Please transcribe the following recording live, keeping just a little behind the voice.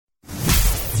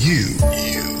You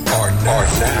are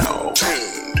now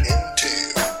tuned into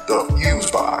the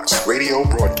FuseBox radio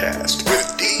broadcast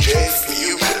with DJ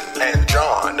Fusion and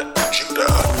John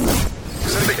Judah.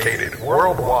 Syndicated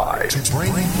worldwide to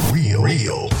bring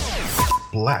real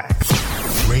black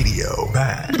radio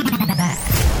back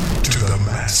to the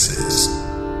masses.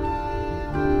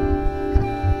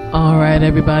 All right,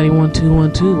 everybody, 1 2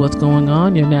 1 2. What's going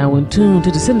on? You're now in tune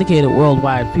to the syndicated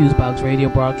worldwide FuseBox radio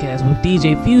broadcast with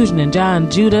DJ Fusion and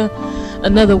John Judah.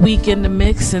 Another week in the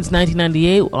mix since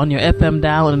 1998 on your FM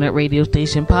dial, internet radio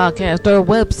station, podcast, or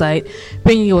website,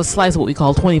 bringing you a slice of what we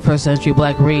call 21st century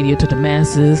black radio to the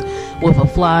masses with a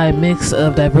fly mix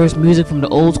of diverse music from the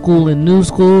old school and new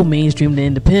school, mainstream to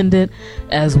independent,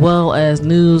 as well as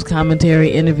news,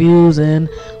 commentary, interviews, and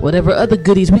whatever other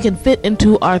goodies we can fit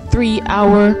into our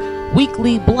 3-hour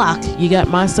weekly block. You got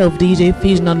myself, DJ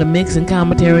Fusion, on the mix and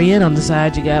commentary, and on the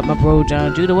side you got my bro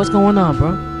John Judah. What's going on,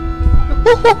 bro?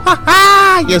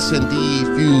 Yes, indeed,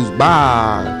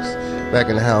 FuseBox. Back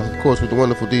in the house, of course, with the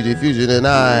wonderful DJ Fusion and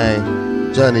I,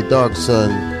 Johnny Darkson,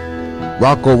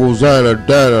 Rocco Rosanna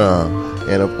Dana,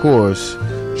 and of course,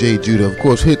 Jay Judah. Of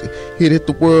course, hit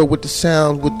the world with the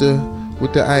sound, with the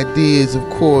ideas. Of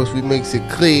course, we makes it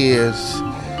clear.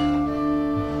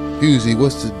 Fusey,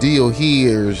 what's the deal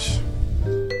here?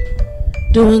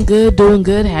 Doing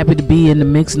good. Happy to be in the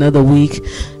mix another week,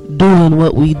 doing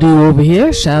what we do over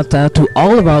here. Shout out to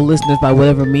all of our listeners by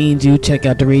whatever means you check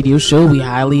out the radio show. We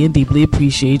highly and deeply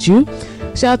appreciate you.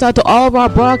 Shout out to all of our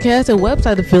broadcast and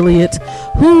website affiliates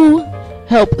who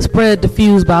help spread the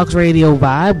FuseBox radio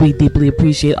vibe. We deeply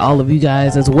appreciate all of you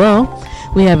guys as well.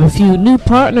 We have a few new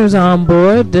partners on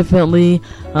board. Definitely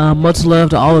much love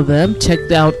to all of them.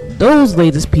 Checked out those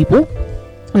latest people,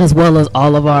 as well as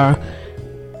all of our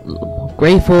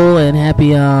grateful and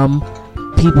happy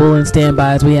people and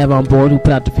standbys we have on board who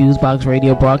put out the FuseBox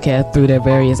radio broadcast through their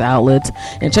various outlets,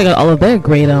 and check out all of their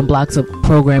great blocks of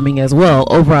programming as well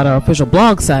over at our official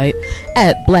blog site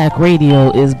at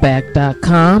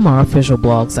blackradioisback.com, our official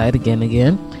blog site again.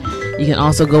 You can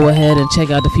also go ahead and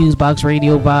check out the FuseBox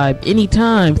radio vibe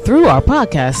anytime through our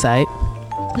podcast site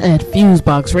at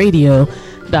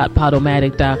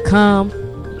fuseboxradio.podomatic.com,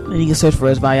 and you can search for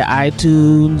us via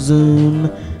iTunes, Zune,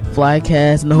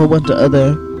 Flycast, and a whole bunch of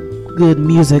other good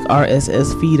music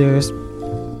RSS feeders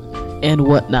and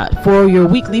whatnot for your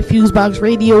weekly FuseBox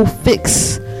radio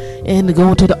fix, and to go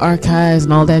into the archives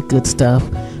and all that good stuff.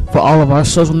 For all of our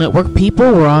social network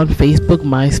people, we're on Facebook,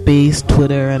 MySpace,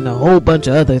 Twitter, and a whole bunch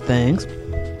of other things.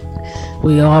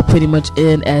 We are pretty much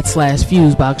in at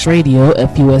 /Fusebox Radio,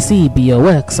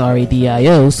 FUSEBOX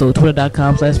RADIO. So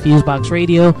twitter.com/Fusebox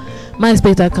Radio,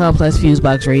 MySpace.com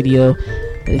 /Fusebox Radio,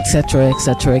 etc.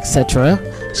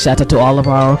 Shout out to all of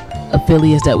our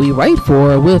affiliates that we write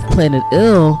for with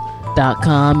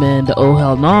PlanetIll.com and the Oh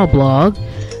Hell Nah blog.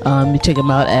 You check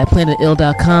them out at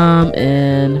planetill.com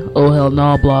and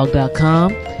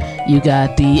ohhellnawblog.com. You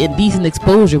got the Indecent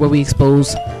Exposure, where we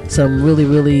expose some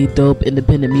really dope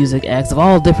independent music acts of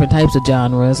all different types of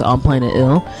genres on Planet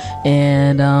Ill,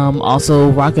 and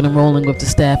also rocking and rolling with the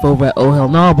staff over at Oh Hell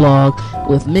Nah blog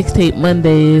with Mixtape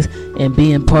Mondays and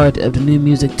being part of the New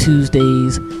Music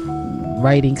Tuesdays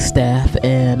writing staff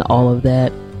and all of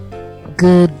that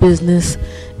good business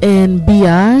and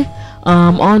BI.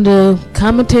 On the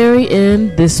commentary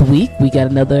end this week, we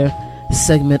got another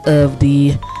segment of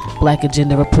the Black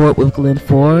Agenda Report with Glenn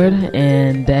Ford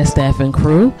and that staff and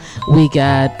crew. We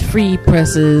got Free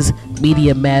Press's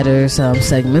Media Matters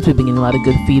segments. We've been getting a lot of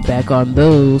good feedback on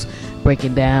those,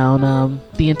 breaking down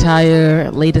the entire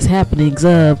latest happenings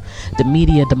of the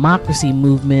media democracy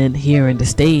movement here in the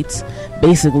States.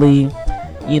 Basically,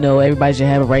 you know, everybody should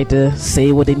have a right to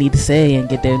say what they need to say and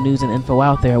get their news and info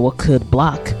out there. What could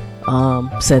block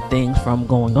said things from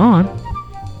going on.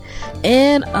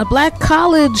 And a black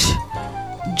college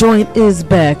joint is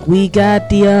back. We got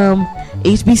the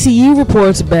HBCU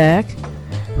reports back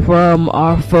from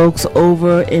our folks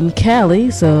over in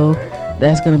Cali, so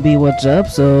that's gonna be what's up.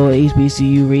 So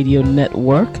HBCU Radio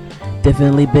Network,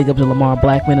 definitely big up to Lamar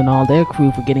Blackman and all their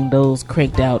crew for getting those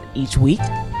cranked out each week.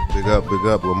 Big up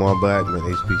Lamar Blackman,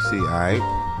 HBC, alright?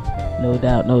 No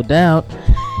doubt.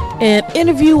 And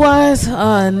interview-wise,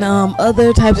 and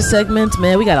other types of segments,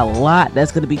 man, we got a lot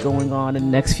that's going to be going on in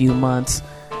the next few months.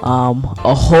 A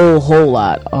whole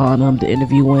lot on the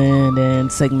interviewing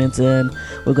and segments, and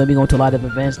we're going to be going to a lot of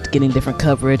events, getting different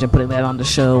coverage and putting that on the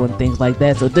show and things like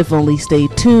that. So definitely stay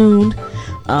tuned.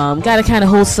 Got to kind of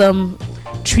hold some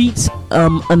treats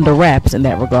under wraps in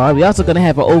that regard. We're also going to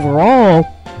have an overall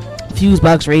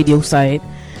FuseBox radio site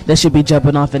that should be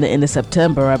jumping off in the end of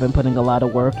September. I've been putting a lot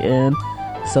of work in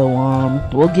So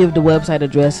we'll give the website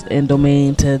address and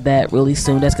domain to that really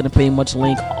soon. That's going to pretty much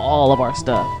link all of our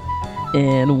stuff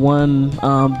in one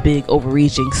big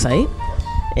overreaching site.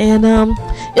 And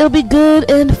it'll be good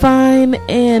and fine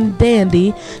and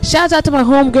dandy. Shouts out to my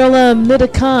homegirl Nita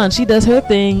Khan. She does her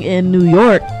thing in New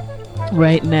York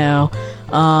right now.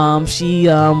 She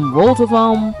rolls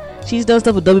with she's done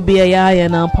stuff with WBAI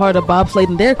and part of Bob Slade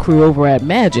and their crew over at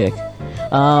Magic.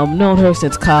 Known her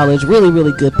since college. Really,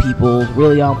 really good people.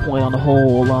 Really on point on the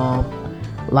whole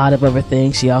lot of other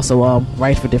things. She also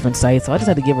writes for different sites. So I just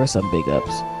had to give her some big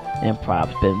ups and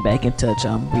props. Been back in touch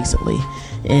recently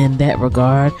in that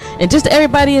regard. And just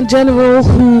everybody in general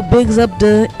who bigs up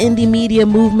the indie media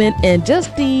movement and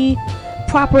just the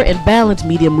proper and balanced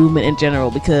media movement in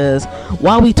general, because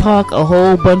while we talk a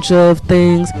whole bunch of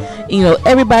things,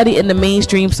 everybody in the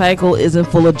mainstream cycle isn't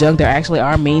full of junk. There actually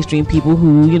are mainstream people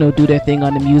who do their thing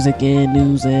on the music end,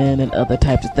 news end, and other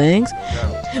types of things.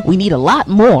 We need a lot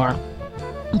more,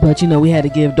 but we had to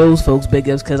give those folks big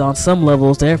ups, because on some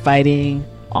levels they're fighting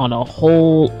on a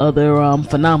whole other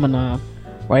phenomenon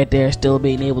right there, still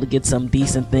being able to get some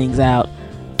decent things out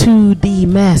to the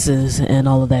masses and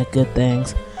all of that good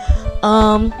things.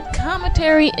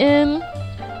 Commentary in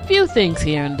few things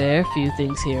here and there.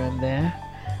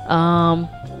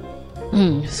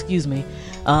 Excuse me.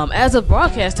 As of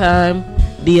broadcast time,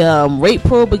 the rape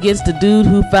probe against the dude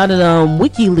who founded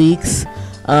WikiLeaks,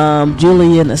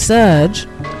 Julian Assange,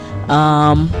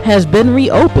 has been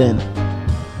reopened.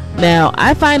 Now,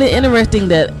 I find it interesting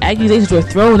that accusations were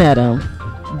thrown at him,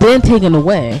 then taken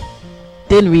away,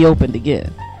 then reopened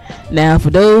again. Now, for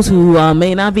those who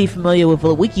may not be familiar with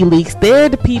WikiLeaks, they're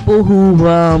the people who've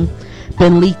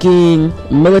been leaking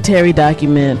military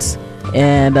documents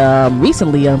and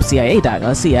recently CIA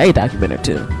document or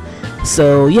two.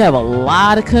 So you have a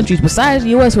lot of countries besides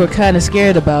the U.S. who are kind of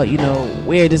scared about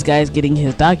where this guy's getting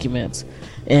his documents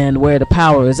and where the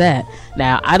power is at.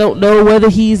 Now, I don't know whether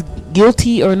he's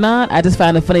guilty or not. I just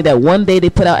find it funny that one day they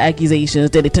put out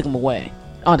accusations, then they took him away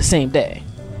on the same day.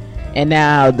 And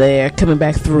now they're coming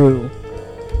back through.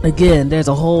 Again, there's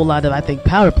a whole lot of, I think,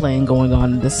 power playing going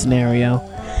on in this scenario.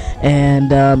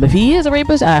 And if he is a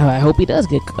rapist, I hope he does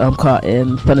get caught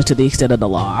and punished to the extent of the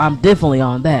law. I'm definitely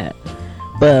on that.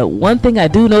 But one thing I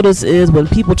do notice is when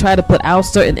people try to put out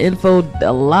certain info,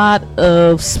 a lot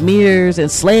of smears and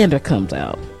slander comes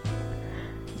out.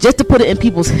 Just to put it in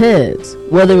people's heads,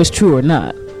 whether it's true or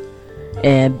not.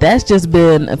 And that's just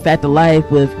been a fact of life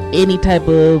with any type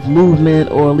of movement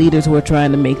or leaders who are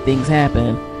trying to make things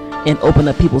happen and open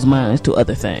up people's minds to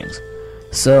other things.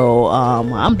 So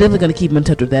I'm definitely going to keep in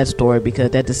touch with that story,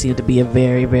 because that just seems to be a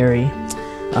very, very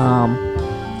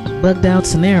bugged out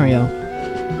scenario.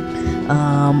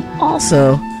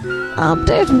 Also,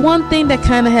 there's one thing that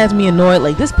kind of has me annoyed.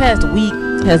 Like, this past week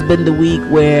has been the week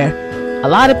where a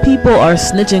lot of people are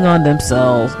snitching on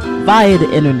themselves via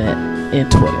the internet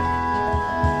and Twitter.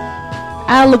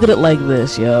 I look at it like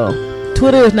this, yo.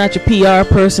 Twitter is not your PR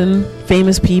person,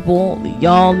 famous people.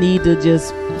 Y'all need to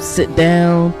just sit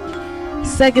down.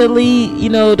 Secondly,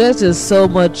 there's just so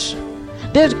much.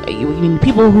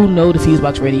 People who know the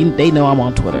FuseBox Radio, they know I'm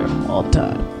on Twitter all the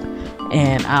time.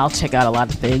 And I'll check out a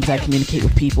lot of things. I communicate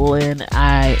with people and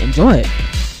I enjoy it.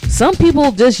 Some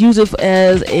people just use it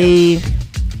as a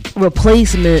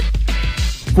replacement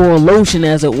for lotion,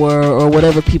 as it were, or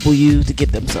whatever people use to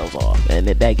get themselves off, and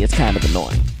that gets kind of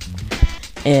annoying.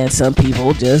 And some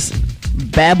people just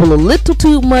babble a little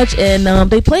too much and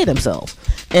they play themselves.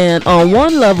 And on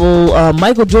one level,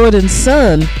 Michael Jordan's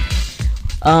son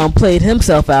played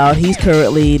himself out. He's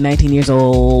currently 19 years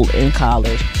old in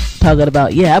college, talking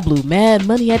about, I blew mad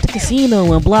money at the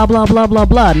casino and blah blah blah blah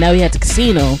blah. Now he at the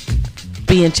casino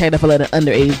being checked up for letting an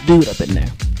underage dude up in there,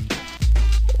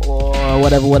 or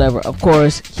whatever. Of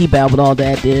course, he babbled all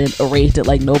that, then erased it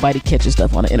like nobody catches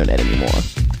stuff on the internet anymore,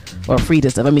 or free to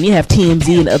stuff. I mean, you have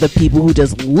TMZ and other people who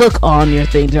just look on your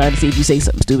thing trying to see if you say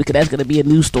something stupid, because that's going to be a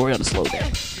news story on the slow day.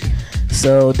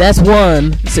 So that's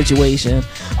one situation.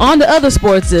 On the other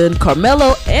sports end,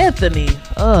 Carmelo Anthony.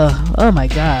 Oh my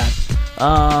God.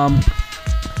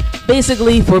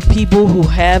 Basically, for people who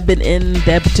have been in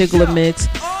that particular mix,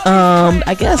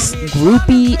 I guess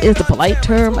groupie is the polite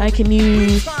term I can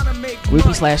use.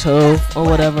 Groupie / hoe or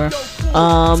whatever.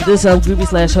 This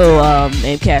groupie / hoe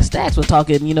named Cat Stacks was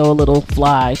talking, a little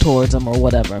fly towards him or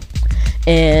whatever.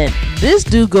 And this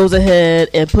dude goes ahead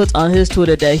and puts on his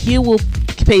Twitter that he will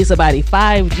pay somebody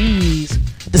 5 G's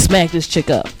to smack this chick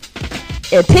up.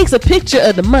 And takes a picture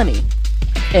of the money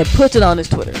and puts it on his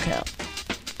Twitter account.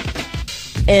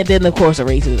 And then, of course,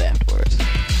 erases it afterwards.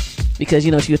 because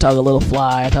she would talk a little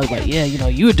fly, talk about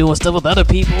you were doing stuff with other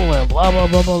people and blah blah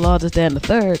blah blah blah, this, that, and the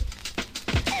third.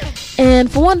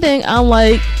 And for one thing, I'm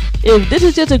like, if this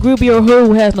is just a groupie or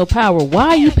who has no power, why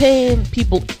are you paying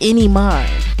people any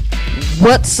mind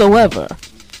whatsoever?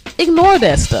 Ignore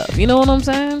that stuff. You know what I'm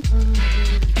saying?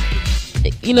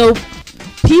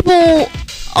 People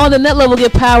on the net level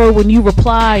get power when you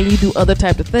reply and you do other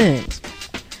type of things.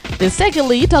 Then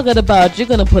secondly, you're talking about you're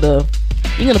gonna put a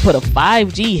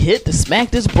 5G hit to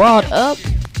smack this broad up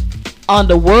on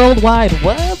the World Wide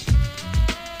Web.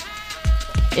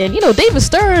 And David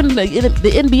Stern, the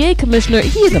NBA commissioner,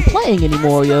 he isn't playing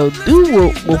anymore, yo. Dude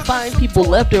will find people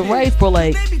left and right for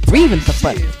like breathing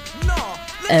suppression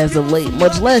as of late.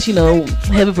 Much less,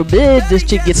 heaven forbid this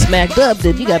chick gets smacked up,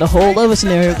 then you got a whole other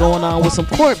scenario going on with some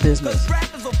court business.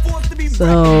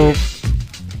 So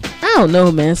I don't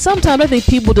know, man. Sometimes I think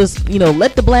people just,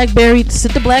 let sit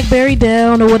the BlackBerry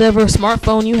down or whatever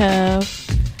smartphone you have,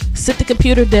 sit the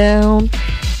computer down.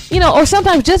 Or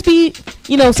sometimes just be,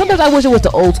 sometimes I wish it was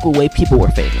the old school way people were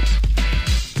famous.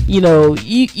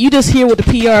 You just hear what the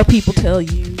PR people tell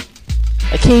you.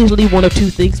 Occasionally one or two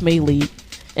things may leak.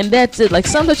 And that's it. Like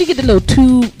sometimes you get to know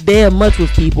too damn much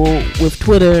with people with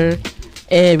Twitter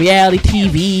and reality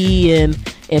TV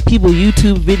and people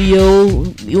YouTube video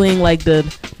doing like the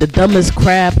dumbest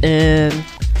crap and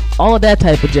all of that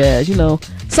type of jazz.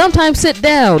 Sometimes sit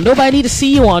down. Nobody need to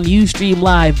see you on Ustream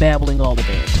Live babbling all the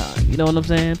damn time. You know what I'm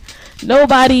saying?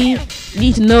 Nobody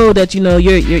needs to know that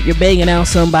you're banging out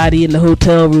somebody in the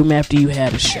hotel room after you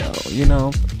had a show.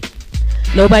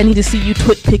 Nobody needs to see you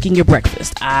picking your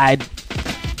breakfast. I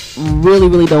really,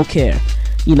 really don't care.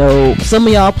 Some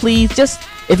of y'all, please just,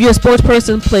 if you're a sports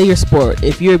person, play your sport.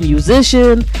 If you're a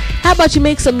musician, how about you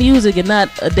make some music and not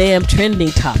a damn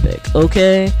trending topic?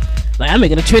 Okay, like I'm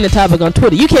making a trending topic on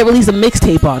Twitter. You can't release a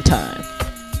mixtape on time.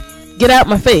 Get out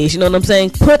my face. You know what I'm saying?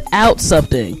 Put out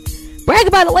something. Brag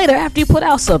about it later after you put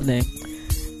out something.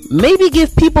 Maybe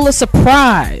give people a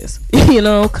surprise.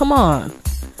 Come on.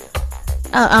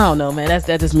 I don't know, man. That's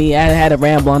just me. I had to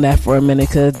ramble on that for a minute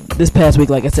because this past week,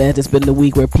 like I said, it's been the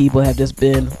week where people have just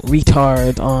been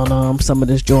retards on some of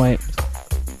this joint.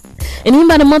 And even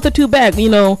about a month or two back,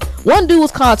 one dude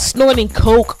was caught snorting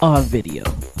coke on video.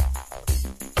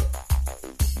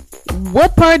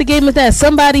 What part of the game is that?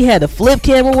 Somebody had a flip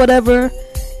cam or whatever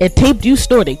and taped you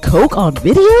snorting coke on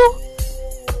video?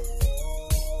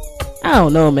 I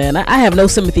don't know, man. I have no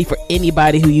sympathy for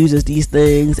anybody who uses these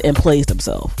things and plays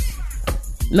themselves.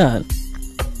 None.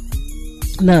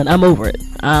 I'm over it.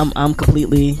 I'm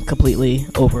completely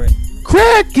over it.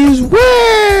 Crack is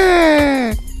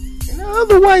whack and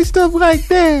other white stuff like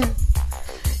that.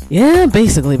 Yeah,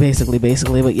 basically.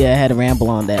 But yeah, I had to ramble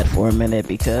on that for a minute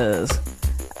because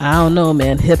I don't know,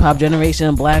 man. Hip hop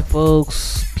generation, black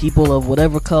folks, people of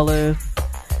whatever color,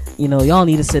 y'all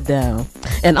need to sit down.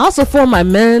 And also for my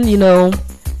men,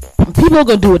 people are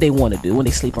gonna do what they want to do when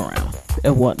they sleep around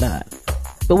and whatnot.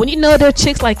 But when there are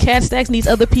chicks like Cat Stacks and these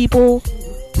other people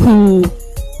who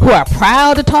are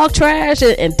proud to talk trash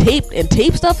and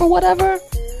tape stuff or whatever,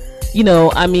 I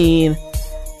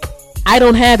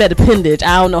don't have that appendage.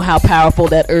 I don't know how powerful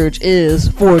that urge is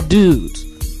for dudes.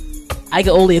 I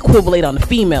can only equivalent on the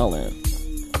female end.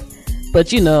 But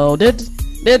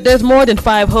there's more than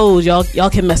 5 hoes y'all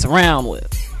can mess around with.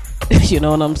 You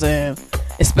know what I'm saying?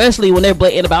 Especially when they're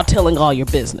blatant about telling all your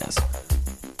business.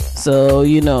 So,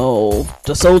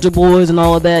 the Soldier Boys and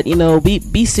all of that,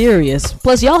 be serious.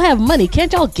 Plus, y'all have money.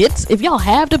 Can't y'all if y'all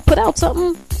have to put out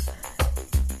something?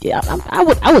 Yeah, I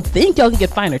would think y'all can get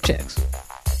finer checks.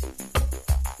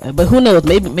 But who knows?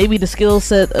 Maybe the skill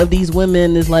set of these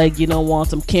women is like, want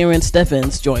some Karen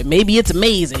Steffens joint. Maybe it's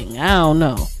amazing. I don't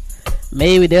know.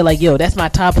 Maybe they're like, yo, that's my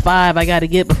top 5 I got to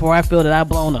get before I feel that I've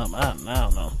blown up. I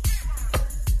don't know.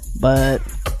 But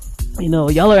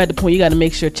y'all are at the point you got to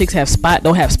make sure chicks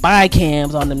don't have spy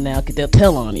cams on them now because they'll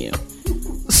tell on you.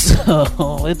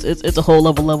 So it's a whole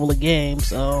other level of game.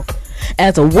 So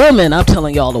as a woman, I'm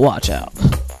telling y'all to watch out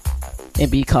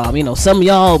and be calm. Some of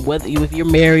y'all, if you're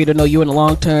married or you're in a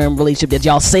long-term relationship that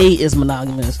y'all say is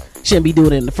monogamous, shouldn't be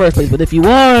doing it in the first place. But if you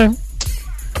are,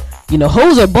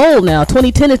 hoes are bold now.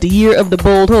 2010 is the year of the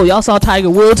bold hoe. Y'all saw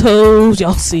Tiger Woods hoes.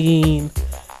 Y'all seen,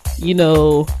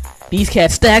 these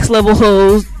Cat Stacks level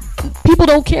hoes. People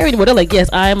don't care anymore. They're like, yes,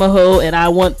 I am a hoe and I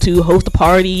want to host a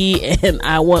party and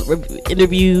I want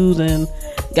interviews and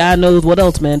God knows what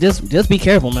else, man. Just be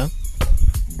careful, man.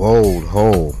 Bold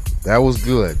hoe. That was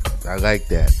good. I like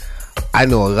that. I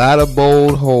know a lot of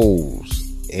bold hoes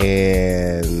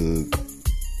and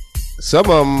some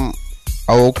of them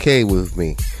are okay with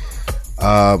me.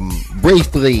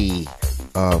 Briefly,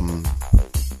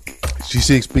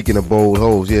 speaking of bold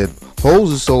hoes, yeah,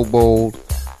 hoes are so bold.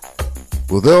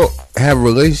 Well, they'll have a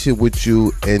relationship with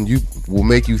you, and you will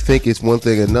make you think it's one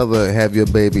thing or another, have your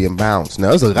baby and bounce. Now,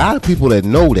 there's a lot of people that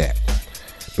know that,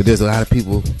 but there's a lot of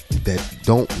people that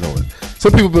don't know it.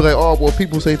 Some people be like, oh, well,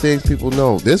 people say things people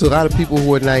know. There's a lot of people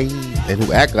who are naive and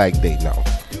who act like they know.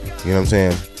 You know what I'm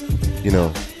saying? You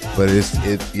know, but it's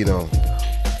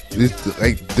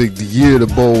like the year of the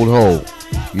bold hoe.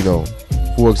 You know,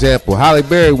 for example, Halle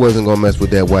Berry wasn't gonna mess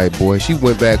with that white boy. She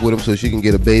went back with him so she can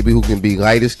get a baby who can be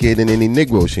lighter skinned than any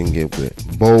Negro she can get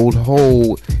with. Bold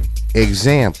hoe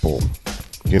example.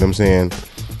 You know what I'm saying?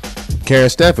 Karen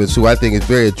Steffens, who I think is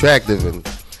very attractive and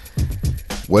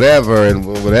whatever,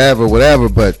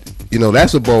 but you know,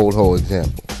 that's a bold hoe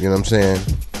example. You know what I'm saying?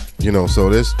 You know, so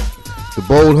the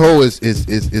bold hoe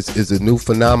is a new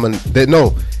phenomenon.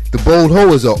 The bold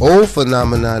hoe is an old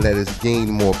phenomenon that has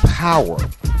gained more power.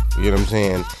 You know what I'm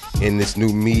saying? In this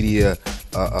new media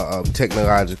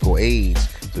technological age.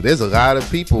 So there's a lot of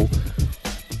people.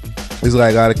 There's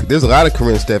a lot of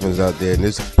Corinne Steffens out there, and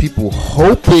there's people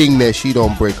hoping that she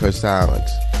don't break her silence.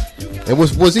 And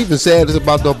what's even sad is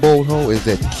about the bold hoe is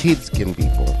that kids can be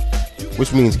born,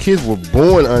 which means kids were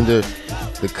born under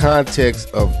the context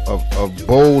of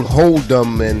bold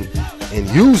hold'em and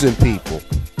using people.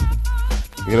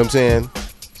 You know what I'm saying?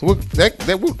 So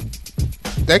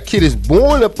that kid is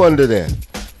born up under that.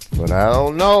 But I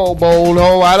don't know, bold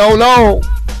hoe. I don't know.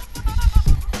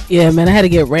 Yeah, man, I had to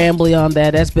get rambly on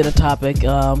that. That's been a topic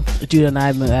Judah and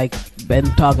I have been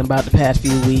talking about the past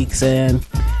few weeks, and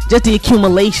just the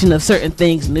accumulation of certain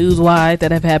things news-wise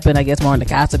that have happened, I guess more on the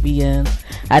gossipy end.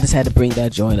 I just had to bring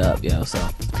that joint up, so.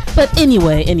 But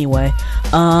anyway,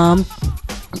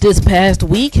 this past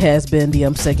week has been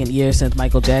the second year since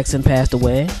Michael Jackson passed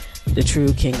away. The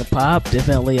true king of pop,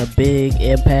 definitely a big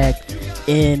impact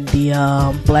in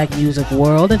the black music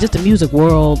world and just the music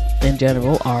world in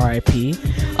general. R.I.P.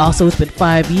 Also, it's been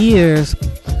 5 years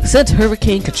since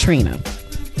Hurricane Katrina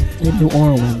in New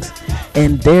Orleans,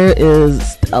 and there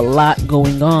is a lot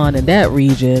going on in that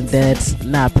region that's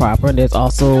not proper, and there's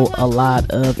also a lot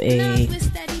of a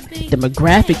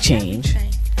demographic change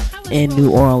in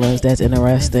New Orleans that's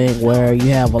interesting, where you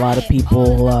have a lot of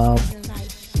people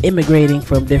immigrating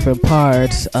from different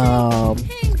parts,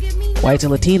 whites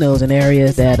and Latinos in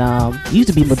areas that used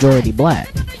to be majority black.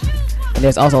 And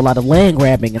there's also a lot of land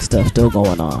grabbing and stuff still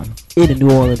going on in the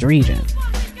New Orleans region.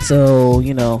 So,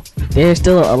 there's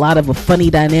still a lot of a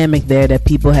funny dynamic there that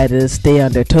people had to stay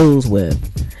on their toes with.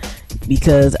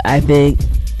 Because I think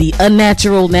the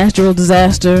natural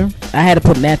disaster, I had to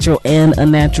put natural and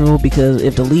unnatural, because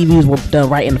if the levees were done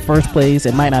right in the first place,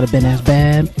 it might not have been as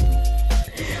bad.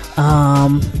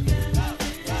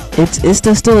 It's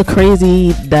just still a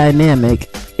crazy dynamic,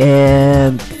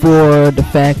 and for the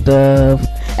fact of,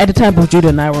 at the time both Judah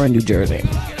and I were in New Jersey,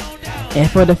 and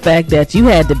for the fact that you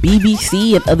had the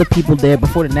BBC and other people there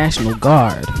before the National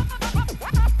Guard,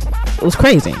 it was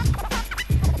crazy.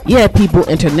 You had people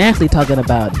internationally talking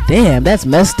about, damn, that's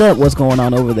messed up what's going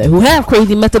on over there, who have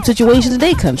crazy messed up situations in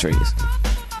their countries,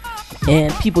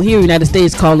 and people here in the United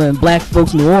States calling black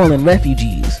folks New Orleans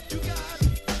refugees,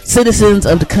 citizens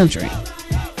of the country,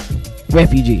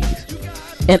 refugees,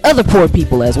 and other poor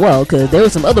people as well, because there were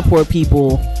some other poor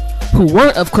people who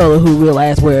weren't of color who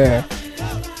realized where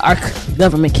our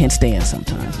government can't stand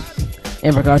sometimes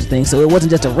in regards to things. So it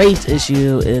wasn't just a race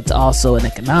issue, it's also an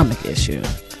economic issue.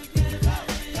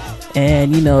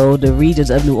 And the regions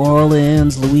of New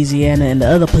Orleans, Louisiana, and the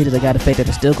other places that got affected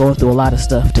are still going through a lot of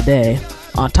stuff today,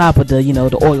 on top of the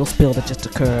the oil spill that just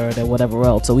occurred and whatever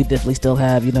else. So we definitely still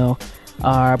have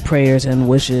our prayers and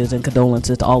wishes and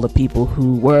condolences to all the people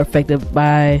who were affected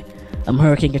by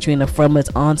Hurricane Katrina from its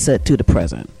onset to the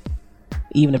present,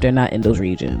 even if they're not in those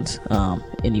regions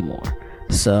anymore.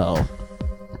 So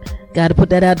gotta put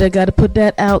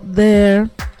that out there.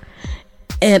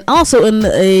 And also, in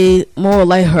a more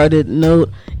lighthearted note,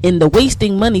 in the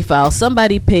wasting money file,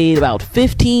 somebody paid about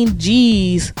 15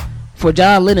 G's for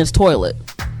John Lennon's toilet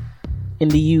in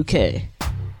the UK.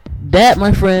 That,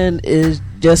 my friend, is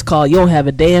just called you don't have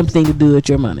a damn thing to do with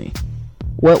your money.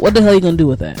 What the hell are you gonna do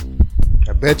with that?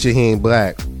 I bet you he ain't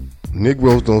black.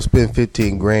 Negroes don't spend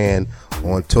 15 grand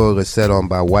on toilets set on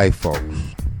by white folks.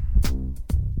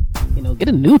 Get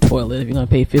a new toilet if you're gonna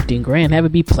pay 15 grand. Have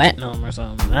it be platinum or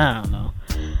something. I don't know.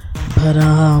 But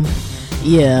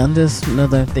yeah, just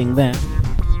another thing there.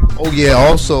 Oh yeah,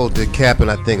 also the happened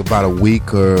I think about a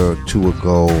week or two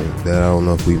ago that I don't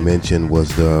know if we mentioned was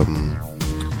the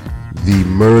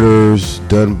murders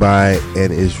done by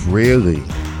an Israeli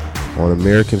on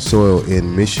American soil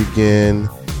in Michigan,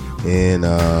 and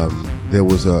there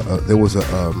was a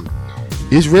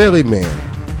Israeli man.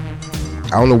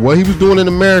 I don't know what he was doing in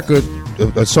America,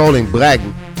 assaulting black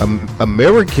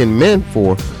American men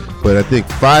for, but I think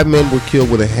 5 men were killed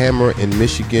with a hammer in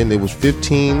Michigan. There was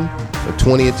 15 or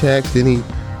 20 attacks. Then he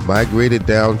migrated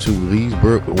down to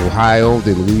Leesburg, Ohio,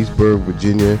 then Leesburg,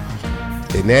 Virginia,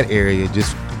 in that area,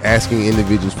 just asking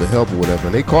individuals for help or whatever.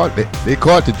 And they caught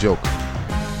the joker.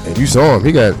 And you saw him.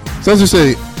 He got, so to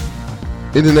say,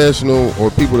 international or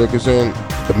people that are concerned,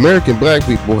 American black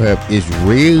people have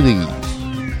Israelis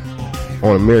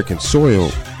on American soil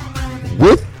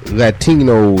with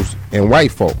Latinos and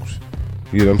white folks.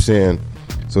 You know what I'm saying?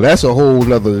 So that's a whole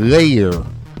nother layer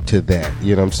to that.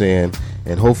 You know what I'm saying?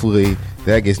 And hopefully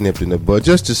that gets nipped in the bud.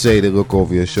 Just to say to look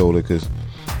over your shoulder, because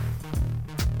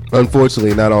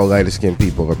unfortunately not all lighter skinned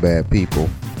people are bad people.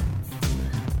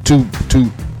 To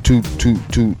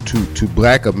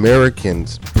black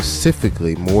Americans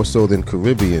specifically, more so than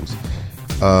Caribbeans,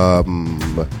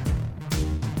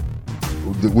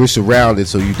 we're surrounded,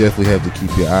 so you definitely have to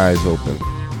keep your eyes open.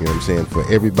 You know what I'm saying?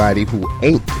 For everybody who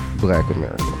ain't black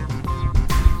American.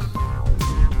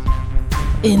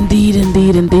 Indeed.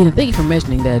 And thank you for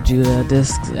mentioning that, Judah.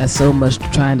 This has so much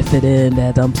trying to fit in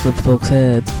that slipped folks'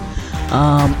 heads.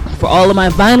 For all of my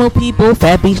vinyl people,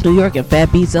 Fat Beats New York and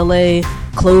Fat Beats LA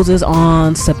closes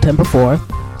on September 4th.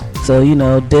 So,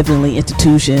 definitely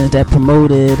institutions that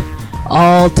promoted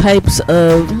all types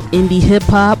of indie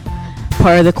hip-hop.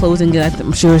 Part of the closing,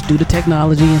 I'm sure, is due to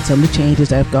technology and some of the changes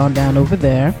that have gone down over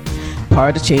there.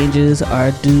 Part of the changes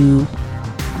are due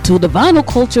to the vinyl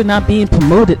culture not being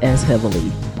promoted as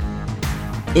heavily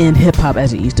in hip-hop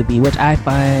as it used to be, which I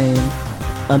find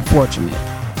unfortunate.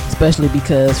 Especially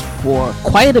because for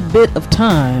quite a bit of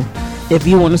time, if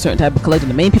you want a certain type of collection,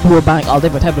 the main people who were buying all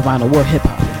different types of vinyl were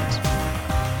hip-hop fans.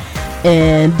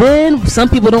 And then some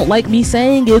people don't like me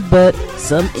saying it, but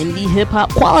some indie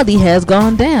hip-hop quality has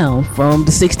gone down from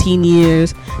the 16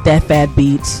 years that Fat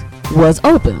Beats was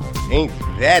open. Ain't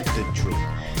that the truth?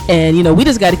 And, we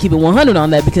just got to keep it 100 on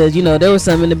that because, there was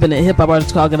some independent hip-hop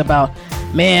artists talking about,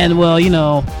 man, well,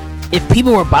 if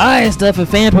people were buying stuff and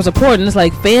fans were supporting, it's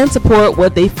like fans support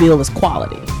what they feel is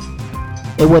quality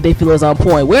and what they feel is on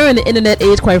point. We're in the internet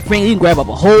age, quite frankly. You can grab up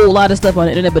a whole lot of stuff on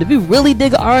the internet, but if you really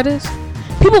dig an artist,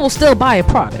 people will still buy a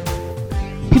product.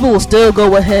 People will still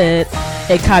go ahead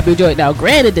and copy a joint. Now,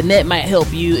 granted, the net might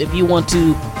help you if you want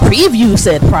to preview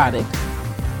said product.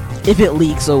 If it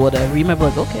leaks or whatever, you might be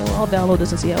like, okay, well, I'll download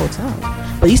this and see how it sounds.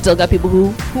 But you still got people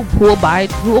who will buy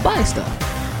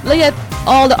stuff. Look at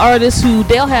all the artists who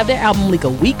they'll have their album leak a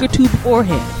week or two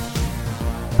beforehand,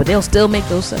 but they'll still make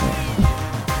those sales.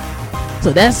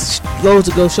 So that goes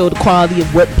to go show the quality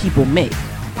of what people make.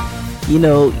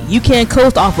 You can't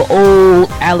coast off of old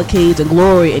Allocates and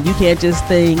Glory, and you can't just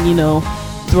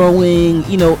throwing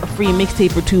a free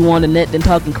mixtape or two on the net and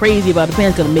talking crazy about the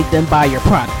band's gonna make them buy your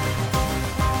product.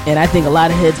 And I think a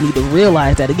lot of heads need to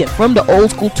realize that, again, from the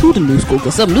old school to the new school,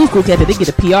 because some new school cats, they get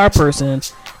a PR person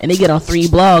and they get on 3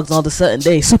 blogs and all of a sudden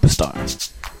they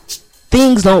superstars.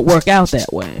 Things don't work out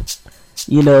that way.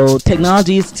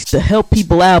 Technology is to help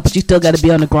people out, but you still got to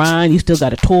be on the grind. You still got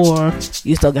to tour.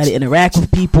 You still got to interact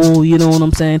with people. You know what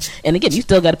I'm saying? And again, you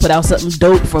still got to put out something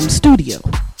dope from the studio.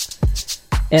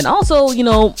 And also,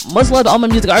 much love to all my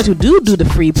music artists who do the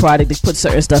free product. They put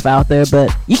certain stuff out there,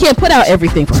 but you can't put out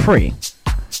everything for free.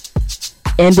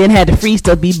 And then have the free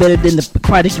stuff be better than the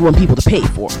product you want people to pay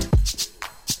for.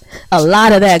 A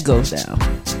lot of that goes down.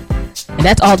 And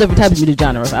that's all different types of music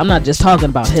genres. I'm not just talking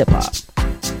about hip-hop.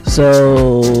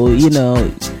 So, you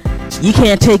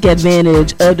can't take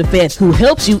advantage of the fans who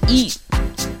helps you eat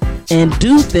and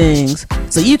do things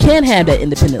so you can have that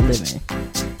independent living.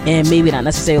 And maybe not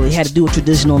necessarily have to do a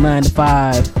traditional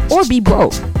 9-to-5 or be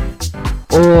broke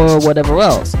or whatever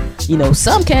else.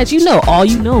 Some cats, all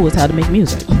you know is how to make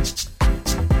music.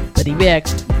 But if you act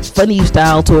funny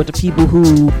style toward the people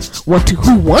who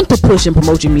want to push and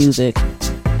promote your music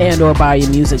and or buy your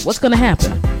music, what's gonna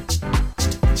happen?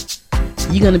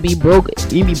 You're gonna be broke.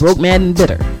 You're gonna be broke, mad, and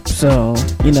bitter. So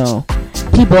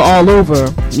people all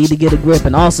over need to get a grip,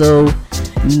 and also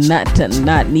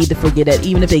not need to forget that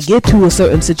even if they get to a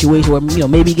certain situation where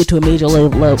maybe get to a major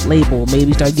label,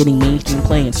 maybe start getting mainstream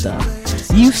play and stuff,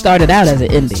 you started out as an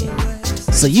indie,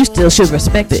 so you still should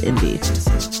respect the indie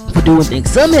for doing things.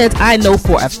 Some heads I know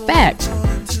for a fact,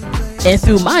 and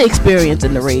through my experience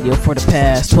in the radio for the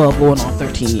past 12 going on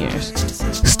 13 years,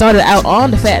 started out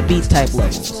on the Fat Beats type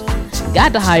levels,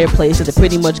 got to higher places that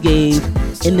pretty much gave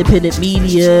independent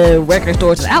media, record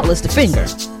stores, and outlets the finger,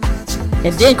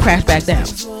 and then crashed back down.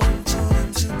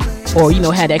 Or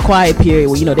had that quiet period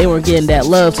where they weren't getting that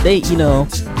love, so they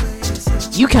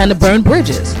you kind of burned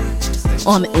bridges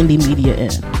on the indie media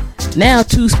end. Now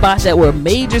 2 spots that were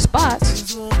major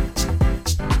spots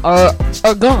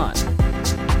are gone.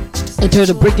 In terms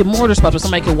of brick and mortar spots where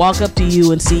somebody can walk up to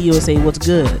you and see you and say what's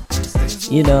good.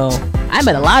 You know, I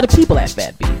met a lot of people at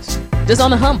Fat Beats. Just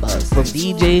on the humbug, from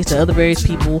DJs to other various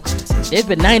people. There's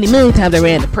been 90 million times I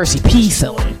ran to Percy P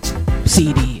selling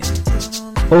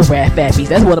CDs over at Fat Beats.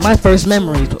 That's one of my first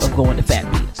memories of going to Fat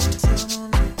Beats.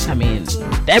 I mean,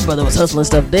 that brother was hustling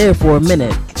stuff there for a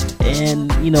minute.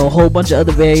 And, you know, a whole bunch of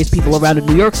other various people around the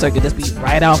New York circuit just be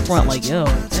right out front like, yo,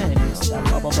 dang,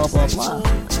 blah, blah, blah, blah, blah.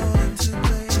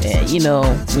 And, you know,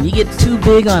 when you get too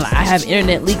big on, I have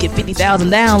internet leak at 50,000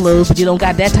 downloads, but you don't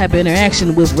got that type of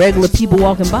interaction with regular people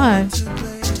walking by,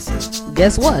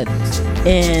 guess what?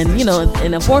 And, you know,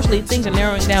 and unfortunately, things are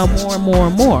narrowing down more and more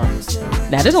and more.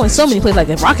 Now, there's only so many places, like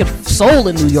if Rocket Soul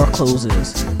in New York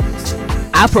closes,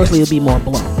 I personally would be more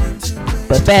blown.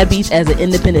 But Fat Beats as an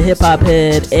independent hip-hop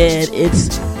head, and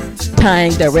it's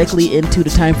tying directly into the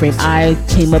time frame I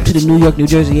came up to the New York, New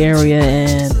Jersey area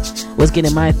and was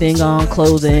getting my thing on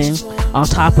closing, on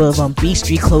top of B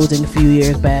Street closing a few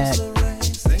years back.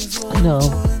 You know,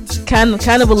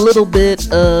 kind of a little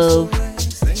bit of,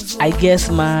 I guess,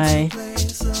 my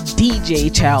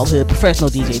DJ childhood, professional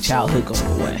DJ childhood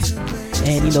going away.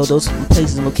 And, you know, those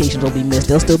places and locations will be missed.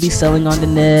 They'll still be selling on the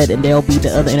net, and there'll be the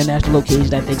other international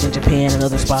locations, I think, in Japan and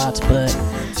other spots. But,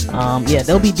 yeah,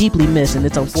 they'll be deeply missed. And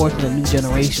it's unfortunate a new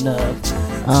generation of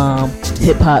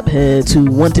hip-hop heads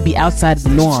who want to be outside the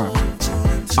norm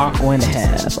aren't going to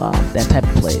have that type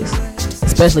of place.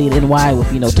 Especially in NY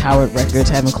with, you know, Tower Records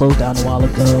having closed down a while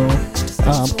ago.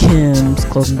 Kim's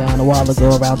closing down a while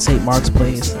ago around St. Mark's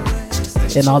Place.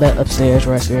 And all that upstairs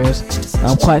records.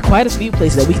 Quite a few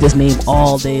places that we can just name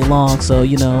all day long. So,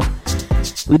 you know,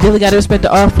 we really got to respect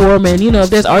the art form. And, you know, if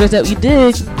there's artists that we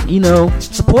dig, you know,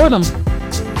 support them.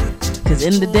 Because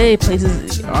in the day,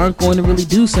 places aren't going to really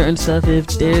do certain stuff if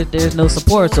there's no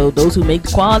support. So those who make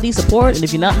quality, support. And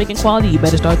if you're not making quality, you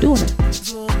better start doing it.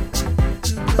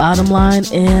 Bottom line.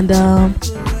 And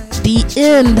the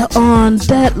end on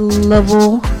that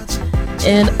level.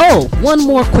 And one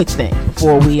more quick thing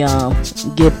before we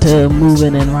get to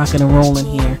moving and rocking and rolling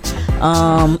here.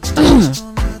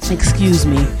 Excuse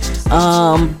me.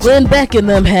 Glenn Beck and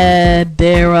them had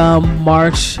their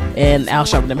march, and Al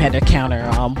Sharpton and them had their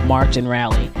counter march and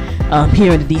rally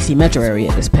here in the DC metro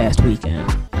area this past weekend.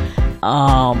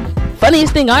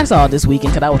 Funniest thing I saw this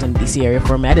weekend, because I was in the DC area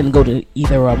for a minute. I didn't go to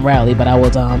either rally, but I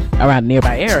was around the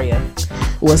nearby area.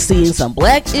 Was seeing some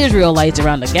black Israelites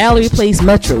around the Gallery Place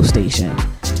metro station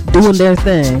doing their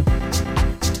thing,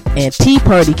 and Tea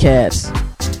Party cats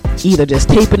either just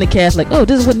taping the cats like, oh,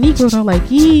 this is what Negroes are like,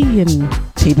 yee, and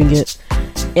taping it,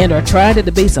 and are trying to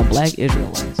debate some black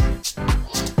Israelites.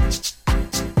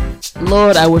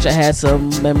 Lord, I wish I had some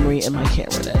memory in my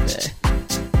camera that day,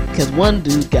 because one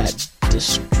dude got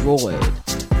destroyed.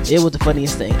 It was the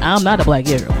funniest thing. I'm not a black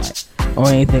Israelite or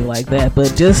anything like that,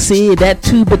 but just seeing that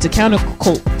 2 bits of counter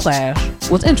clash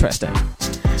was interesting.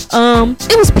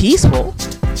 It was peaceful.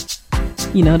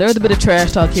 You know, there was a bit of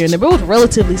trash talk here and there, but it was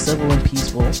relatively civil and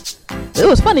peaceful. It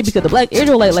was funny because the black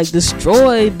Israelite like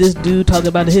destroyed this dude talking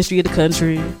about the history of the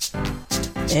country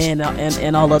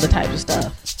and all other types of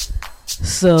stuff.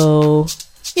 So,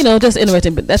 you know, just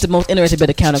interesting. But that's the most interesting bit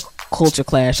of counter culture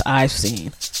clash I've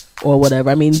seen, or whatever.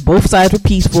 I mean, both sides were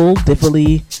peaceful,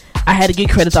 differently. I had to give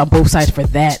credits on both sides for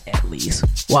that, at least.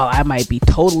 While I am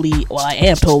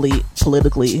totally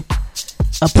politically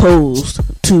opposed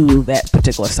to that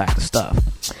particular side of stuff.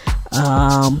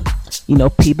 You know,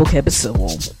 people kept it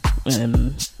civil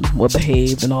and were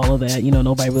behaved and all of that. You know,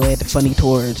 nobody really had the funny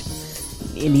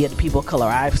towards any of the people of color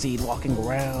I've seen walking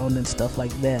around and stuff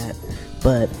like that.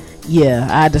 But yeah,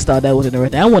 I just thought that was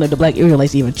interesting. I wanted the black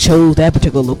Israelites even chose that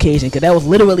particular location, because that was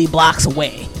literally blocks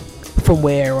away from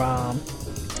where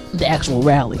the actual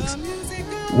rallies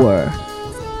were.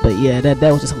 But yeah, that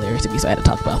was just hilarious to me, so I had to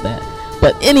talk about that.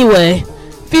 But anyway,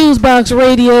 FuseBox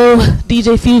Radio,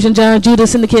 DJ Fusion, John Judah,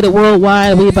 syndicated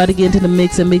worldwide. We about to get into the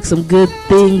mix and make some good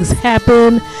things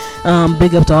happen.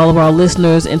 Big up to all of our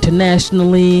listeners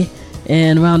internationally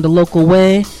and around the local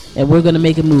way. And we're going to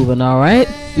make it moving, all right?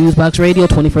 FuseBox Radio,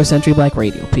 21st Century Black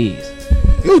Radio. Peace.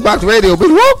 FuseBox Radio, be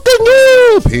walking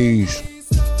you. Peace.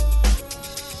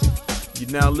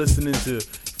 You're now listening to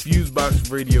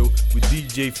FuseBox Radio with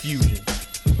DJ Fusion.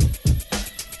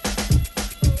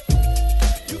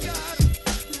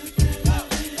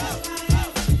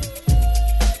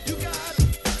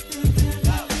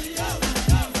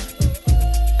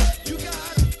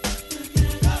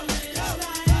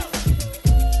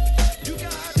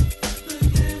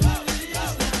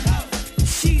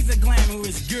 She's a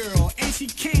glamorous girl, and she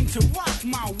came to rock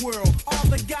my world. All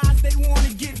the guys, they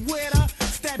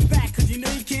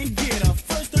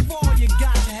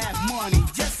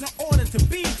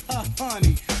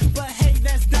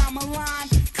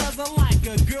I like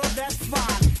a girl that's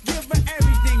fine. Give her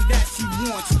everything that she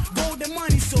wants. Golden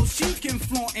money so she can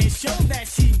flaunt and show that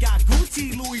she got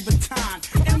Gucci, Louis Vuitton.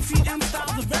 MCM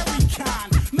styles of every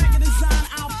kind. Mega design,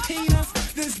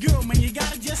 Alpinas. This girl, man, you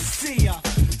gotta just see her.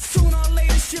 Sooner or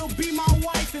later she'll be my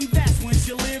wife, and that's when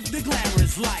she'll live the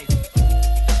glamorous life.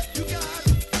 You got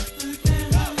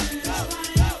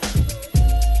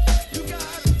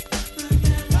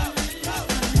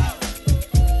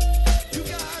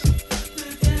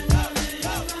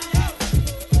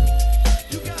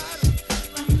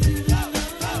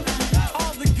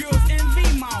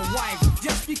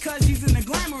because she's in the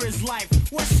glamorous life.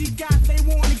 What she got, they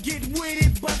wanna get with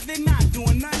it, but they're not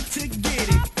doing nothing to get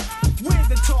it. We're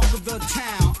the talk of the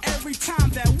town. Every time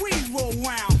that we roll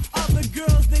round, other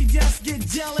girls, they just get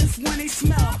jealous when they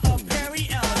smell her Perry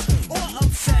Ellis, or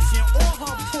obsession, or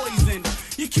her poison.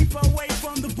 You keep away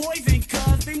from the boys, and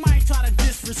cuz they might try to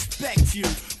disrespect you,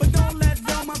 but don't let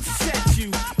them upset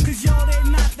you, cause yo, they're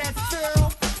not that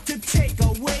thorough to take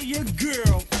away your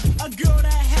girl. A girl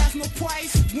that has no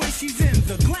price when she's in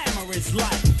the glamorous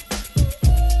life.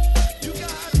 You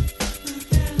got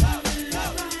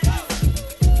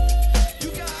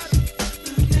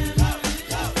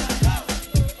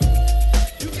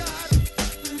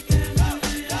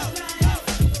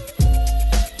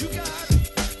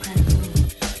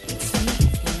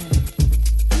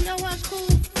You know what,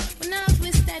 cool? When I was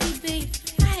with Steady B,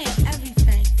 I had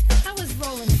everything. I was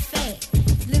rolling fat,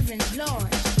 living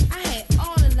large. I had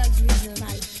all the luxuries in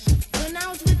life. When I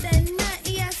was with that nut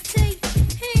EST,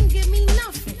 he didn't give me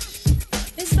nothing.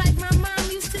 It's like my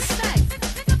mom used to say.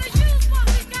 They're gonna use what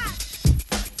we got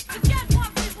to get what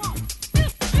we want.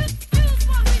 Use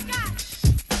what we got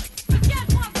to get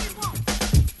what we want.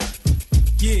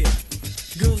 Yeah,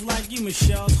 girls like you,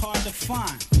 Michelle, it's hard to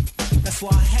find. That's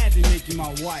why I had to make you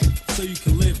my wife, so you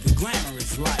can live the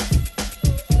glamorous life.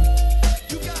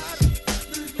 You got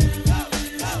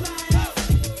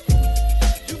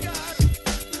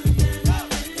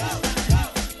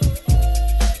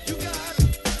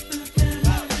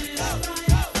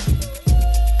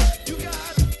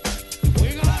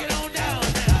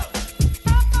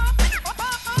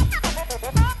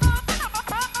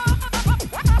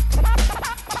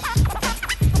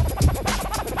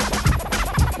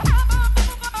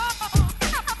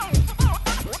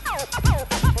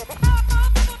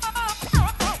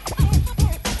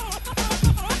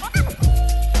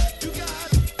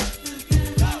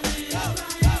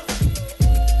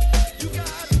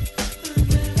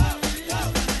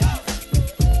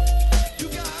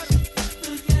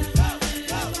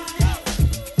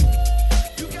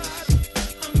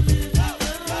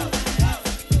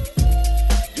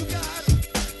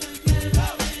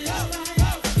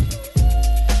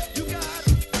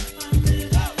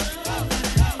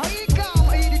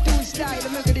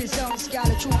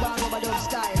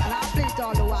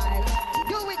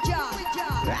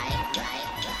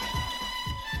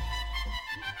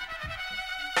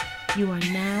You are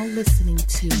now listening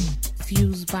to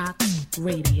FuseBox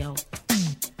Radio.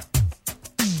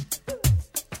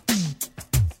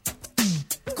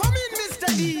 Come in, Mr.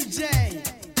 DJ.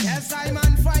 Yes, I'm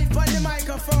on 5 on the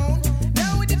microphone.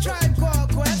 Now with the Tribe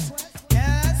Called Quest.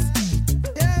 Yes.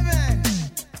 Yeah, man.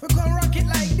 We're gonna rock it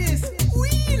like this.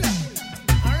 Wheel.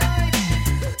 Alright.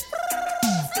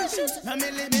 My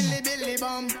milli, billy, billy,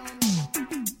 bum.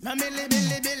 My milli,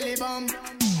 billy, billy, bum.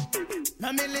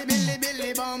 My milli, billy,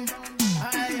 billy, bum.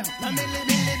 Aye. My milli,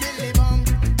 billy, billy, bum.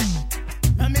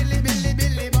 My milli, billy,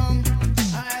 billy, bum.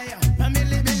 Aye. My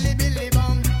milli, billy, billy,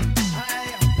 bum.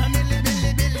 Aye. My milli,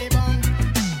 billy, billy, bum.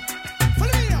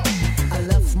 Follow me now. I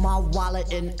left my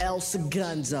wallet in El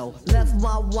Segundo. Left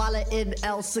my wallet in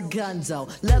El Segundo.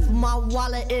 Left my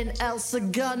wallet in El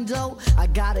Segundo. I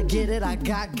gotta get it, I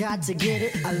got to get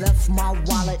it. I left my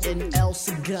wallet in El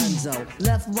Segundo.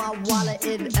 Left my wallet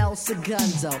in El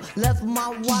Segundo. Left my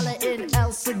wallet in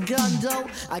El Segundo.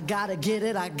 I gotta get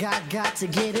it, I got to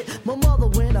get it. My mother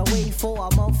went away for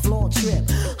a month-long trip.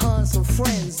 Her and some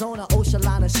friends on an ocean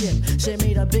liner ship. She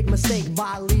made a big mistake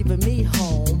by leaving me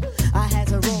home. I had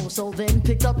to roam, so then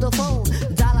picked up the phone.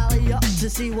 Dial up to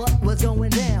see what was going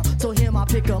down. Told him I'd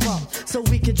pick him up so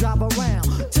we could drive around.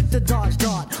 Took the Dodge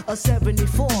Dart, a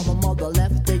 74. My mother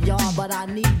left the yard, but I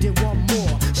needed one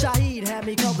more. Shaheed had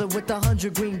me covered with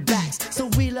 100 greenbacks. So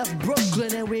we left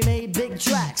Brooklyn and we made big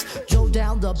tracks. Drove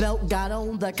down the belt, got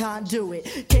on the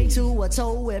conduit. Came to a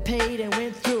toll, we paid and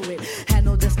went through it. Had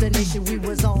no destination, we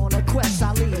was on a quest.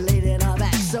 Ali laid in her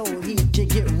back so he could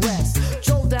get rest.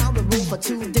 Drove down the road for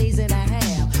 2 days and a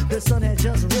half. The sun had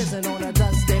just risen on a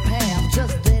dusty path.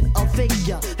 Just then a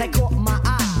figure had caught my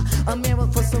eye. A man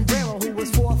with a sombrero who was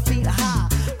 4 feet high.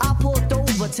 I pulled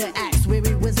over, to ask where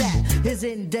he was at. His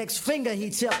index finger, he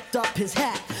tipped up his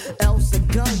hat. El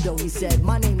Segundo, he said,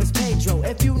 my name is Pedro.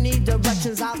 If you need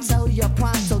directions, I'll tell you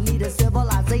pronto. Need a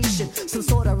civilization, some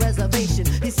sort of reservation.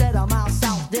 He said, I'm out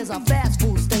south, there's a fast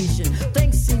food station.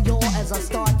 Thanks, senor, as I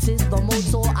started the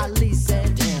motor. Ali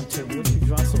said, damn, Tim, what you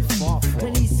drive so far for?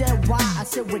 When he said, why? I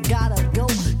said, we gotta go,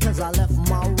 cause I left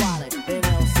my wallet in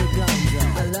El Segundo.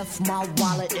 I left my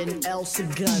wallet in El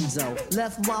Segundo.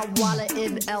 Left my wallet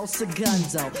in El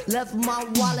Segundo. Left my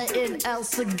wallet in El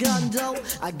Segundo.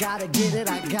 I gotta get it,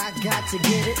 I got to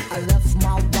get it. I left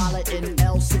my wallet in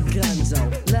El Segundo.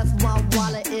 Left my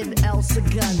wallet in El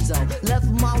Segundo. Left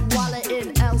my wallet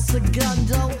in El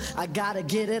Segundo. I gotta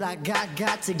get it, I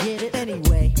got to get it.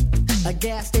 Anyway, a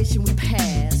gas station we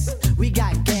passed. We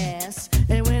got gas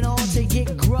and went on to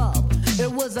get grub.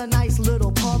 It was a nice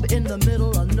little pub in the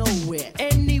middle of nowhere.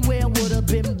 Anywhere would have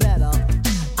been better.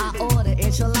 I ordered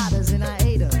enchiladas and I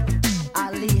ate them.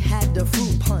 Ali had the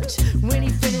fruit punch. When he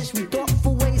finished, we thought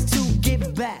for ways to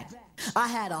get back. I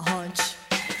had a hunch.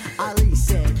 Ali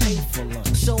said, pay for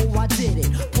lunch. So I did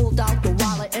it. Pulled out the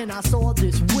wallet and I saw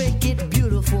this wicked,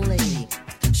 beautiful lady.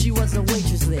 She was a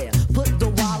waitress there. Put the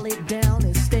wallet down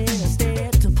and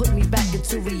stared to put me back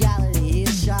into reality.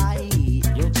 Here's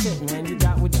Shaheed. Yo, Tip, man, you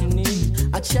got what you need?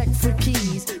 I checked for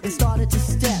keys and started to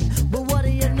step. But what do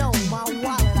you know? My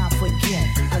wallet I forget.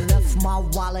 I left my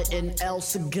wallet in El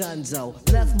Segundo.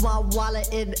 Left my wallet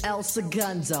in El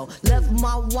Segundo. Left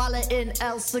my wallet in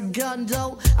El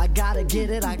Segundo. I gotta get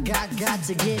it, I got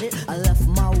to get it. I left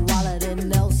my wallet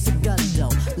in El Segundo.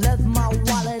 Left my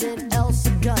wallet in El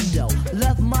Segundo.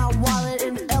 Left my wallet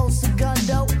in El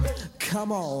Segundo.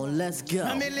 Come on, let's go.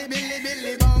 Billy, Billy,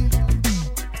 Billy, bum.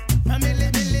 Billy,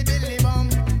 Billy, Billy, bum.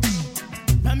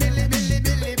 Billy, Billy,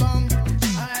 Billy, bum.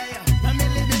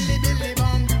 Billy, Billy, Billy,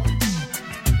 bum.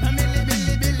 Billy,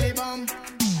 Billy, Billy, bum.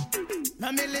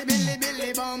 Billy, Billy,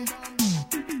 Billy, bum.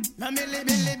 Billy,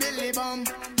 Billy, Billy, bum.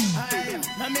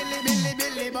 Billy, Billy,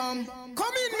 Billy, bum.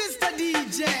 Come in, Mr.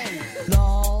 DJ.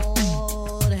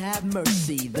 Lord have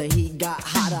mercy. The heat got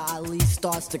hotter. Ali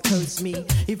starts to curse me.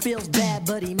 He feels bad,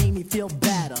 but he made me feel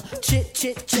better. Chit,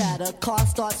 chit, chatter. Car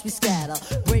starts, we scatter.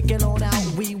 Breaking on out,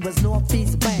 we was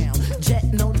northeast bound.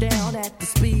 Jetting on down at the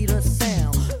speed of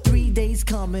sound. 3 days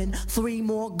coming, 3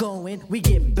 more going. We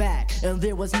get back, and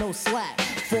there was no slack.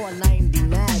 490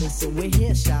 Madison, we're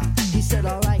here, shot. He said,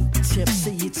 alright, Chip,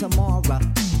 see you tomorrow.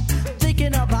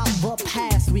 Thinking about the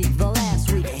past week, the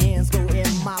last week. Hands go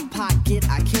in my pocket,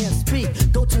 I can't speak.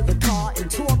 Go to the car and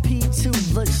torpedo to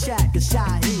the shack of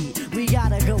Shaheed. We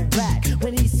gotta go back.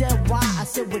 When he said why, I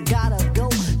said we gotta go.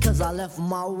 Cause I left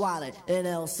my wallet in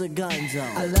El Segundo.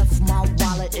 I left my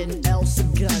wallet in El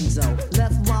Segundo.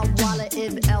 Left my wallet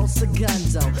in El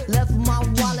Segundo. Left my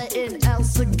wallet in El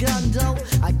Segundo.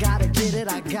 I gotta get it,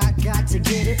 I got to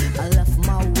get it. I left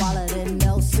my wallet in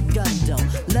El Segundo.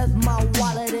 Left my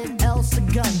wallet in El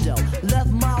Segundo.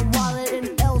 Left my wallet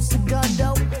in El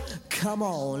Segundo. Come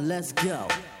on, let's go.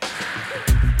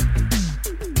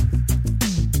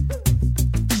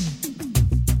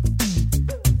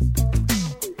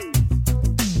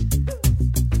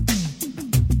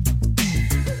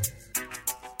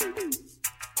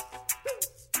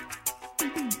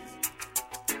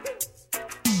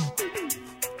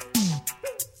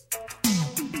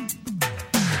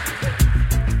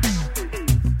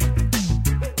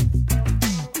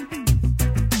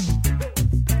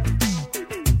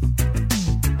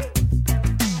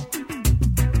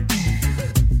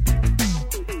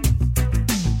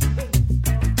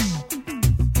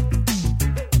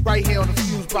 Right here on the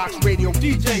FuseBox Radio,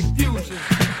 DJ Fusion.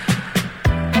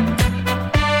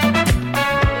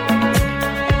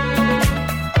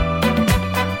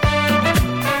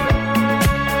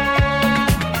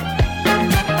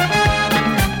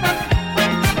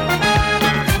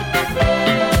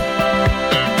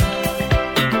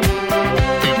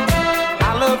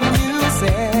 I love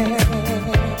music.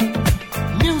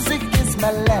 Music is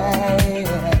my life.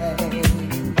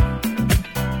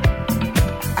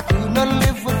 I could not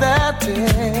live without it.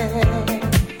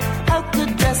 How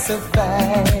could I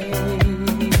survive?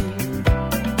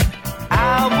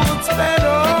 I would spend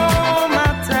all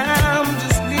my time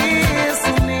just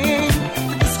listening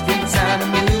to this great sound of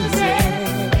music.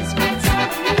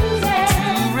 To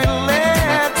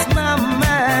relax my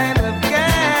mind, I've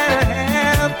gotta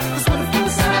have this wonderful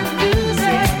sound of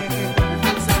music.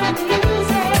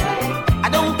 I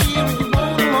don't care if you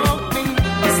wanna mock me,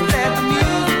 just let the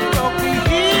music talk me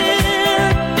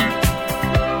here.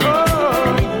 Oh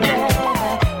yeah,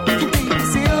 you can be the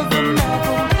silver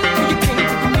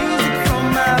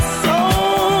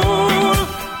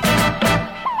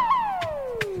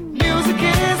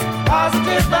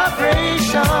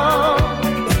vibration.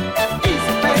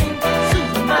 Easy pain,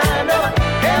 super minor,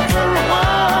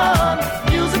 everyone.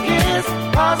 Music is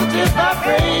positive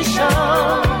vibration.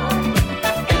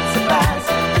 It's a blast,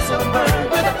 it's a bird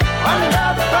with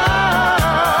another bond.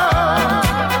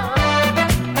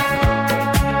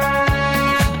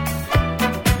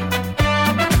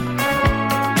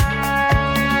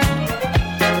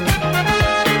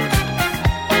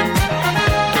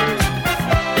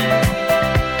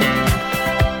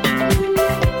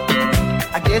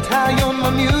 Get high on my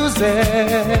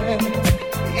music,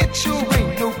 it sure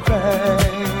ain't no crime.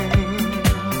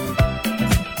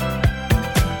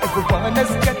 Everyone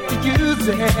has got to use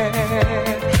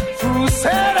it through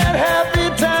sad and happy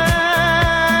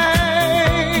times.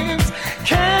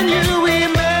 Can you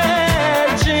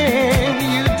imagine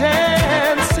you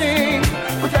dancing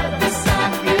without the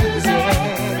sound of music?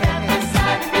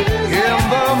 In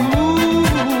the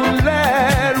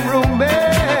moonlight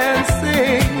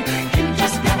romancing,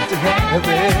 have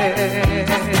it.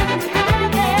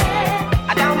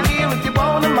 I don't care if you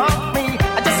wanna mock me,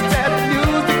 I just let the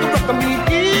music rock me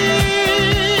in.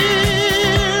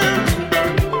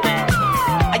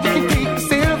 You can take the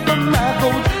silver from my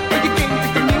gold, but you can't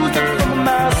take the music from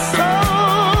my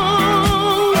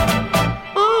soul.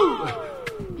 Ooh,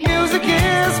 music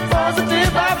is positive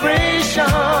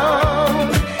vibration.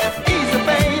 Ease the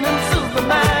pain and soothe the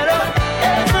matter.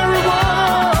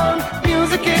 Everyone,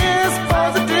 music is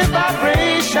positive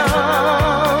vibration.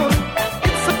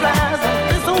 It supplies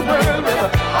this whole world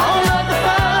with all of the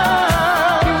fun.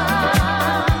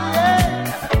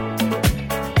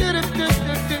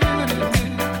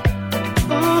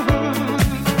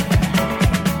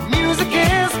 Music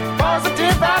is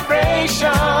positive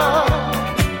vibration.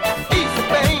 Easy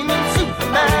pain and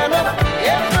Superman of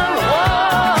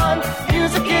everyone.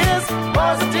 Music is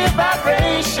positive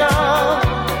vibration.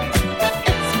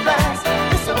 It's a blast,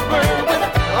 it's a word with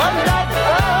another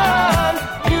fun.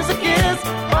 Music is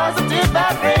positive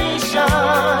vibration.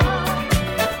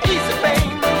 Easy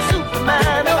pain and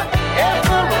Superman of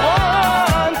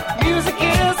everyone. Music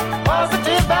is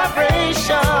positive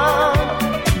vibration.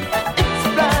 It's a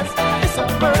blast, it's a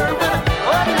word with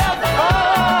another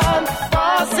fun.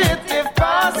 Positive,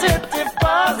 positive,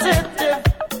 positive.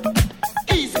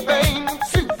 Easy pain and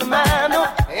Superman of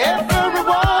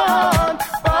everyone.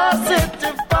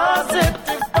 Positive,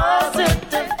 positive,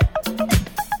 positive.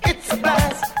 It's a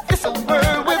blast, it's a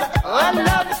word with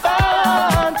another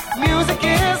fun. Music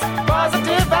is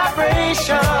positive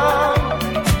vibration.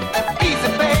 Easy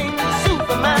pain,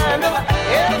 Superman of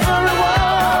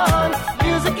everyone.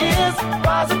 Music is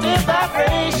positive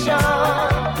vibration.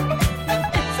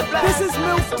 It's a blast, This is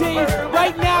Milk D.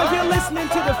 Right now you're listening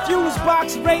to the FuseBox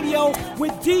Radio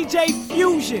with DJ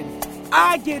Fusion.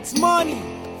 I gets money.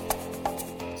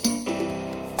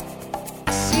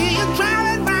 See you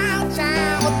driving round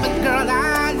town with the girl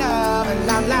I love, and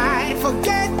I'm like,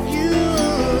 forget you.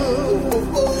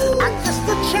 I guess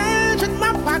the change in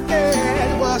my pocket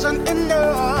wasn't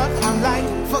enough. I'm like,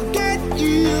 forget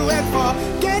you and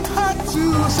forget her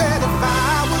too. Said if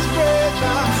I was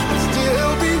richer, I'd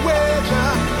still be richer.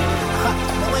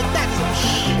 No, ain't that some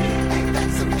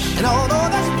shit? And although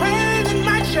there's pain in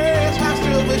my chest, I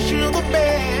still wish you the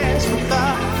best.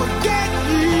 But forget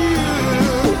you.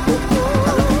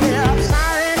 Yeah, I'm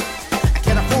sorry, I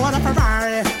can't afford a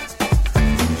Ferrari,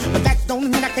 but that don't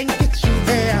mean I can't get you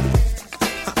there.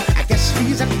 I guess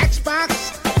she's an Xbox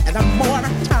and I'm more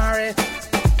Atari.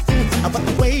 But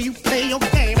the way you play your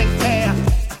game ain't fair.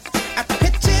 I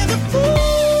picture the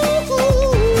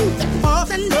fool that falls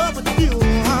in love with you.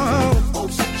 Oh,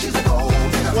 she's a gold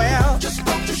digger. Well, just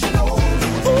don't you know.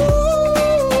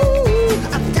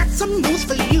 Ooh, I've got some news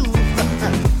for you.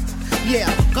 Yeah,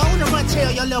 go on and run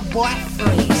tell your little boy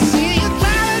free. See you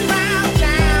driving round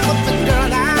town with the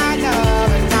girl I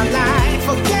love, and I'm like,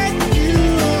 forget you.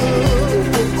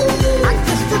 I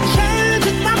guess the change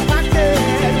in my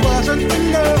pocket wasn't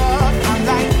enough. I'm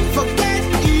like, forget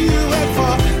you and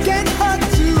forget her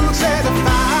too. Said if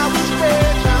I was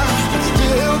richer, I'd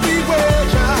still be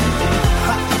richer.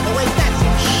 Oh, ain't that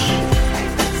some shit?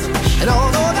 And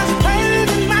although there's pain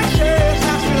in my chest,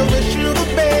 I still wish you the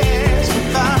best.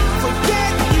 But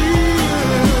forget you.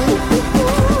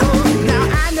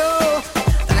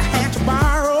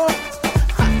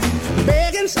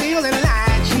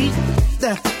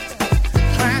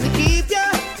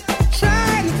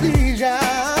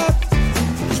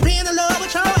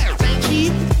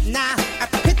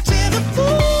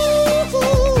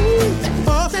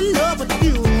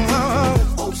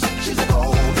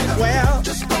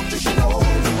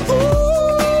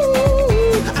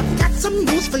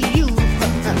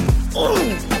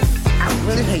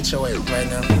 beat your ass right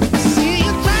now. See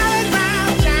you driving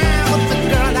round town with the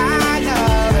girl I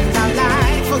love, and I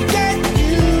like forget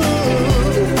you.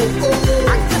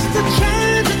 I guess the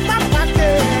change in my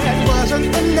pocket wasn't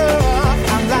enough.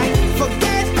 I'm like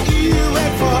forget you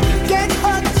and forget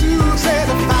her too. Said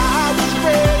if I was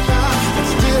richer, I'd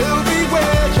still be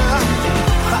richer.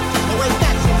 Oh, ain't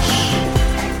that some shit?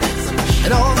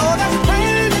 And although that's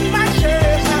pain in my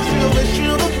chest, I still wish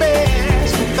you the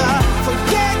best. But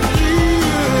forget you.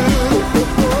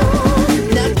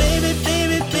 Now, baby,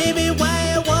 baby, baby, why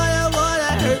you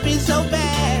wanna hurt me so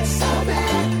bad? So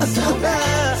bad, so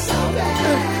bad, so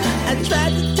bad. I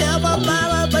tried to tell my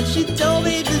mama, but she told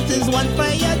me this is one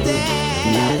for your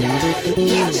dad.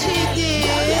 Yeah, she did.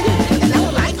 And I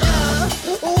was like,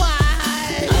 why?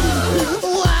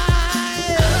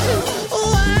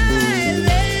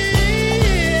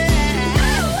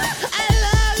 I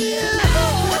love you.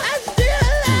 I still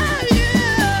love you.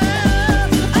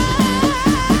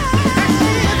 I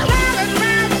see you driving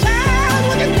round town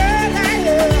with a girl I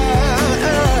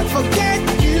love. Forget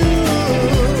you.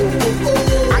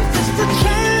 I guess the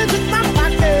change in my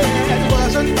pocket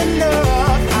wasn't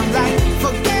enough. I'm like,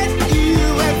 forget you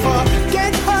and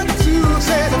forget her too.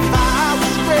 Said if I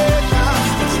was richer,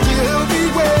 I'd still be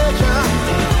richer.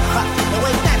 Oh,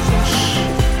 ain't that some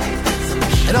shit?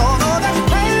 And although that's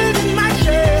pain in my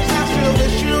chest, I still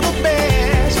wish you the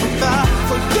best. But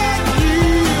forget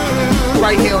you.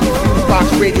 Right here on the FuseBox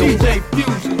Radio. DJ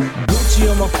Fusion. Gucci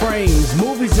on my frames,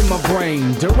 movies in my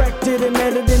brain. Directed and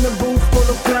edited in a booth full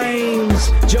of flames.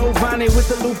 Giovanni with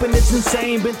the loop and it's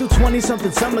insane. Been through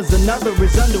 20-something summers, another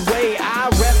is underway. I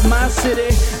rep my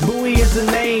city, Bowie is the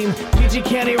name. PG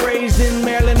County raised in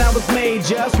Maryland, I was made.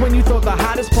 Just when you thought the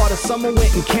hottest part of summer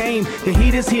went and came, the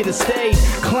heat is here to stay.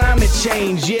 Climate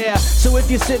change, yeah. So if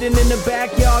you're sitting in the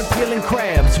backyard peeling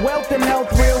crabs, wealth and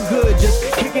health real good. Just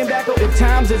kicking back at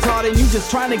times it's hard and you just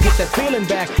trying to get that feeling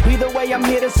back. Either way, I'm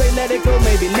here to say let it go,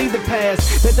 maybe leave the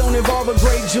past. That don't involve a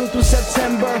great June through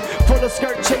September. Full of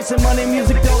skirt chasing money,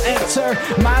 music don't enter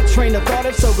my train of thought.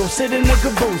 If so, go sit in the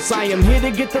caboose. I am here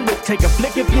to get the look, take a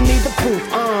flick if you need the proof.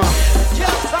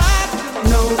 Just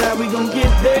know that we gon'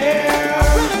 get there.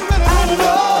 I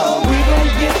know we gon'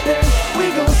 get there.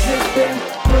 We gon' sit there,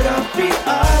 put our feet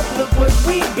up, look what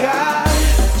we got.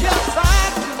 Just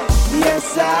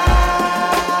yes,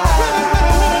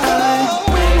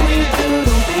 when we do,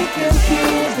 don't be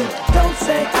confused. Don't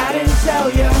say I didn't tell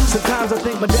ya. Sometimes I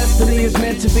think my destiny is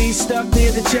meant to be stuck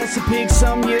near the Chesapeake.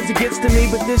 Some years it gets to me,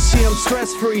 but this year I'm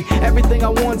stress-free. Everything I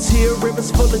want's here,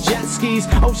 rivers full of jet skis,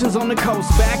 oceans on the coast,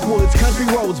 backwoods, country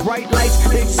roads, bright lights,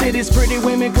 big cities, pretty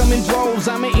women come in droves.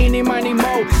 I'm an eeny, miny,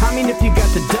 mo. I mean, if you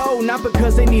got the dough, not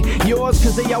because they need yours,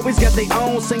 cause they always got their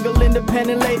own. Single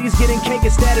independent ladies getting cake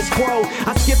and status quo.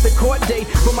 I skipped the court date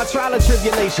for my trial of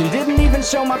tribulation. Didn't even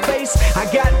show my face, I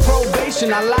got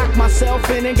probation. I locked myself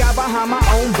in and got behind my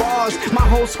own bars. My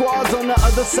whole squad's on the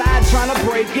other side trying to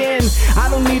break in. I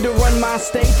don't need to run my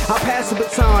state, I'll pass the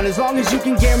baton. As long as you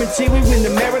can guarantee we win the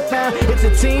marathon. It's a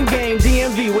team game,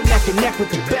 DMV, we're neck and neck with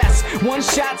the best. One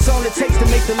shot's all it takes to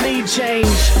make the lead change.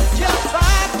 Just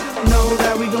know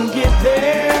that we gon' get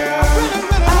there.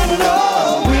 I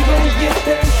know we gon' get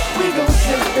there. We gon'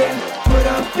 sit there, put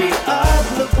our feet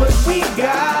up, look what we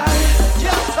got.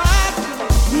 Just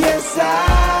yes,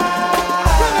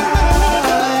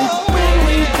 when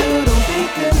we do, don't be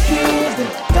confused.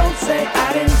 Don't say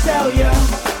I didn't tell ya.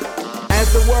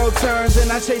 As the world turns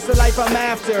and I chase the life I'm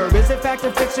after. Is it fact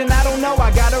or fiction? I don't know,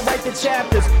 I gotta write the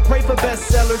chapters. Pray for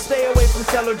bestsellers, stay away from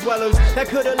cellar dwellers that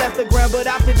could've left the ground but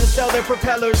opted to sell their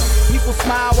propellers. People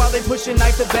smile while they push a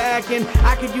knife to back, and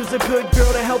I could use a good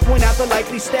girl to help point out the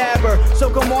likely stabber. So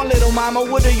come on little mama,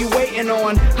 what are you waiting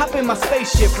on? Hop in my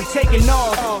spaceship, we're taking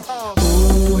off.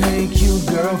 Ooh, hey cute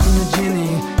girl from the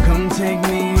Jenny, come take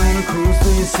me on a cruise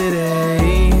through your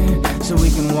city. So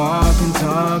we can walk and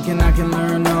talk and I can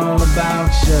learn all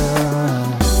about you.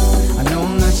 I know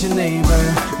I'm not your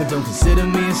neighbor, but don't consider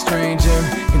me a stranger.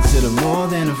 Consider more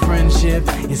than a friendship.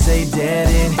 You say dead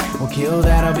it, well kill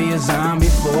that, I'll be a zombie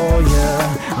for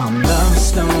ya. I'm love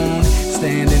stoned,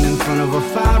 standing in front of a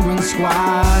firing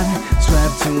squad,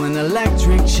 strapped to an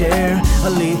electric chair, a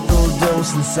lethal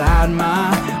dose inside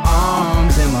my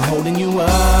arms. Am I holding you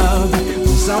up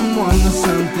from someone or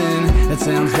something that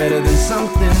sounds better than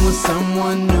something with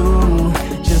someone new?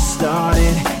 Just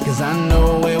started, cause I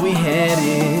know where we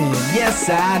headed. Yes,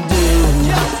 I do.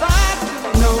 Just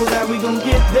know that we gon'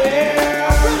 get there.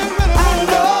 I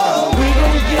know we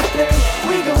gon' get there.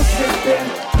 We gon' sit there,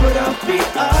 put our feet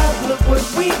up, look what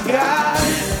we got.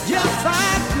 Just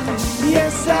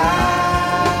yes,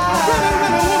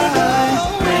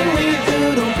 when we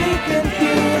do, don't be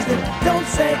confused. Don't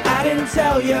say I didn't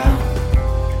tell ya.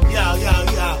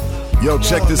 Yo,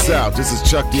 check this out. This is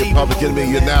Chuck the Public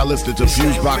Enemy. You're now listening to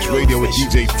FuseBox Radio with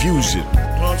DJ Fusion.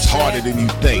 Harder than you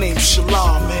think. My name's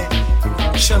Shalom, man.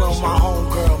 Chill on my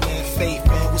homegirl, man. Faith,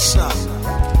 man. What's up?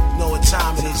 You know what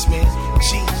time it is, man.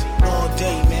 G all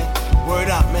day, man. Word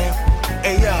up, man.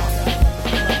 Hey, yo.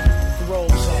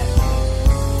 Rolls at.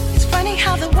 It's funny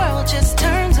how the world just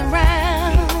turns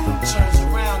around.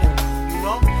 You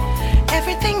know?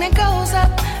 Everything that goes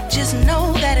up, just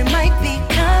know that it might be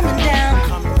coming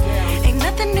down. Ain't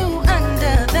nothing new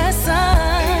under the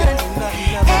sun.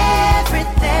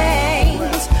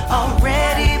 Everything's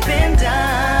already been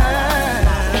done.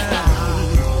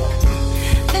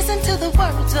 Listen to the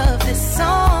words of this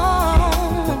song.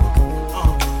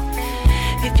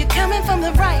 If you're coming from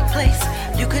the right place,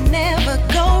 you could never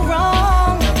go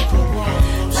wrong.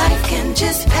 Life can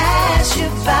just pass you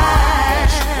by.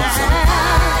 So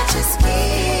I just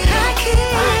keep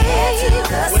my head to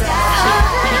the sky.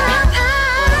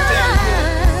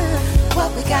 What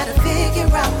we gotta figure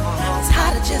out is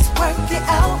how to just work it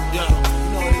out.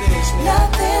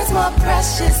 Nothing's more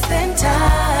precious than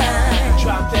time.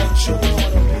 Drop that jewel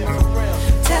on them, man, for real.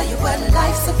 Tell you what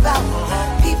life's about.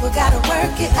 People gotta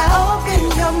work it out.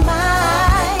 Open your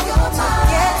mind.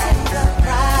 Get to the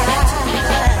prize.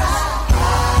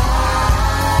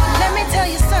 Let me tell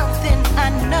you something I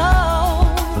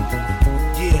know.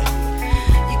 Yeah.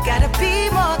 You gotta be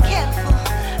more careful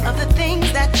of the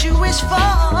things that you wish for.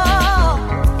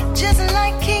 Just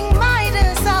like King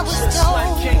Midas, I was told.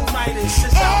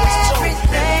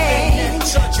 Everything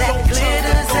that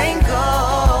glitters ain't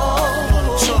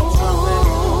gold.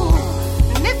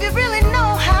 And if you really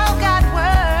know how God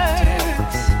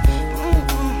works,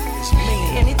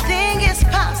 anything is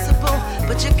possible,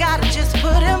 but you gotta just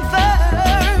put him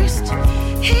first.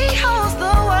 He holds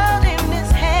the world in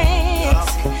his hands.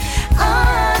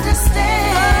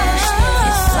 Understand,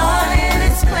 it's all in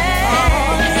his plan.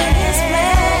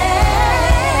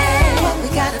 What we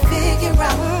gotta figure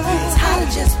out is how to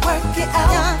just work it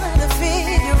out.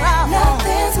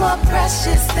 Nothing's more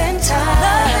precious than time.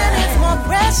 Nothing is more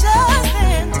precious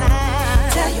than time.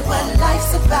 Tell you what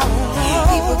life's about.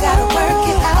 People gotta work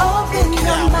it out. Open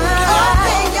your mind.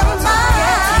 Open your mind.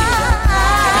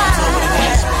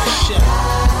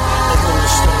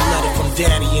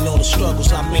 Daddy and all the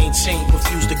struggles I maintained,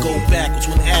 refused to go backwards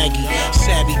with Aggie.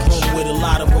 Savvy, grown with a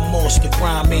lot of remorse. The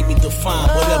grind made me define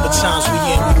whatever times we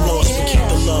in, we lost. But keep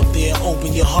the love there,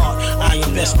 open your heart. I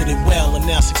invested it well, and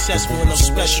now successful enough,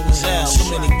 special as hell. So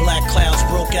many black clouds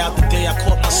broke out the day I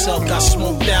caught myself, got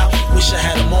smoked out. Wish I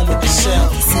had a moment to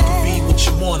sell. You can be what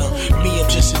you wanna. Me, I'm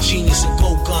just a genius and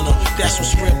go gunner. That's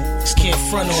what's real. Can't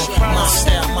front on my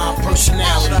style, my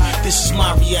personality. This is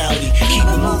my reality. Keep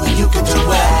it moving, you can do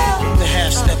well. The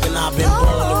half stepping, I've been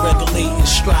born to regulate and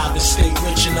strive and stay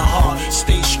rich in the heart.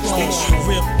 Stay strong,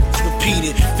 rip,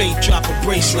 repeat it. Faith drop a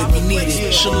bracelet, we need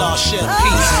it. Shalom, shed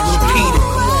peace, repeat it.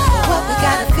 What we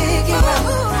gotta figure out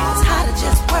is how to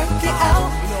just work it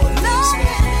out.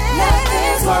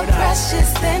 Nothing's more precious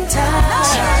than time.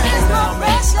 Tell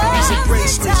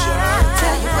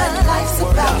you what life's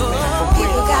about.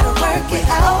 People gotta work it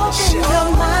out. Open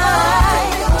your mind.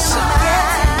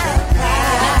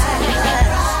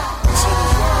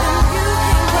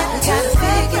 What we gotta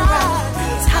figure out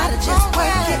is how to just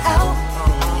work it out.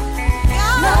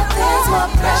 Nothing's more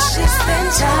precious than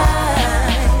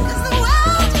time.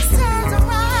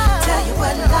 Tell you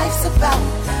what life's about.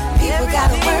 People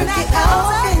gotta work it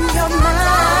out in your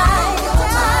mind.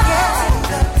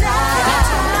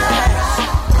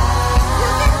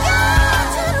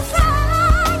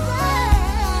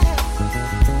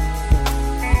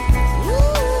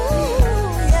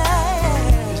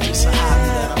 It's just a hobby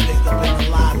that I picked up in the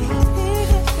lobby.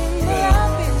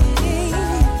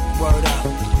 Word up,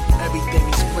 everything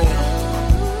is real.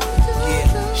 Yeah,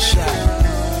 shot,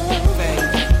 fame.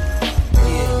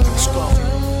 Yeah, let's go.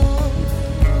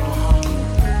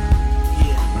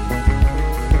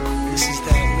 This is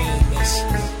that meanness.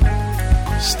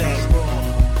 It's that raw.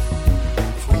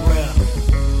 For real.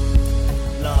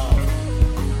 Love.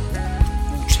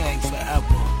 Wu-Tang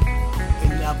forever.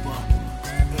 And never.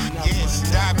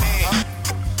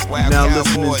 Now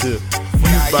listening to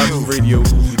FuseBox Radio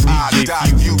with DJ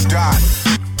Fusion.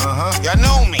 Y'all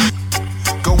know me.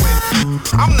 Go in.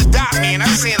 I'm the dot man.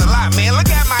 I'm saying a lot, man. Look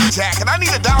at my jacket. I need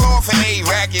 $1 off an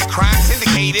A-rack. Get crime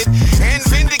syndicated and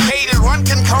vindicated. Run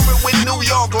concurrent with New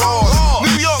York laws.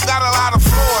 New York got a lot of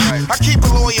flaws. I keep a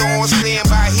lawyer on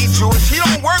standby. He Jewish. He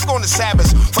don't work on the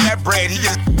Sabbath for that bread. He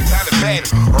gets out of bed.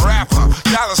 Rapper,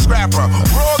 dollar scrapper,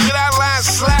 raw get out of line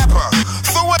slapper.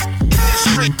 Throw it in the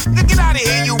street. Get out of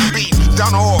here, you beat.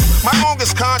 Done off. My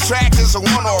longest contract. track is a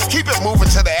one-off. Keep it moving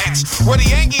to the X. Where the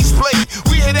Yankees play,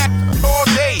 we hear that all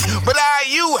day. But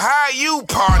how you,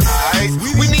 partner? Right?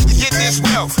 We need to get this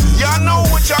wealth. Y'all know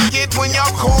what y'all get when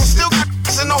y'all call. Still got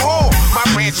in the hole. My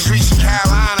branches reach the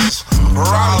Carolinas,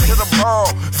 Raleigh to the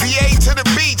borough, VA to the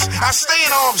beach. I stay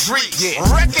in arm's reach.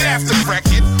 Record after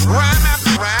record, rhyme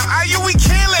after rhyme. We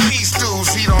can't let these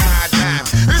dudes eat on our dime.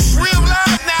 It's real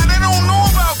life now. They don't know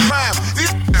about crime.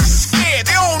 These are scared.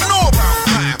 They don't know about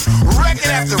crime.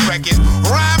 Record after record,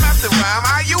 rhyme after rhyme.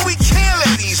 We can't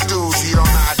let these dudes eat on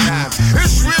our dime.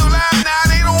 It's real life now.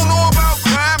 They don't know about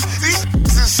crime. These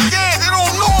are scared. They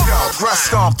don't know about crime.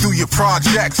 Stomp through your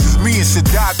projects. Me and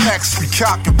Shaddad X, we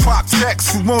cock and pop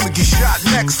checks. Who wanna get shot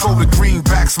next? For the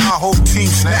greenbacks, my whole team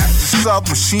snapped. The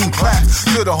submachine claps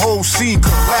till the whole scene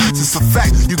collapses. It's a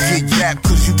fact you get yapped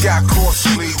cause you got caught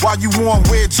sleep. While you want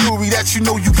wear jewelry that you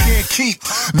know you can't keep.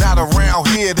 Not around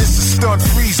here, this is stunt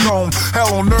free zone.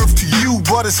 Hell on earth to you,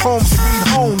 but it's home sweet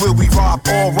home. Where we rob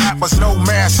all rappers, no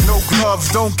mask, no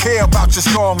gloves. Don't care about your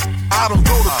song, I don't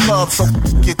go to clubs. So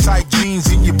your tight jeans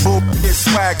and your bullshit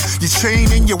swag. Your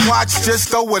chain and your watch, just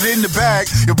throw it in the bag.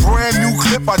 Your brand new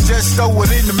clip, I just throw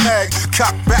it in the mag.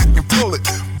 Cock back and pull it.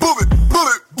 Bullet,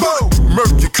 bullet, boom. Murk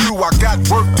your crew, I got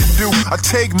work to do. I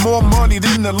take more money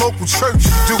than the local churches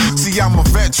do. See, I'm a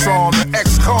veteran, an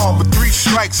ex-con with 3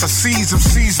 strikes. I seize them,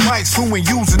 seize mics, who ain't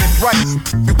using it right.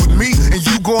 With me, and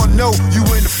you gon' know you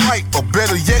in the fight. Or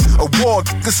better yet, a war.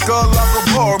 The skull like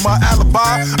a bar. My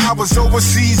alibi, I was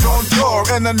overseas on tour.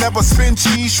 And I never spend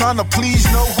cheese trying to please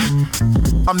no.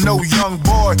 I'm no young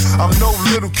boy, I'm no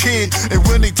little kid. And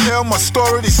when they tell my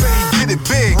story, they say he did it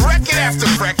big. Record after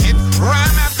record,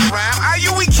 rhyme after rhyme.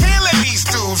 We can't let these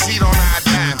dudes eat on our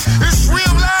dime. It's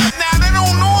real life now, they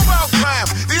don't know about crime.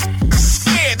 These are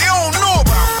scared, they don't know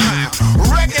about crime.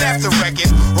 Record after record,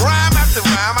 rhyme after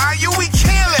rhyme. We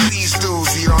can't let these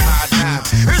dudes eat on our dime.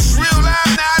 It's real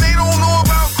life now, they don't know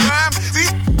about crime.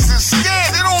 These are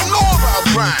scared, they don't know about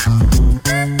crime.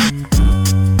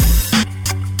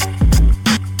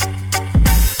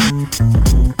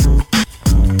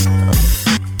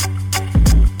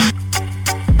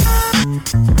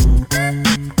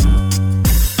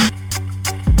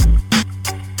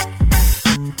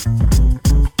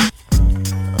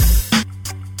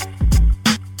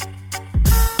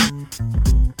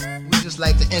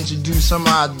 Like to introduce some of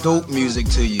our dope music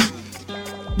to you.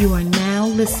 You are now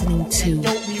listening to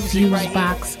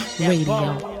FuseBox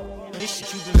Radio. This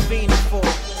shit you've been fiending for.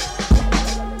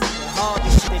 The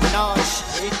hardest shit, non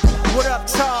shit. What up,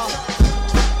 Tom?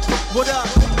 What up?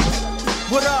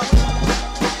 What up?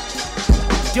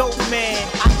 Dope man.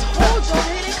 I told you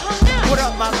here they come now. What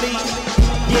up, my lead?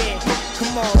 Yeah,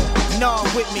 come on. Nah,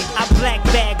 with me. I black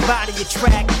bag body your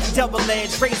track. Double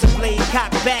edge, razor blade,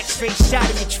 cock back, straight shot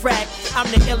of your track. I'm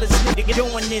the illest nigga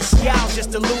doing this, y'all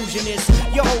just illusionists.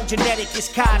 Your whole genetic is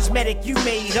cosmetic, you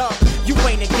made up. You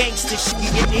ain't a gangster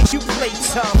shit, you play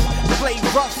tough. Play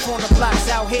rough on the blocks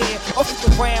out here. Off the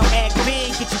round, act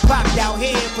big, get you popped out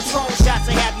here. Patron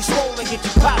shots and have you swollen, get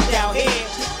you popped out here.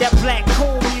 That black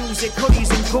cool music,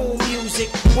 hoodies and goon music.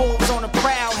 Wolves on the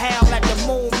prowl, howl at the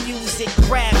moon music.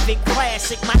 Graphic,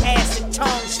 classic, my acid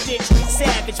tongue stitch.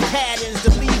 Savage patterns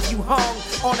to leave you hung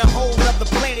on a whole other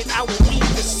planet. I will eat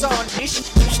the sun. Issue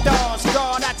stars,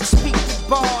 guard out to speak the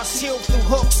bars. Seal through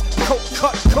hooks, coat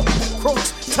cut, coat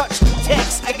crooks. Touch the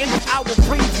text, again I will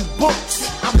bring you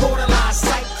books. I'm borderline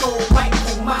psycho,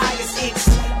 Michael Myers. It's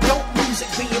dope music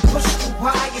being pushed through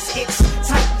wires. It's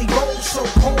tightly rolled, so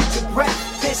hold your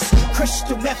breath. This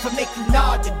crystal meth will make you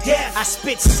nod to death. I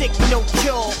spit sick, no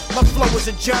cure. My flow is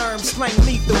a germ, slang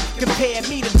lethal. Compare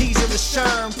me to Diesel and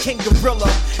Sherm, King Gorilla.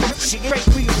 She great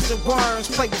weasels and worms,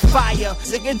 play with fire.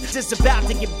 It's about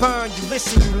to get burned. You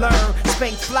listen, you learn.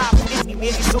 Spank fly with any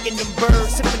looking them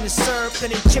birds, sipping the syrup,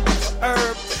 then they chipping for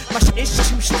herb. My shit is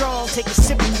too strong, take a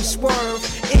sip and you swerve.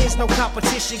 It is no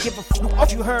competition, give a f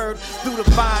what you heard. Through the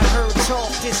vine, heard talk,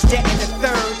 this, that, and the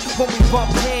third. When we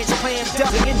bump heads, clammed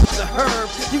up into the herb.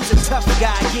 You's a tough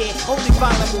guy, yeah, only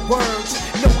violent with words.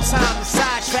 No time to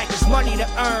sidetrack, it's money to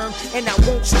earn. And I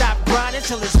won't stop grinding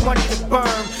till it's money to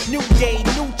burn. New day,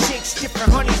 new chicks,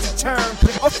 different honeys to turn.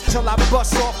 Up till I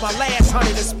bust off my last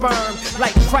honey to sperm.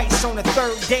 Like Christ on the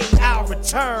third day, I'll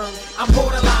return. I'm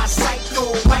borderline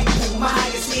psycho, Michael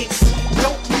Myers. It's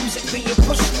dope music being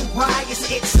pushed through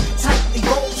wires. It's tightly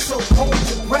rolled, so hold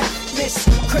your breath. This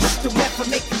crystal meth will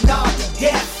make you nod to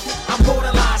death. I'm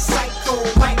borderline psycho,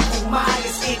 Michael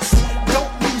Myers. It's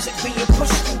dope music being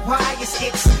pushed through wires.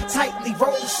 It's tightly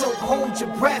rolled, so hold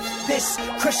your breath. This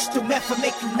crystal meth will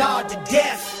make you nod to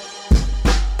death.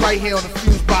 Right here on the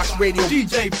FuseBox Radio,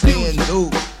 DJ Fuse.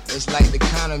 It's like the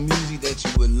kind of music that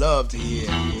you would love to hear.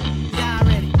 Y'all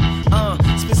ready?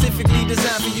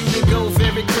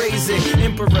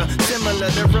 emperor, similar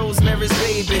to Rosemary's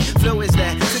Baby. Flow is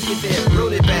that, took it there,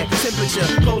 wrote it back. Temperature,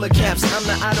 polar caps, I'm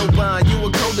the Autobahn, you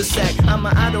a cul-de-sac. I'm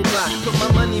an Autobot, put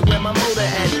my money where my motor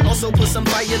at. Also put some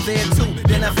fire there too,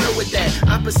 then I flow with that.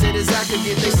 Opposite as I could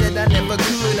get, they said I never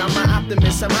could. I'm an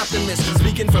optimist,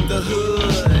 speaking from the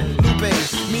hood. Lupe,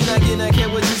 me not care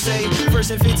what you say.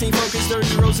 First and 15 focus,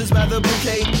 30 roses by the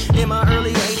bouquet. In my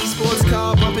early 80s sports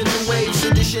car, bumping the waves.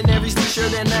 Traditionaries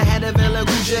t-shirt and I had a Vela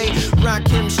J. Rock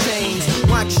Kim's chains,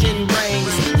 watching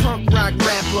brains. Punk rock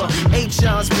rapper,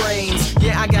 HR's brains.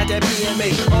 Yeah, I got that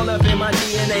PMA all up in my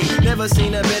DNA. Never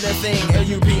seen a better thing,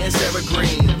 LUP and Sarah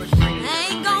Green. I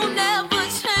ain't gon' never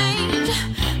change.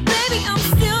 Baby, I'm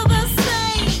still the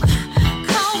same.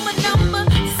 Call my number,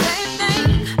 same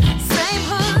name, same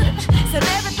hood, same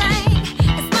everything.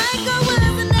 It's like I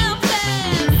was in our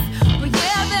past, but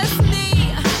yeah, that's me.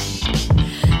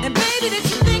 And baby, did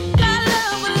you think our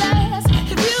love would last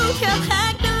if you kept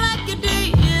acting like you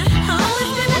did? I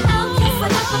always been an outcast,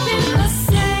 but I've never been the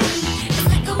same. It's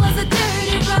like I was a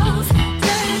dirty rose,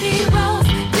 dirty rose,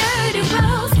 dirty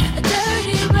rose, a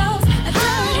dirty rose, a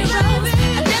dirty rose.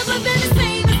 I've never been the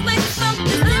same. It's like something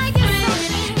different.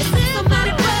 It's like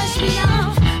somebody brush me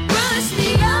off, brush me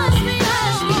off,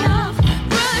 brush me off,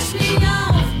 brush me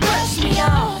off, brush me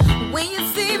off. When you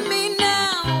see me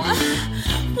now,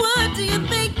 what do you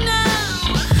think now?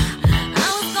 I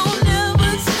was gonna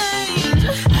never change.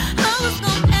 I was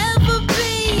gonna ever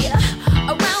be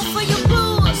around for your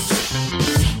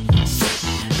bullshit.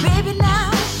 Baby,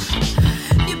 now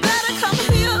you better come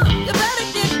here. You better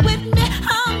get with me.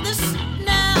 I'm the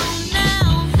now.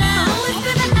 I always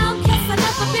been an outcast. I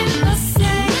never been the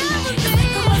same. It's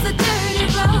like I was a dirty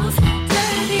rose,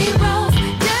 dirty rose,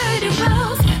 dirty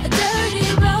rose, a dirty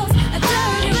rose, a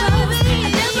dirty rose.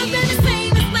 I've never been the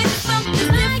same. It's like something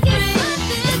different.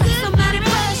 It's like somebody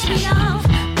brush me off,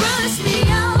 brush me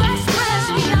off, brush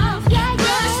me off,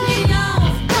 brush me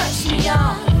off, brush me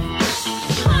off.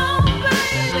 Oh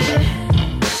baby,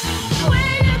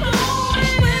 where you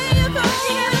going? Where you going?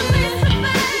 You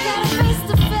gotta face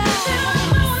the facts. I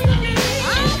know you need.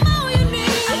 I know you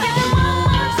need. I got one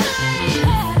more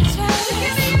chance.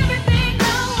 Give me everything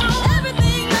I want.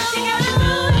 Everything I want. You gotta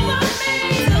do it for me.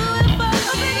 Do it for me.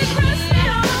 Oh baby, brush me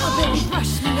off.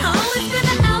 I always been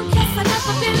an outcast. I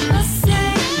never been the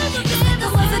same. It's like I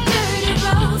was a dirty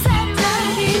rose,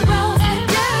 dirty rose,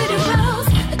 dirty rose,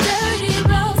 a dirty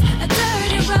rose, a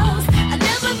dirty rose. I've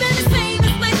never been the same.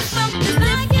 It's like something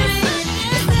different.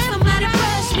 It's like somebody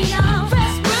brush me off,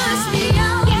 brush me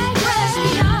off, brush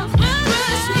me off,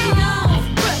 brush me off,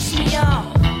 brush me off.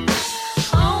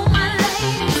 Oh my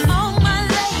ladies,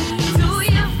 do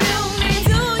you feel me?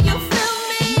 Do you feel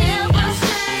me? Never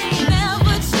change,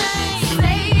 never change.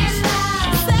 Say it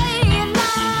loud, say it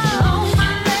loud. Oh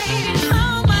my ladies,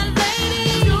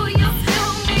 do you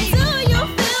feel me? Do you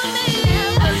feel me?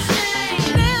 Never change,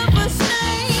 never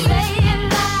change. Say it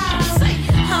loud, say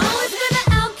it. I always been an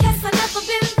outcast, I never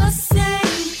been the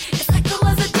same. It's like I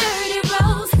was a dirty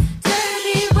rose,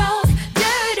 dirty rose,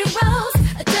 dirty rose,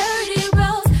 a dirty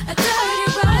rose, a dirty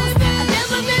rose. I've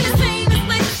never been the same. It's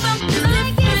like something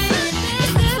different.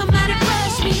 It's like somebody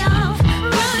brush me off,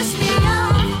 brush me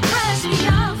off, brush me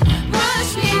off,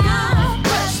 brush me off,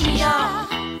 brush me off.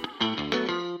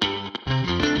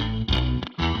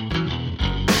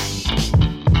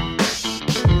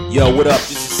 Yo, what up?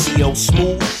 This is CO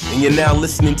Smooth, and you're now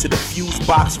listening to the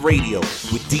FuseBox Radio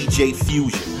with DJ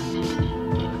Fusion.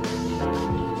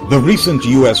 The recent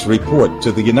U.S. report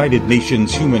to the United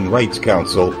Nations Human Rights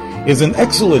Council is an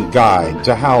excellent guide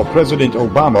to how President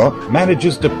Obama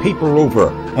manages to paper over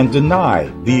and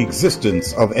deny the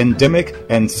existence of endemic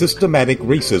and systematic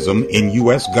racism in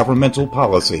U.S. governmental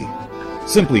policy.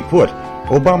 Simply put,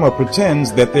 Obama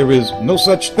pretends that there is no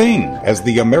such thing as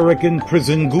the American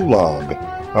prison gulag,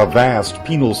 a vast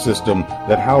penal system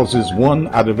that houses 1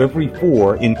 out of every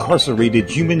 4 incarcerated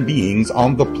human beings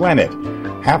on the planet,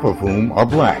 half of whom are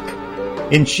black.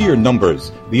 In sheer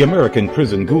numbers, the American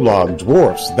prison gulag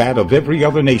dwarfs that of every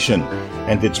other nation,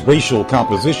 and its racial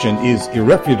composition is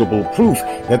irrefutable proof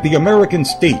that the American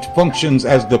state functions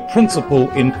as the principal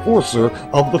enforcer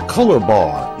of the color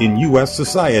bar in U.S.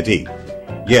 society.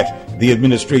 Yet, the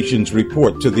administration's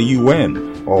report to the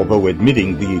UN, although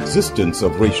admitting the existence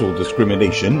of racial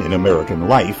discrimination in American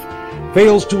life,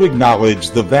 fails to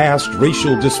acknowledge the vast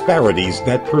racial disparities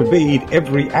that pervade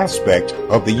every aspect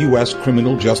of the U.S.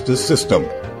 criminal justice system.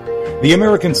 The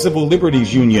American Civil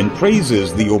Liberties Union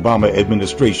praises the Obama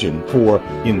administration for,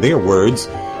 in their words,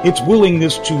 its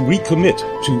willingness to recommit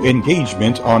to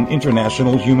engagement on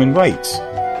international human rights.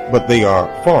 But they are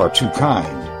far too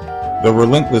kind. The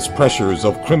relentless pressures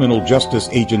of criminal justice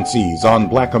agencies on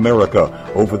Black America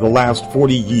over the last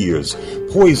 40 years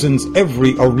poisons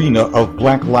every arena of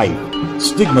black life,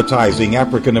 stigmatizing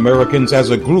African Americans as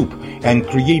a group and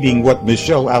creating what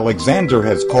Michelle Alexander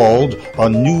has called a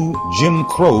new Jim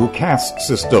Crow caste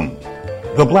system.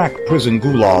 The black prison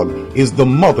gulag is the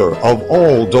mother of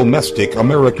all domestic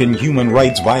American human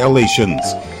rights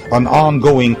violations, an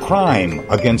ongoing crime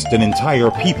against an entire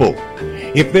people.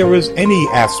 If there is any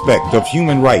aspect of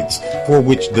human rights for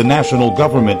which the national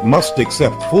government must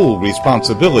accept full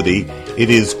responsibility, it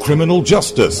is criminal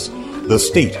justice, the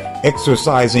state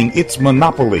exercising its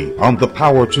monopoly on the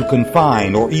power to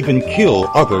confine or even kill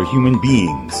other human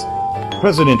beings.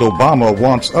 President Obama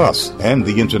wants us and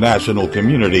the international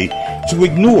community to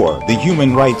ignore the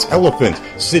human rights elephant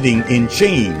sitting in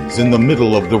chains in the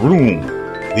middle of the room.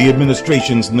 The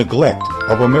administration's neglect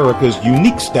of America's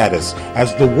unique status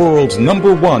as the world's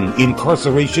 #1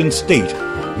 incarceration state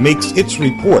makes its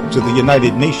report to the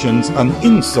United Nations an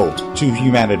insult to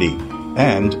humanity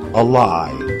and a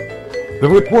lie. The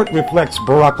report reflects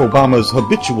Barack Obama's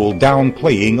habitual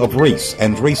downplaying of race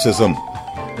and racism.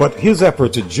 But his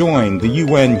effort to join the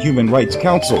UN Human Rights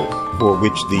Council, for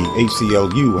which the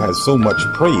ACLU has so much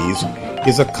praise,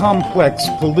 is a complex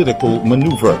political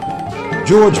maneuver.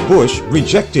 George Bush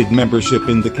rejected membership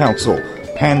in the council,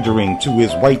 pandering to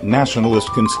his white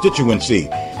nationalist constituency,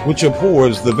 which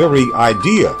abhors the very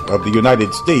idea of the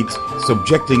United States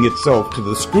subjecting itself to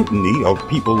the scrutiny of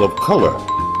people of color.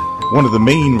 One of the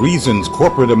main reasons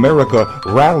corporate America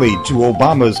rallied to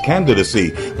Obama's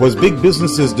candidacy was big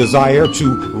business's desire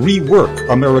to rework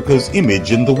America's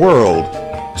image in the world,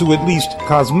 to at least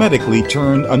cosmetically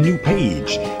turn a new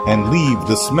page and leave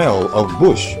the smell of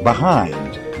Bush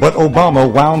behind. But Obama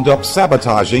wound up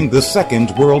sabotaging the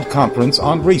Second World Conference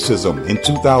on Racism in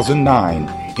 2009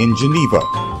 in Geneva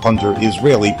under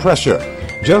Israeli pressure,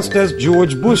 just as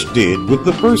George Bush did with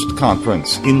the first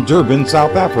conference in Durban,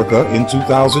 South Africa in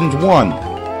 2001.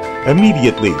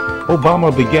 Immediately,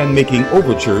 Obama began making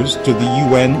overtures to the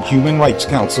UN Human Rights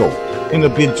Council in a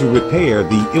bid to repair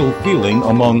the ill feeling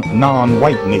among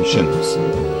non-white nations.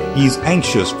 He's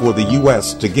anxious for the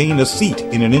U.S. to gain a seat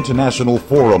in an international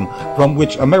forum from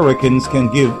which Americans can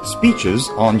give speeches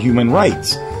on human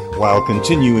rights, while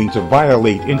continuing to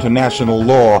violate international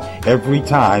law every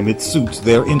time it suits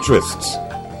their interests.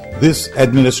 This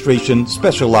administration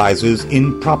specializes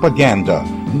in propaganda,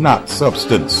 not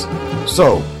substance.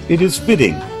 So, it is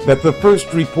fitting that the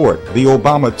first report the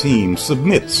Obama team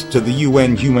submits to the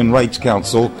UN Human Rights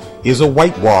Council is a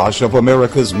whitewash of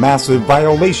America's massive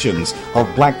violations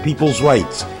of black people's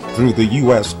rights through the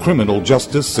U.S. criminal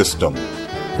justice system.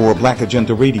 For Black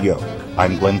Agenda Radio,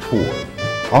 I'm Glenn Ford.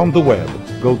 On the web,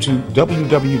 go to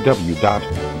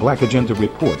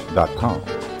www.blackagendareport.com.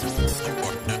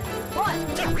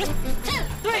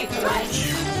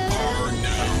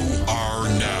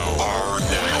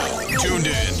 Tuned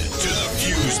in to the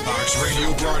FuseBox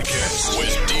radio broadcast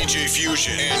with DJ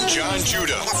Fusion and John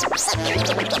Judah.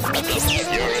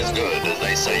 You're as good as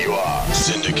they say you are.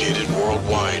 Syndicated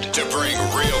worldwide to bring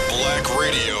real black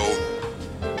radio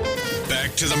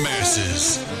back to the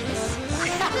masses.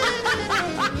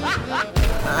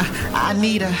 I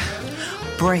need a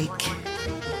break.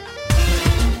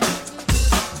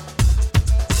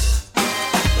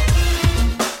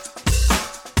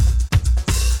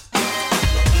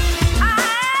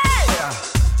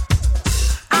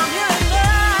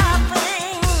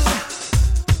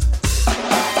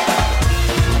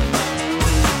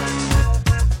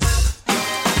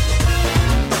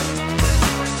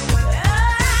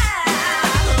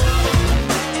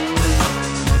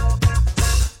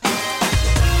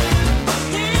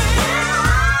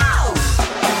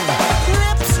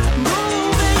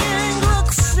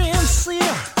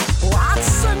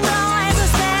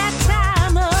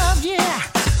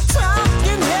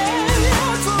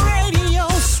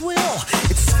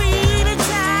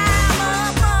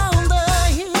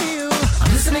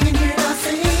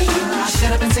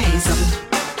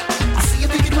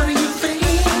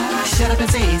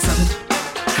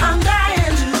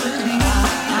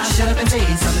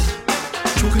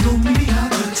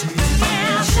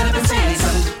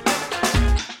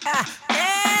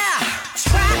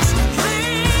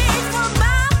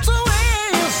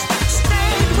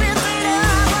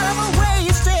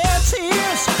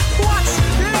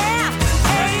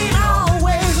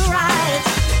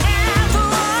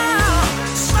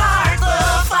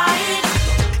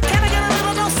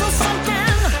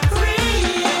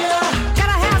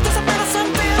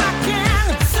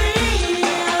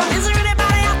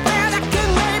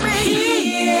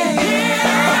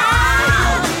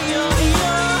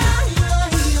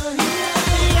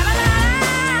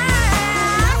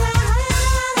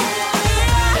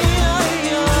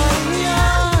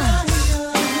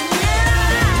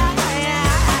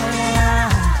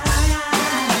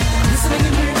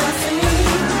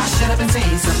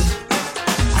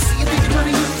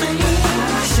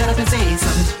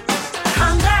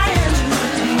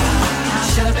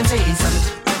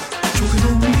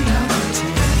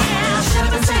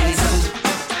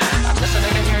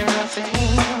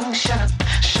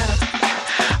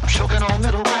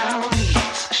 on little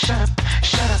rowdies. Shut up,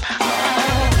 shut up.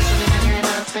 I'm listening and hearing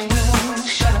nothing.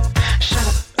 Shut up, shut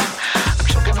up. I'm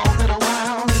choking on little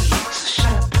rowdies.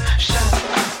 Shut up, shut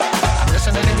up. I'm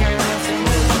listening and hearing nothing.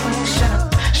 Shut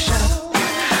up, shut up.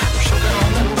 I'm choking on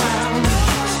little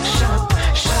rowdies. Shut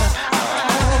up, shut up.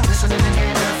 I'm listening and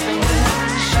hearing nothing.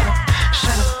 Shut up,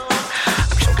 shut up.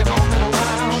 I'm choking on little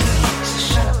rowdies.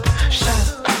 Shut up, shut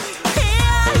up.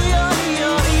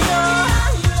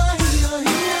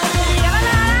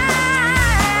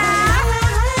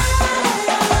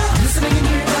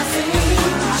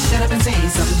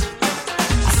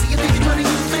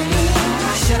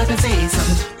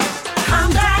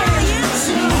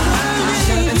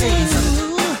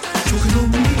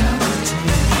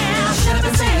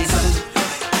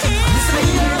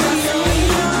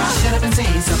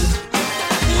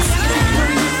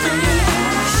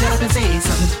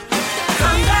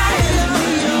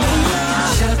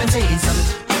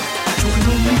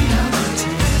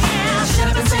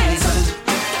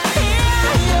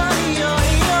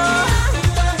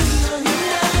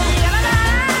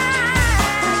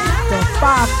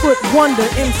 Wonder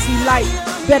MC Light,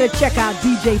 better check out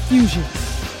DJ Fusion.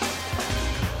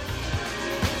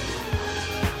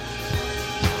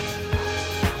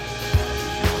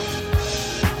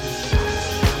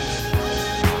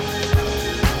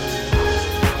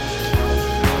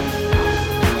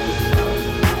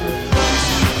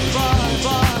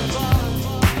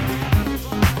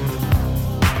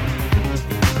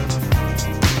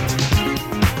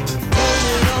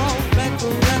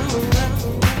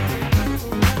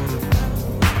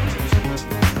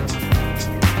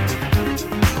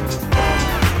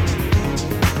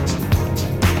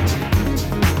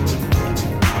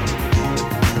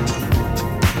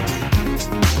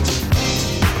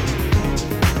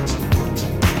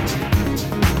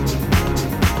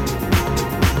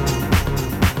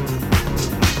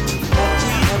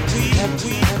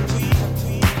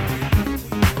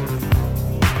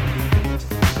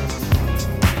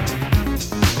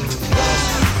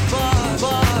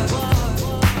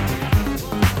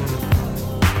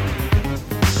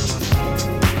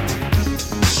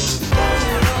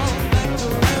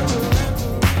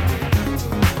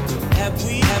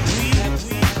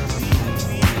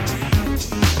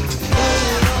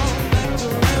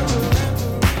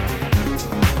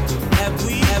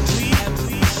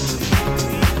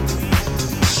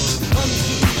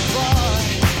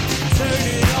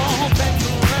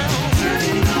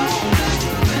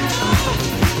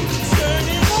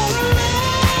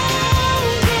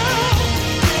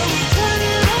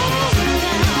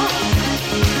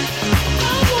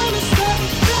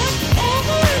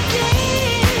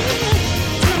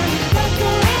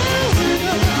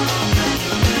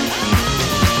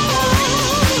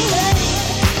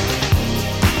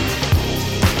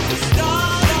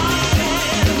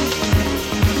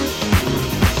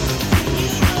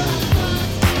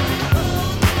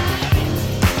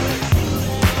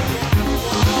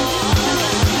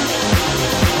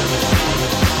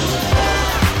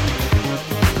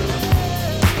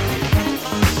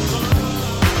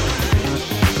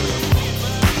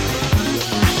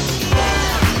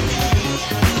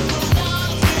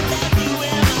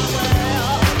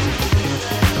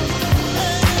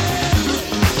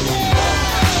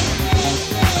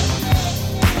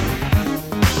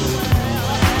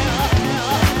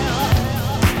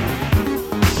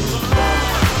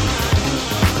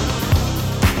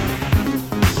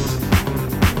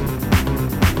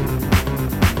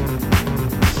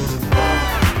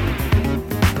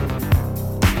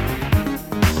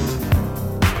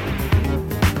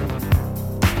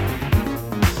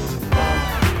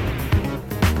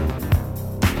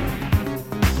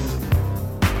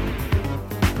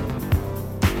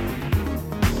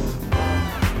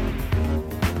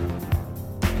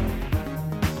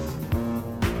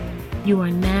 You are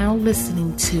now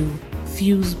listening to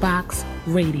FuseBox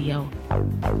Radio.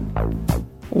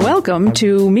 Welcome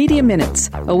to Media Minutes,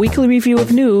 a weekly review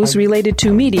of news related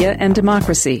to media and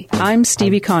democracy. I'm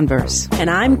Stevie Converse. And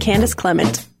I'm Candace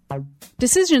Clement.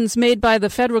 Decisions made by the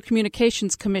Federal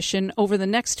Communications Commission over the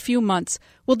next few months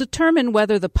will determine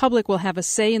whether the public will have a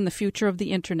say in the future of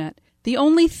the Internet. The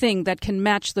only thing that can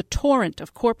match the torrent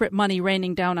of corporate money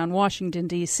raining down on Washington,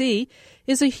 D.C.,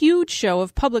 is a huge show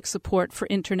of public support for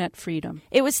Internet freedom.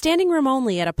 It was standing room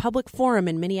only at a public forum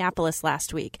in Minneapolis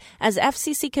last week, as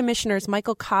FCC Commissioners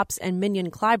Michael Copps and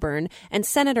Mignon Clyburn and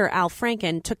Senator Al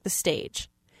Franken took the stage.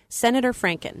 Senator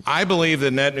Franken. I believe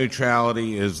that net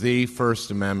neutrality is the First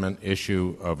Amendment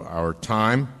issue of our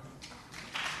time.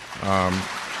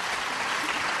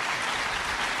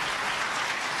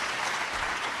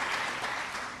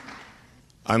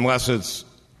 unless it's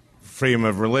freedom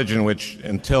of religion, which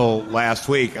until last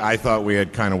week I thought we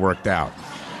had kind of worked out.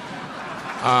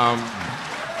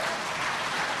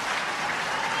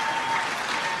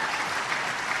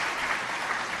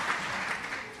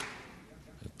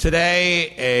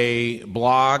 Today, a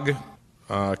blog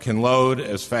can load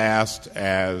as fast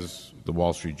as the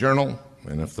Wall Street Journal,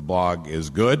 and if the blog is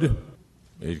good,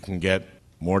 it can get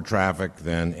more traffic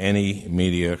than any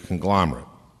media conglomerate.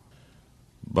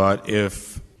 But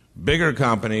if bigger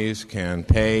companies can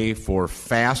pay for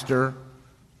faster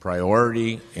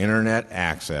priority internet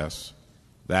access,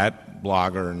 that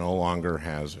blogger no longer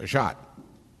has a shot.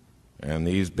 And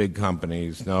these big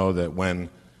companies know that when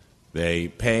they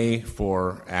pay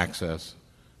for access,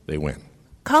 they win.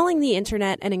 Calling the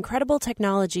internet an incredible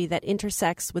technology that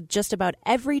intersects with just about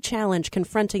every challenge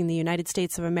confronting the United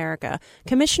States of America,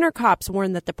 Commissioner Copps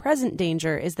warned that the present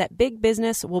danger is that big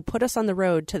business will put us on the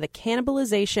road to the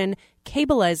cannibalization,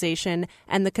 cableization,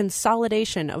 and the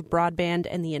consolidation of broadband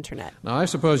and the internet. Now, I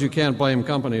suppose you can't blame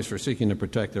companies for seeking to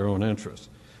protect their own interests,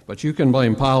 but you can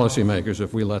blame policymakers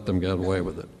if we let them get away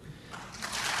with it.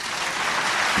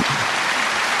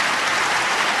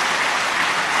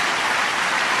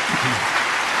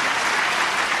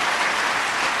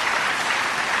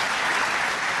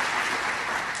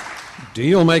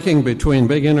 Deal-making between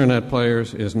big internet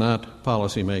players is not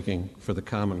policy-making for the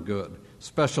common good.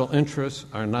 Special interests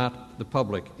are not the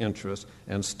public interest,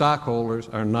 and stockholders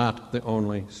are not the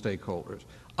only stakeholders.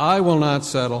 I will not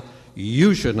settle,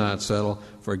 you should not settle,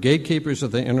 for gatekeepers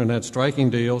of the internet striking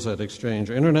deals that exchange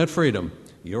internet freedom,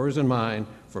 yours and mine,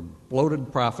 for bloated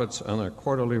profits on their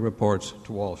quarterly reports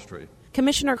to Wall Street.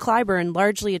 Commissioner Clyburn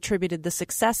largely attributed the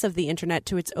success of the internet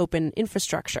to its open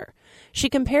infrastructure. She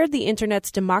compared the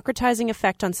internet's democratizing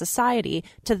effect on society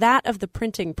to that of the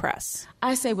printing press.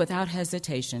 I say without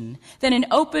hesitation that an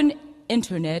open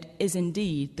internet is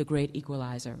indeed the great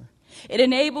equalizer. It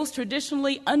enables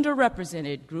traditionally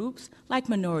underrepresented groups, like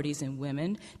minorities and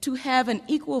women, to have an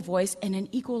equal voice and an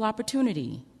equal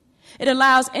opportunity. It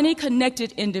allows any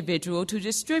connected individual to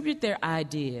distribute their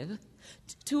ideas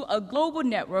to a global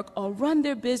network or run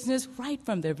their business right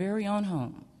from their very own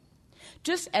home.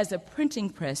 Just as a printing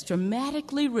press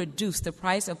dramatically reduced the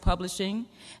price of publishing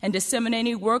and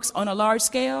disseminating works on a large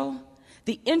scale,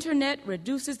 the internet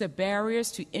reduces the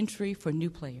barriers to entry for new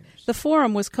players. The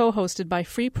forum was co-hosted by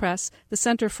Free Press, the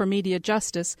Center for Media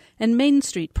Justice, and Main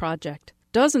Street Project.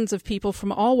 Dozens of people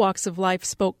from all walks of life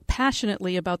spoke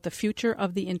passionately about the future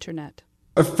of the internet.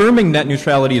 Affirming net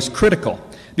neutrality is critical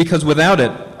because without it,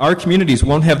 our communities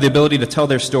won't have the ability to tell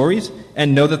their stories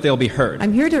and know that they'll be heard.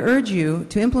 I'm here to urge you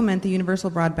to implement the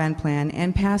Universal Broadband Plan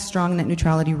and pass strong net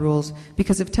neutrality rules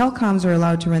because if telecoms are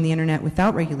allowed to run the internet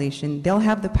without regulation, they'll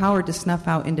have the power to snuff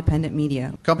out independent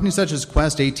media. Companies such as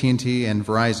Qwest, AT&T, and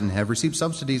Verizon have received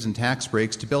subsidies and tax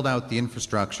breaks to build out the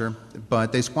infrastructure,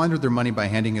 but they squandered their money by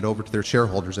handing it over to their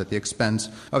shareholders at the expense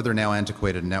of their now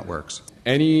antiquated networks.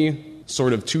 Any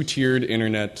sort of two-tiered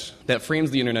internet that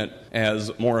frames the internet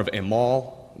as more of a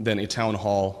mall than a town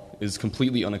hall is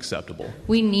completely unacceptable.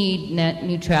 We need net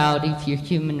neutrality for your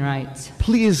human rights.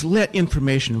 Please let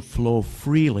information flow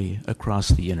freely across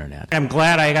the internet. I'm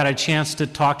glad I got a chance to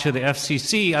talk to the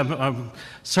FCC. I'm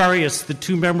sorry it's the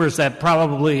two members that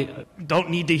probably don't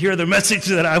need to hear the message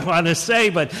that I want to say,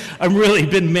 but I've really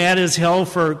been mad as hell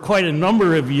for quite a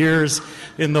number of years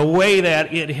in the way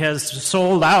that it has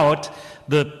sold out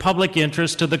the public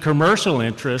interest to the commercial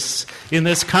interests in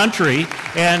this country,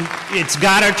 and it's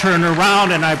got to turn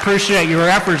around, and I appreciate your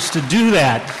efforts to do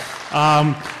that.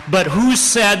 But who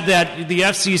said that the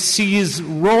FCC's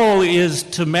role is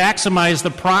to maximize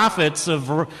the profits of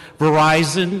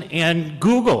Verizon and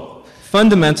Google?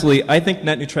 Fundamentally, I think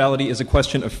net neutrality is a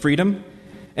question of freedom,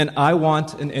 and I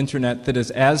want an internet that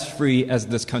is as free as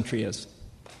this country is.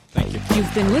 Thank you.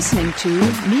 You've been listening to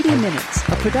Media Minutes,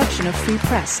 a production of Free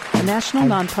Press, a national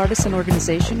nonpartisan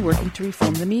organization working to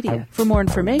reform the media. For more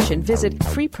information, visit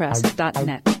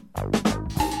freepress.net.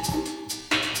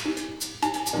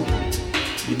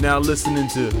 You're now listening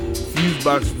to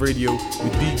FuseBox Radio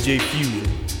with DJ Fuse.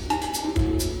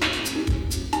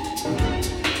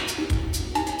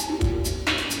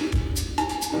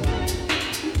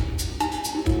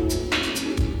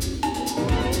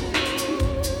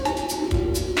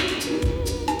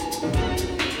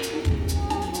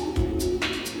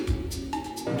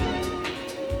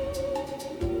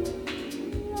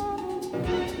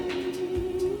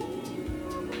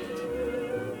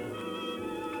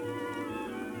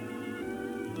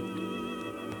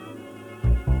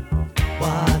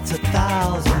 What's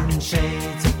 1,000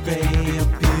 shades of grey,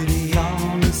 of beauty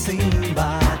on the scene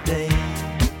by day,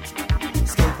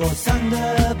 skateboards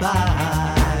under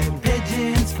by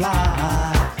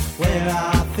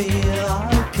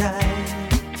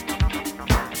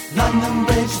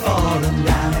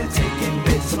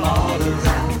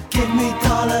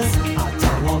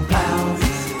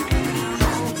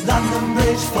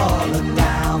bridge fallen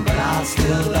down, but I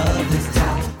still love this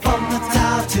town. From the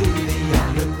tower to the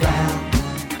underground.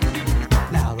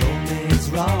 Now Rome's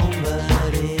wrong,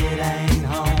 but it ain't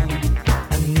home,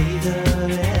 and neither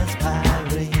is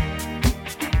Paris.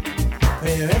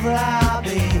 Wherever I've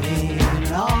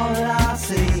been, all that I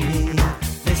see,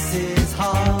 this is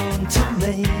home to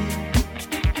me.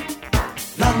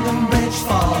 London Bridge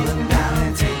falling down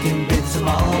and taking bits from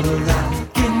all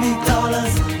around. Give me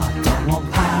dollars, I don't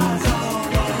want pounds.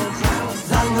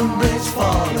 London Bridge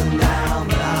falling down,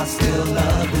 but I still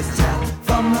love this town.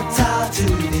 From the tower to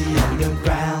the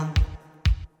underground.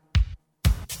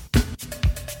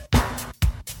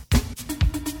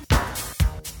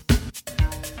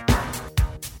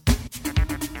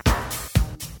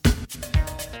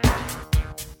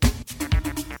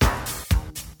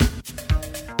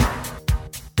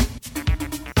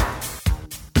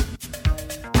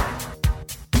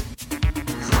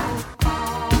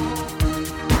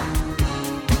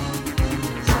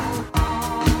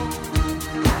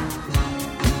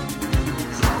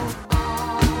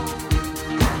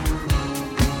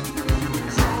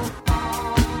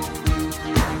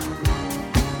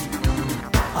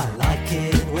 I like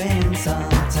it when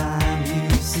sometime you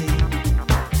see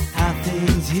how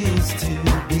things used to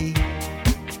be.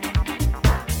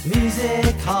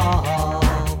 Music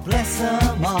hall, bless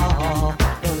them all,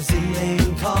 those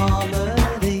healing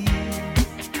comedies.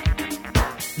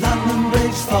 London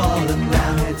Bridge falling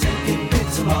down and taking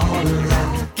bits from all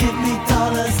around. Give me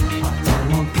dollars, I don't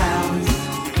want pounds.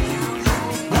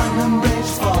 London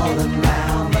Bridge falling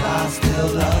down, but I still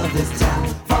love this town.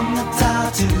 From the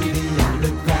tower to the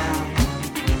underground.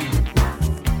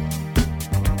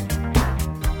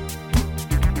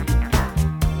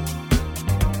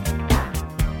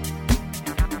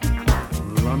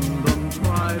 London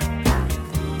Pride.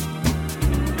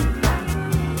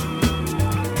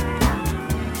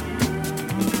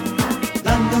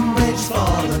 London Bridge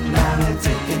falling down and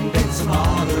taking bits from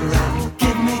all around.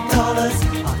 Give me dollars,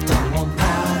 I don't want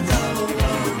pounds.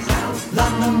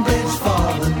 London Bridge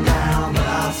falling down, but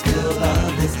I still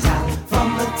love this town. From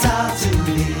the tower to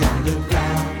the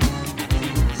underground.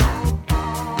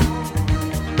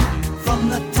 From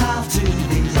the tower to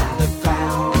the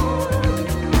underground.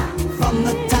 From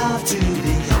the tower to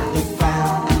the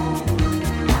underground.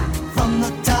 From the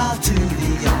tower to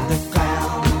the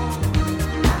underground.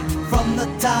 From the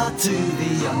tower to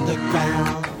the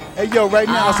underground. Hey yo, right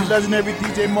now it's the legendary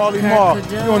DJ Marley Marl.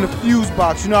 You're on the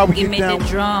FuseBox. You know how we Give get me down. the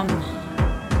drum.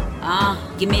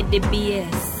 Give me the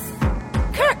bass.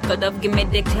 Kirk could have give me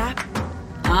the clap.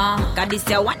 Cause this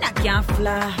your one I can't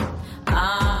fly.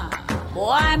 Boy,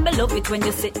 I love it when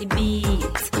you set the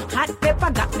beats. Hot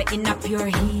pepper got me in a pure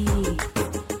heat.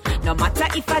 No matter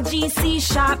if a G, C,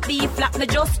 sharp, B, flat, me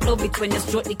just love it when you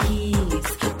stroke the keys.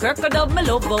 Kirk could have me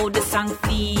love how the song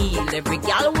feel. Every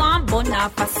gal want bun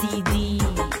off a CD.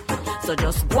 So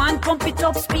just go and pump it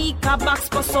up, speaker box,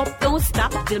 bust up, don't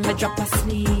stop till me drop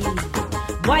asleep.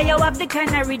 Why you have the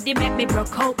kind of rhythm make me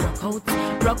broke out, broke out,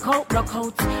 broke out, broke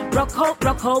out, broke out,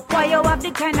 broke out. Why you have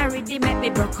the kind of rhythm make me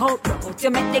broke out, broke out.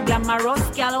 You make the glamorous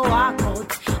gal walk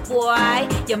out. Boy,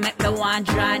 you make me want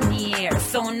draw near.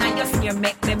 So now you sneer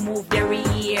make me move the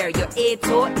rear. You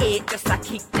 808, just a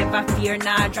kick, never fear.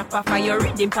 Nah, drop off of your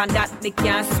rhythm and that me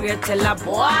can't swear. Tell a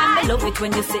boy, I love it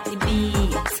when you set the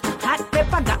beats. Hot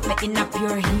pepper got me in a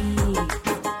pure heat.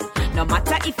 No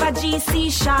matter if a G, C,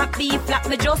 sharp, B, flat,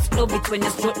 me just love it when you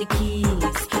stroke the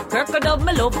keys. Kirk could have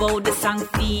me love how the song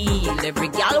feel. Every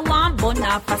gal want bun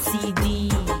off a CD.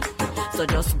 So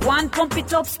just go and pump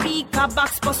it up, speaker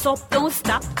box, bust up, don't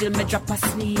stop till me drop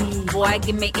asleep. Boy,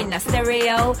 give me in a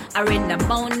stereo or in a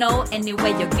mono.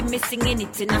 Anyway, you give me singing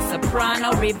it in a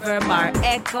soprano, reverb or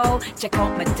echo. Check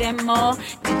out my demo,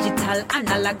 digital,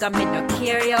 analog, I me no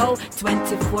care, yo.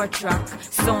 24 track,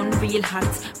 sound real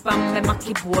hot. Bam, me my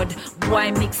keyboard,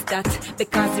 boy mix that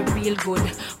because it real good.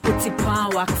 Put it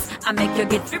on wax, I make you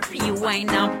get free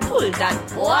rewind and pull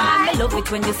that. Boy, I love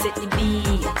it when you set the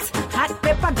beats. Hot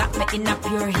pepper got me in a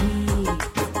pure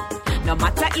heat. No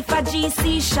matter if a G,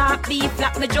 C, sharp, B,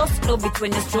 flat, me just love it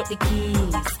when you stroke the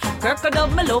keys. Kirk could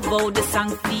have me love how the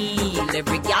song feel.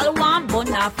 Every gal want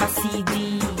bun off a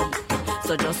CD.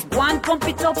 So just go and pump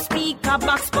it up, speaker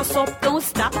box, bust up, don't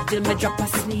stop till me drop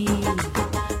asleep.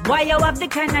 Why you have the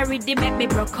kind of rhythm make me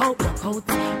broke out, broke out,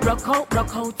 broke out,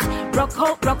 broke out, broke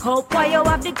out, broke out. Why you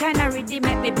have the kind of rhythm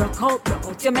make me broke out, broke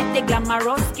out. You make the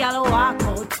glamorous gal walk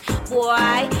out.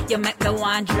 Boy, you make me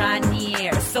want draw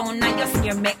near. So now you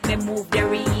sneer make me move the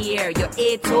rear. You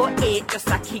 808, just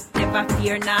a kick, never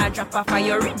fear. Nah, drop off of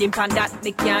your rhythm and that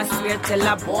me can't swear. Tell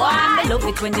a boy, I love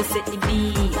it when you set the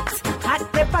beats. Hot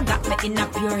pepper got me in a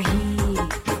pure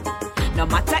heat. No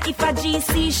matter if a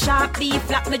GC sharp B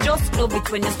flat, me just love it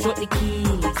when you stroke the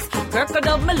keys. Kirk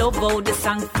of me love how the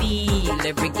song feel.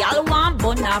 Every gal want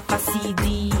bun off a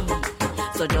CD.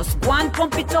 So just go and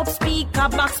pump it up, speaker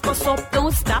box bust up,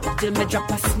 don't stop till me drop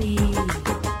asleep.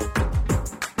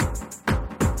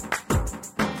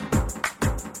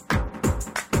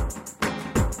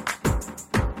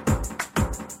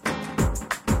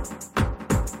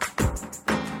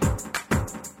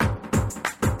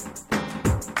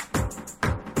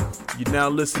 You're now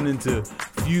listening to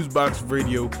FuseBox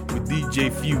Radio with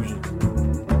DJ Fusion.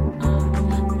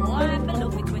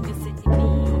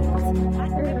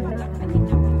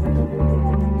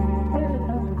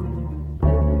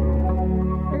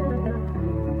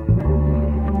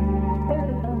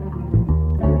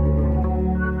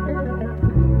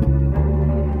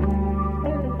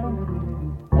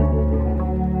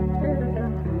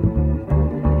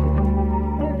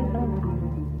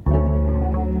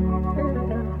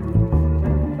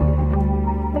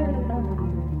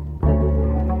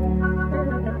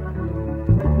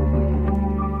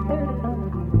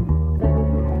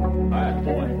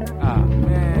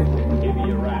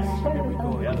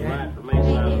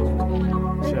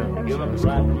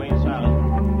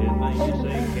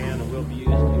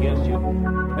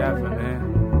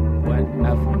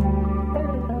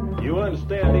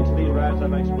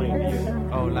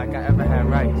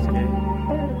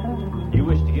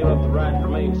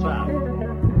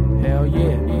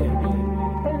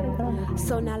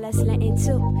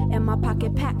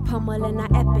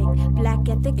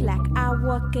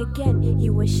 Again,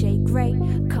 you a shade gray.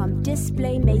 Come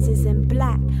display mazes in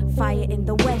black. Fire in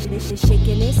the west, this is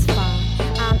shaking is fine.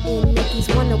 I'm in Mickey's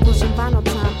Wonder pushing vinyl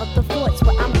time of the forts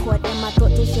where I'm caught and my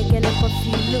thought is shaking up a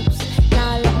few loops.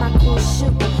 Now I let my cool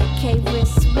shoot.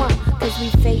 K-Risk 1, cause we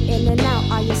fade in and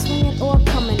out. Are you swinging or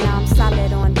coming now? I'm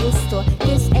solid on this store.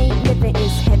 This ain't living,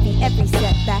 is heavy every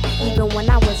setback. Even when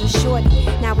I was a shorty,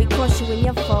 now we cross you in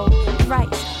your fold.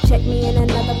 Right, check me in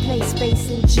another place, space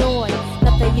and joy.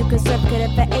 Nothing you can serve could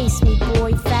ever ace me,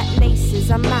 boy. Fat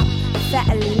laces, I'm out.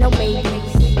 Fatly, no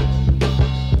babies.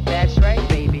 That's right,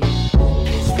 baby.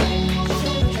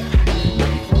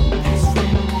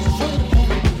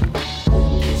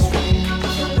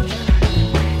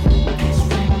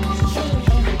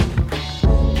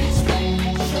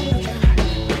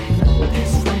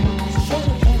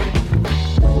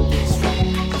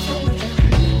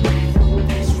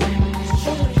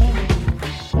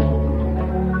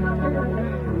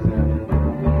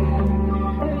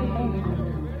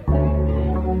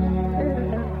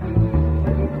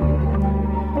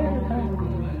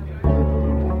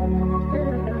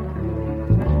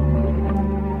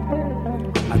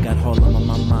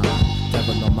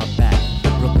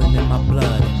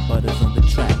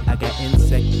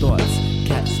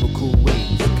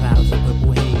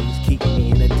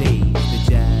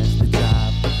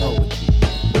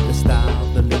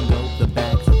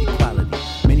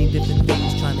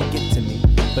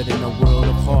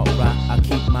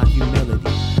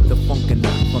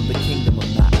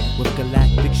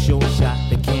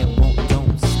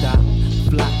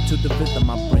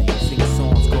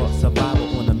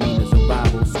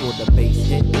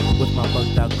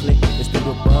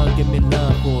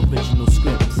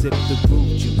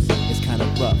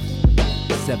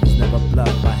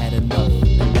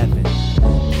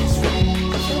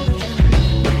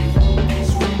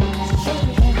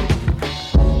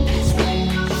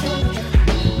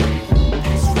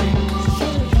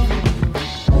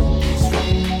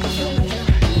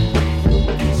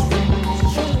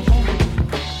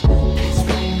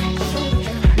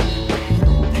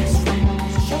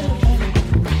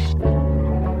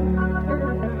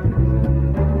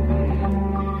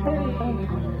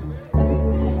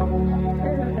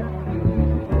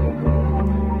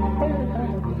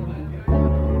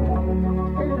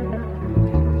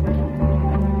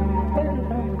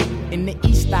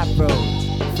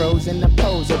 In the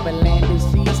pose over land and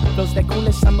seas, blows that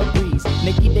coolest summer breeze.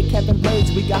 Nikki the Kevin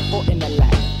Blades, we got 4 in the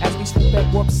lap. As we sleep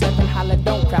at warp 7, holla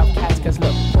don't crowd cats. Cause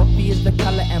look, coffee is the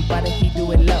color and butter, he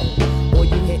do it low. All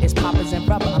you hear is poppers and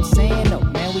rubber, I'm saying no,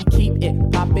 man, we keep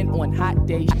it popping on hot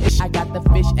days. I got the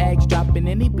fish eggs dropping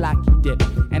any block you dip.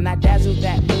 And I dazzle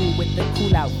that mood with the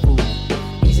cool out food.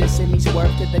 He's just send me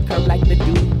swerve to the curb like the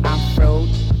dude. I'm froze,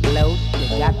 load,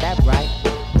 you got that right.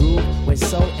 With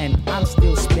soul and I'm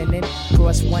still spinning.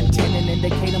 Cross 110 and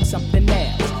indicate I'm something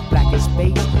else. Black as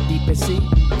space, deep as sea.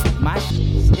 My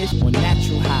is on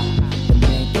natural high. The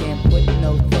man can't put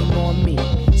no thing on me.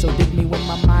 So dig me when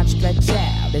my mind stretch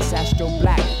out. It's astro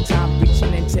black, time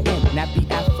reaching into end. Nappy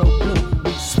afro blue.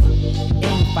 We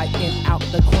ain't fighting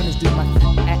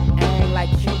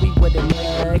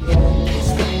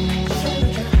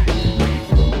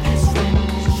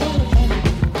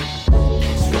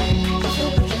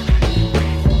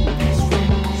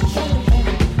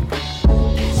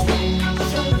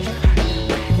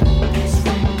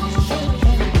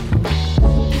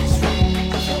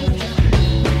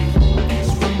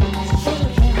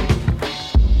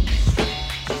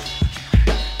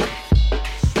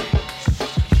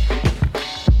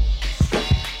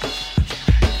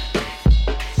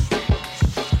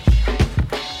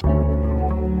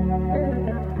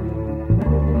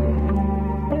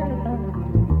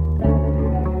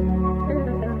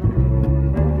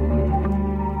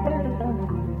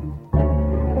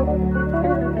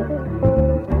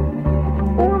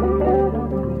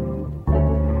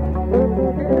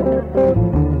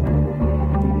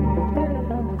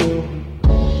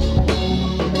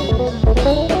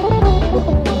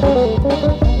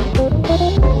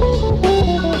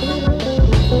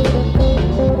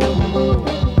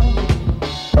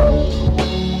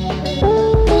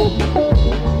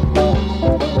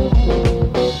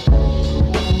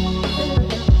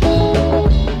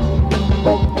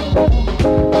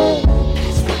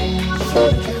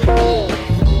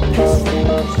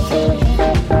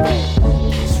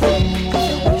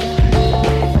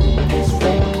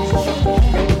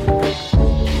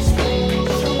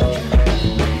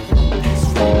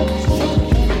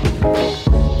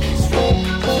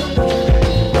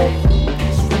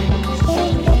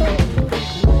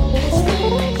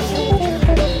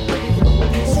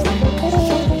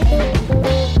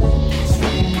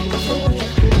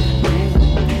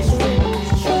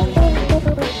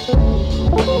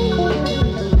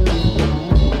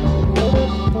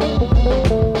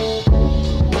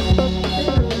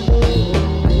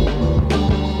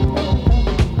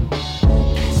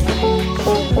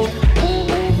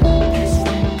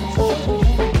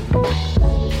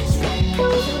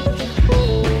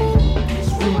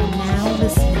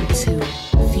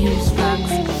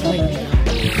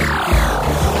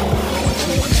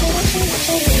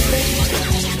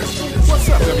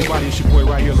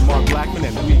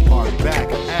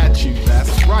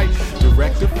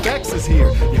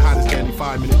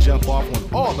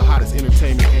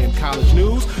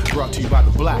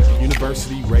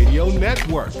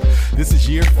Network. This is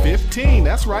year 15.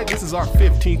 That's right, this is our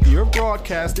 15th year of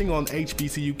broadcasting on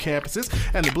HBCU campuses,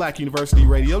 and the Black University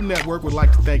Radio Network would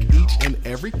like to thank each and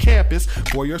every campus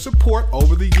for your support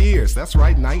over the years. That's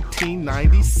right,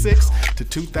 1996 to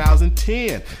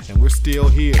 2010, and we're still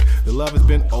here. The love has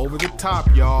been over the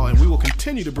top, y'all, and we will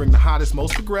continue to bring the hottest,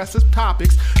 most progressive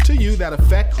topics to you that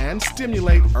affect and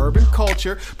stimulate urban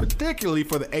culture, particularly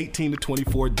for the 18 to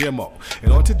 24 demo.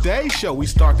 And on today's show, we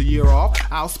start the year off.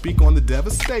 I'll speak on the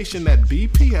devastation that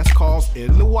BP has caused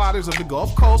in the waters of the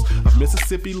Gulf Coast of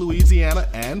Mississippi, Louisiana,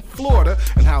 and Florida,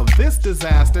 and how this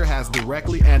disaster has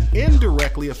directly and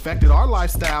indirectly affected our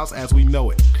lifestyles as we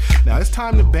know it. Now, it's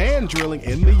time to ban drilling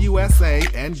in the USA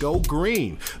and go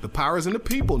green. The power is in the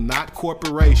people, not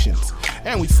corporations.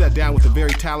 And we sat down with a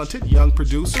very talented young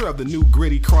producer of the new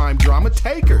gritty crime drama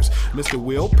Takers, Mr.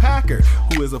 Will Packard,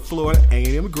 who is a Florida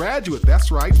A&M graduate. That's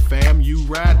right, FAMU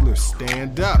Rattler,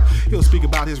 stand up. He'll speak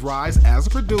about his rise as a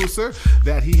producer,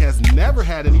 that he has never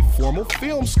had any formal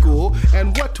film school,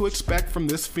 and what to expect from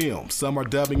this film. Some are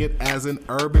dubbing it as an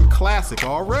urban classic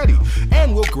already.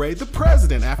 And we'll grade the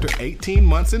president after 18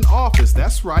 months in office.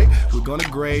 That's right, we're going to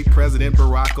grade President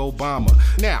Barack Obama.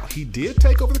 Now, he did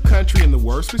take over the country in the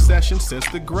worst recession since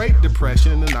the Great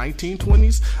Depression in the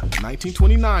 1920s,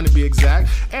 1929 to be exact,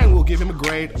 and we'll give him a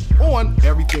grade on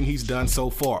everything he's done so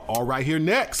far. All right, here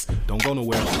next. Don't go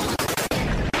nowhere.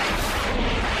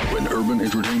 When urban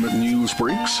entertainment news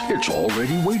breaks, it's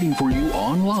already waiting for you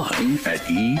online at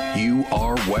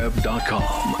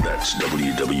EURweb.com. That's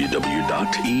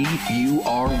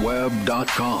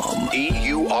www.EURweb.com.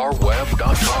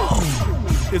 EURweb.com.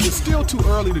 Is it still too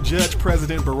early to judge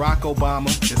President Barack Obama?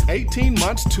 Is 18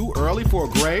 months too early for a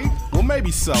grade? Well, maybe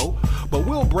so, but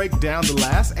we'll break down the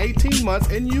last 18 months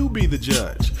and you be the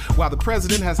judge. While the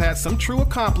president has had some true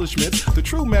accomplishments, the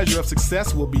true measure of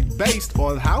success will be based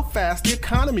on how fast the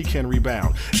economy can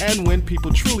rebound and when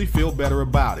people truly feel better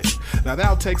about it. Now,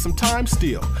 that'll take some time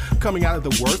still. Coming out of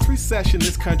the worst recession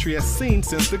this country has seen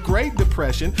since the Great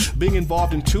Depression, being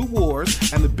involved in 2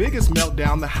 wars, and the biggest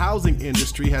meltdown the housing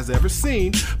industry has ever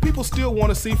seen, people still want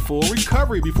to see full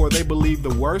recovery before they believe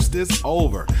the worst is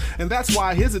over. And that's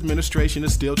why his administration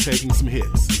is still taking some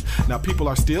hits. Now, people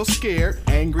are still scared,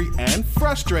 angry, and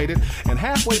frustrated, and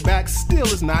halfway back still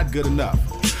is not good enough.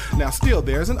 Now, still,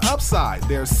 there's an upside.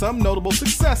 There's some notable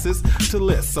successes to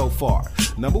list so far.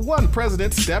 Number 1,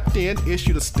 President stepped in,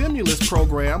 issued a stimulus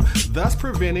program, thus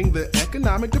preventing the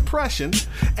economic depression,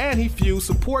 and he fused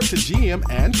support to GM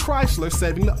and Chrysler,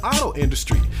 saving the auto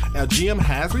industry. Now, GM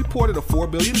has reported a $4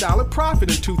 billion profit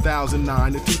in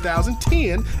 2009 to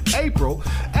 2010, April,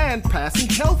 and passing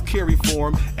health care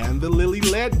reform and the Lilly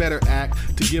Ledbetter Act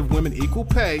to give women equal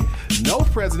pay. No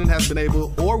president has been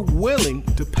able or willing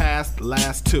to pass the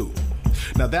last 2.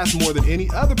 Now, that's more than any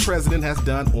other president has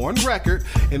done on record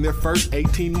in their first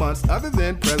 18 months, other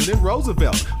than President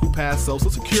Roosevelt, who passed Social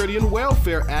Security and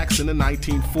Welfare Acts in the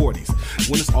 1940s.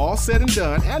 When it's all said and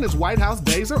done and his White House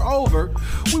days are over,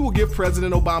 we will give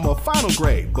President Obama a final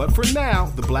grade. But for now,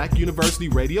 the Black University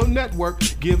Radio Network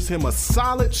gives him a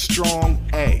solid, strong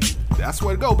A. That's the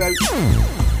way to go, baby.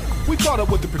 We caught up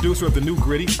with the producer of the new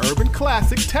gritty urban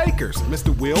classic Takers,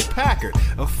 Mr. Will Packard,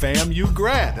 a FAMU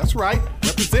grad. That's right,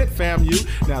 represent FAMU.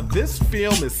 Now, this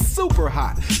film is super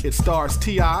hot. It stars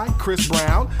T.I., Chris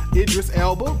Brown, Idris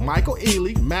Elba, Michael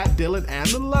Ealy, Matt Dillon, and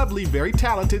the lovely, very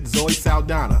talented Zoe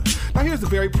Saldana. Now, here's the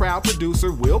very proud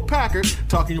producer, Will Packard,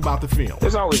 talking about the film.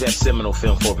 There's always that seminal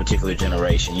film for a particular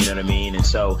generation, you know what I mean? And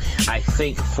so I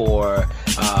think for,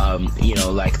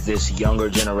 like this younger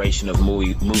generation of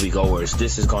moviegoers,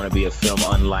 this is going to be a film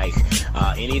unlike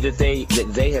any that they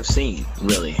have seen,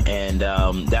 really. And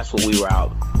that's what we were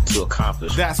out to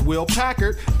accomplish. That's Will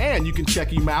Packard, and you can check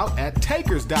him out at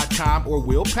takers.com or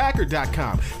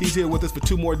willpackard.com. He's here with us for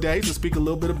 2 more days to speak a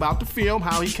little bit about the film,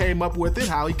 how he came up with it,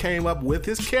 how he came up with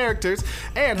his characters,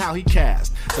 and how he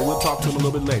cast. So we'll talk to him a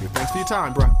little bit later. Thanks for your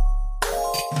time, bro.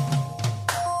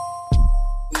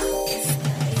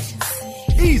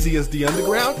 Easy as the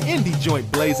underground indie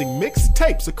joint blazing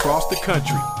mixtapes across the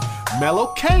country. Mellow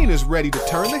Kane is ready to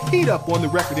turn the heat up on the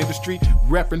record industry,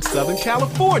 repping Southern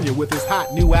California with his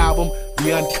hot new album,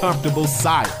 The Uncomfortable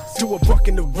Silence. To a buck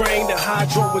in the rain, the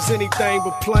hydro was anything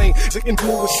but plain. The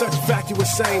mood was such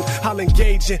vacuous saying, I'll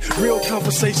engage in real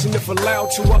conversation if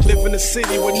allowed to. I live in a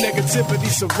city where negativity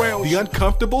surrounds. The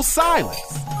Uncomfortable Silence,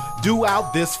 due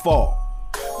out this fall.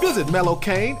 Visit Mellow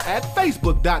Kane at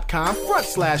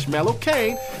facebook.com/Mellow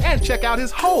Kane and check out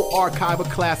his whole archive of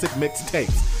classic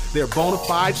mixtapes. They're bona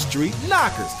fide street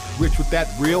knockers, rich with that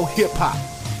real hip-hop.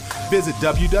 Visit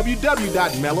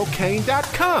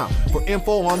www.mellowcane.com for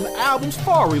info on the album's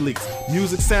fall release,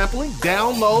 music sampling,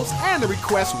 downloads, and the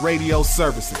request radio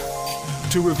services.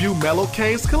 To review Mellow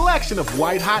Kane's collection of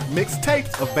white hot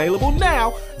mixtapes available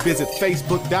now, visit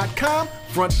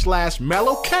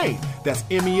facebook.com/Mellow Kane. That's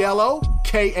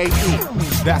MELOKAE.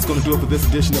 That's going to do it for this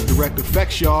edition of Direct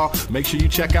Effects, y'all. Make sure you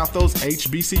check out those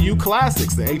HBCU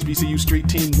classics. The HBCU Street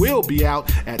Team will be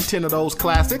out at 10 of those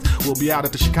classics. We'll be out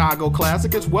at the Chicago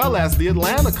Classic as well as the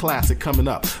Atlanta Classic coming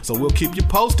up. So we'll keep you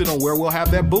posted on where we'll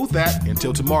have that booth at.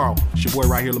 Until tomorrow, it's your boy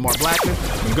right here, Lamar Blackman.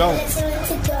 I'm going.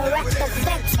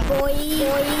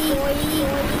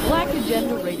 Black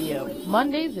Agenda Radio,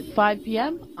 Mondays at 5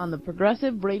 p.m. on the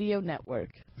Progressive Radio Network.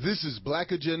 This is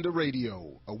Black Agenda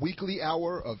Radio, a weekly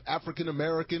hour of African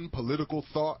American political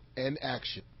thought and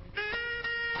action.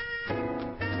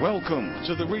 Welcome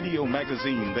to the radio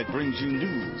magazine that brings you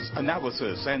news,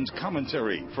 analysis, and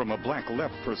commentary from a black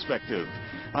left perspective.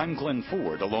 I'm Glenn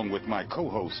Ford, along with my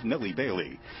co-host Nellie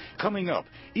Bailey. Coming up,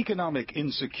 economic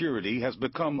insecurity has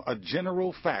become a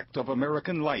general fact of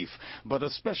American life, but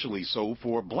especially so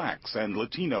for blacks and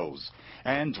Latinos.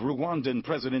 And Rwandan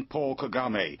President Paul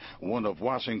Kagame, one of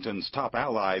Washington's top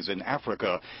allies in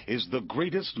Africa, is the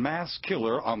greatest mass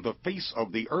killer on the face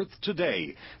of the earth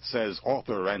today, says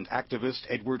author and activist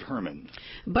Edward Herman.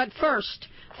 But first,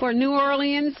 for New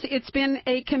Orleans, it's been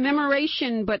a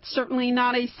commemoration, but certainly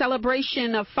not a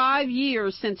celebration of 5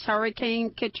 years since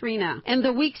Hurricane Katrina. And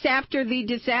the weeks after the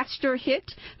disaster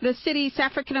hit, the city's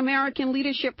African American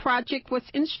Leadership Project was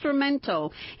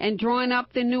instrumental in drawing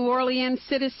up the New Orleans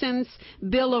Citizens'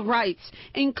 Bill of Rights,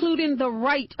 including the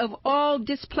right of all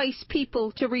displaced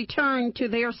people to return to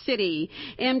their city.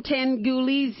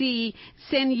 Mtengulizi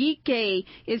Senyike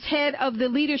is head of the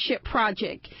Leadership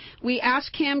Project. We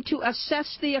ask him to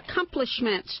assess the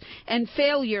accomplishments and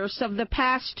failures of the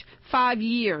past 5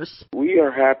 years. We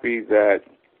are happy that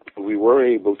we were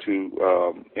able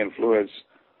to influence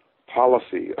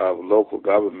policy of local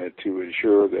government to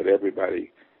ensure that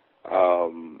everybody,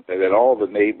 that all the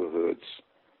neighborhoods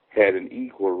had an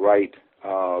equal right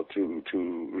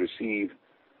to receive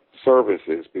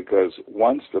services, because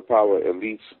once the power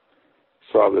elites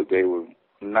saw that they were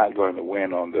not going to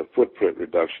win on the footprint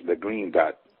reduction, the green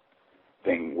dot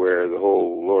thing, where the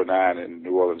whole Lower Nine and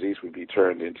New Orleans East would be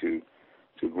turned into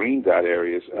green dot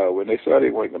areas, when they saw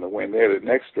they weren't going to win there, the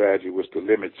next strategy was to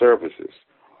limit services,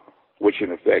 which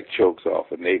in effect chokes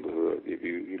off a neighborhood if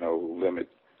you limit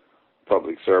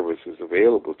public services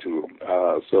available to them.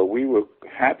 So we were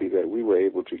happy that we were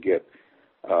able to get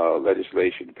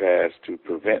legislation passed to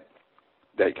prevent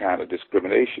that kind of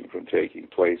discrimination from taking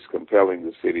place, compelling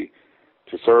the city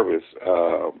to service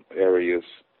areas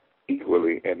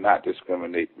equally and not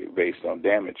discriminate based on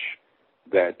damage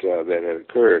that had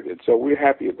occurred. And so we're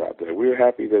happy about that. We're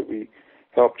happy that we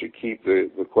helped to keep the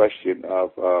question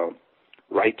of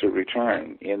right to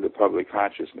return in the public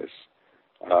consciousness.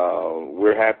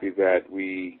 We're happy that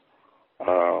we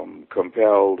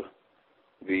compelled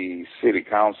the city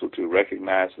council to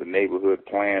recognize the neighborhood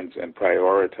plans and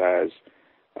prioritize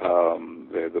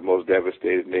the most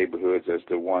devastated neighborhoods as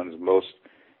the ones most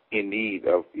in need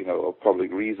of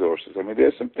public resources. I mean,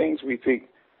 there's some things we think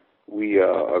we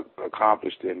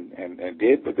accomplished and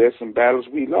did, but there's some battles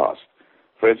we lost.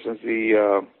 For instance,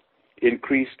 the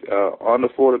increased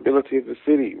unaffordability of the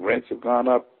city. Rents have gone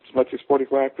up as much as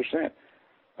 45%.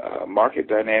 Market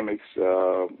dynamics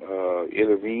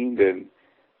intervened, and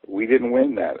we didn't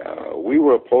win that. We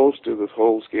were opposed to this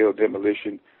whole-scale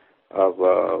demolition of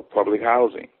public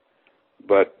housing,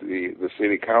 but the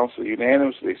city council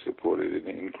unanimously supported it,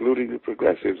 including the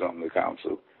progressives on the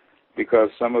council,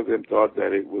 because some of them thought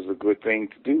that it was a good thing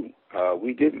to do.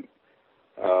 We didn't.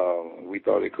 We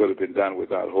thought it could have been done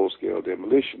without whole-scale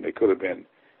demolition. It could have been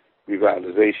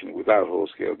revitalization without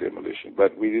whole-scale demolition,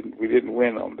 but we didn't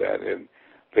win on that, and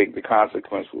I think the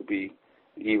consequence will be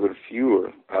even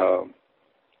fewer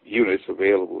units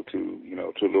available to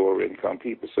lower-income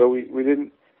people. So we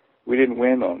didn't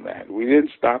win on that. We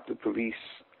didn't stop the police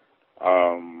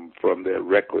from their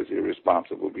reckless,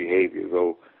 irresponsible behavior,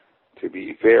 though. To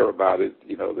be fair about it,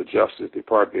 the Justice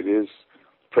Department is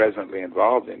presently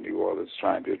involved in New Orleans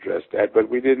trying to address that, but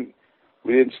we didn't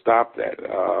stop that.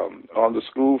 On the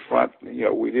school front,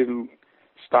 we didn't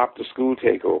stop the school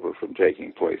takeover from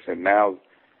taking place, and now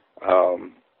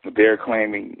they're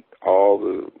claiming all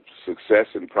the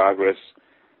success and progress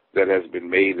that has been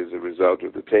made as a result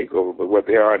of the takeover. But what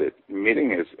they aren't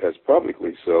admitting as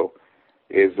publicly so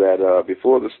is that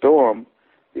before the storm,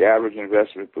 the average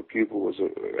investment per pupil was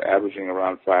averaging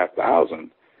around $5,000.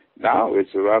 Now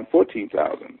it's around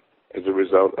 $14,000. as a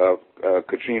result of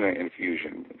Katrina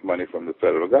infusion, money from the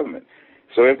federal government.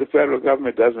 So if the federal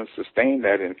government doesn't sustain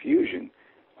that infusion,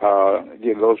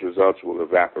 those results will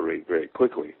evaporate very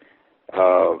quickly.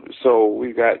 So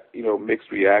we've got,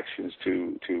 mixed reactions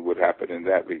to what happened in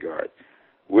that regard.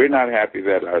 We're not happy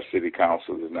that our city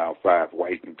council is now 5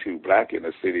 white and 2 black in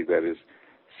a city that is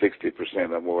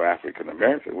 60% or more African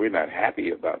American. We're not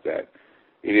happy about that.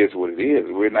 It is what it is.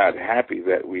 We're not happy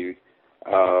that the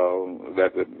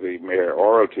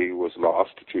mayoralty was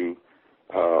lost to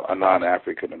a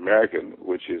non-African American,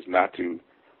 which is not to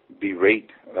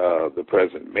berate the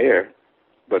present mayor,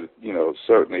 but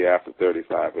certainly after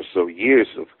 35 or so years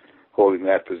of holding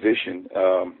that position,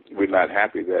 we're not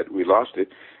happy that we lost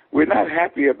it. We're not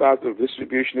happy about the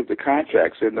distribution of the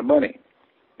contracts and the money.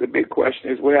 The big question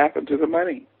is, what happened to the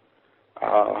money?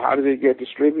 How did it get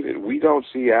distributed? We don't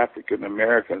see African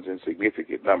Americans in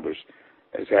significant numbers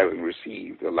as having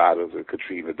received a lot of the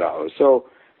Katrina dollars. So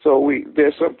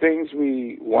there's some things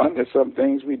we won, there's some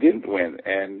things we didn't win,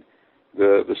 and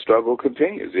the struggle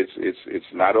continues.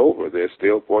 It's not over. There's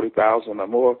still 40,000 or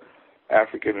more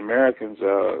African Americans,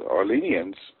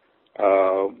 Orleanians,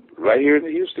 right here in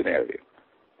the Houston area.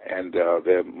 And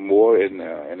there are more in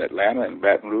Atlanta and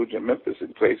Baton Rouge and Memphis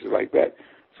and places like that.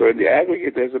 So in the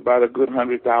aggregate, there's about a good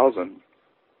 100,000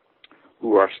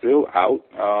 who are still out,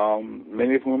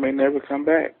 many of whom may never come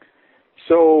back.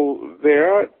 So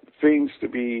there are things to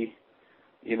be,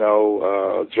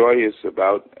 joyous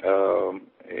about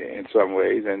in some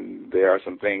ways, and there are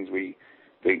some things we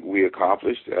think we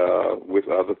accomplished with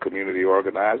other community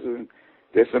organizers. And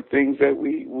there's some things that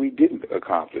we didn't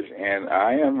accomplish, and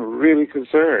I am really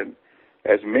concerned,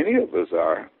 as many of us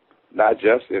are, not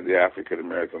just in the African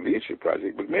American Leadership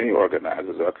Project, but many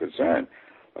organizers are concerned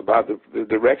about the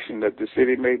direction that the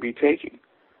city may be taking,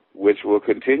 which will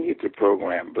continue to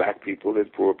program black people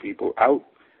and poor people out,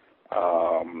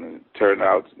 turn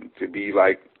out to be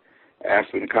like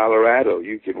Aspen, Colorado.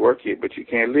 You can work here, but you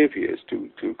can't live here. It's too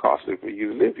costly for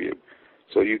you to live here.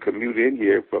 So you commute in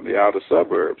here from the outer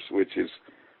suburbs, which is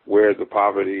where the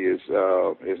poverty is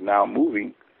now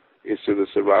moving, is to the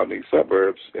surrounding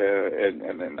suburbs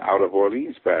and then out of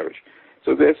Orleans Parish.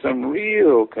 So there's some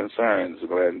real concerns,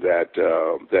 Glenn,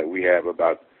 that we have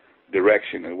about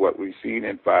direction and what we've seen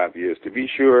in 5 years. To be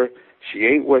sure, she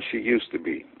ain't what she used to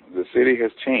be. The city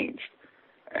has changed,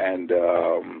 and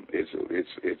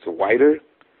it's whiter,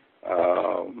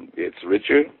 it's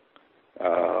richer,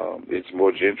 it's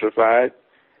more gentrified,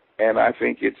 and I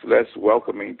think it's less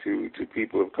welcoming to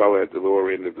people of color at the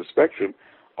lower end of the spectrum,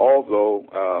 although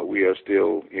we are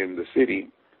still in the city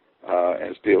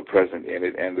and still present in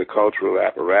it, and the cultural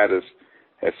apparatus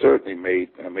has certainly made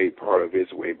part of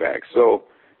its way back. So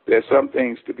there's some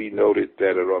things to be noted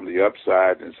that are on the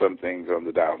upside and some things on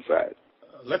the downside.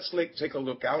 Let's take a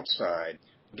look outside,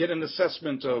 get an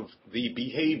assessment of the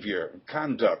behavior,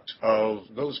 conduct of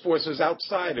those forces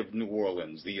outside of New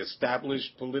Orleans, the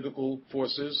established political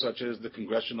forces such as the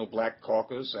Congressional Black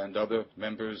Caucus and other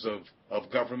members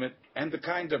of government, and the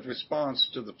kind of response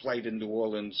to the plight in New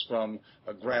Orleans from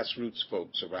grassroots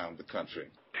folks around the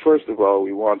country. First of all,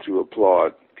 we want to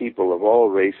applaud people of all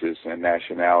races and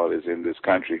nationalities in this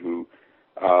country who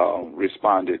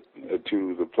responded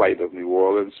to the plight of New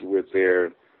Orleans with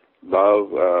their love,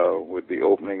 with the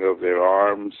opening of their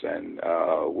arms and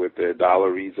with their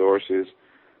dollar resources.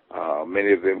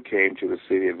 Many of them came to the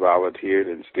city and volunteered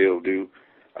and still do.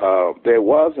 There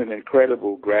was an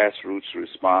incredible grassroots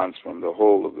response from the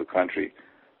whole of the country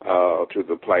to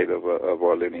the plight of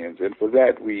Orleanians. And for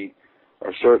that, we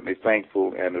are certainly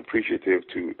thankful and appreciative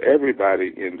to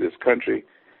everybody in this country,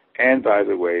 and, by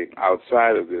the way,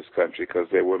 outside of this country, because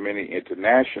there were many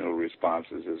international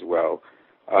responses as well,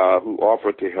 who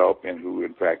offered to help and who,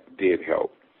 in fact, did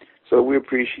help. So we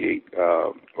appreciate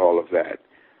all of that.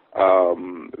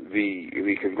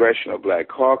 The Congressional Black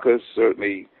Caucus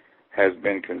certainly has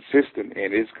been consistent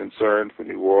in its concern for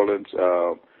New Orleans.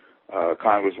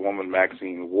 Congresswoman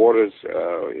Maxine Waters,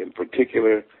 in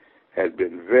particular, has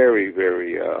been very,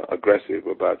 very aggressive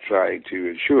about trying to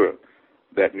ensure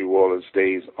that New Orleans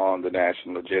stays on the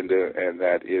national agenda and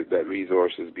that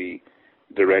resources be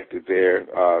directed there.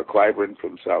 Clyburn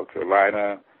from South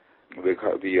Carolina,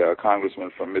 the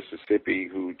congressman from Mississippi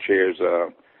who chairs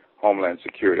Homeland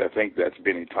Security, I think that's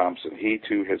Benny Thompson. He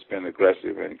too has been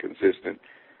aggressive and consistent,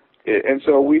 and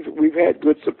so we've had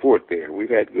good support there.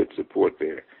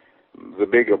 The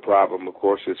bigger problem, of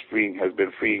course, has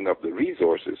been freeing up the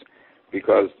resources,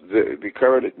 because the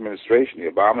current administration, the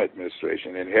Obama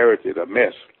administration, inherited a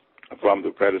mess from the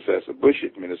predecessor Bush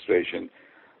administration,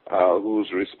 whose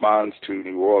response to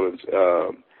New Orleans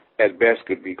at best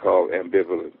could be called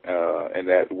ambivalent, and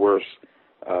at worst,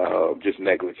 just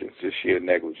negligence, just sheer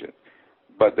negligence.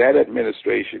 But that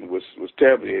administration was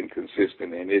terribly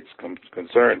inconsistent in its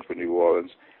concern for New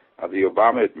Orleans. The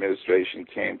Obama administration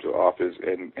came to office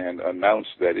and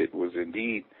announced that it was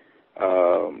indeed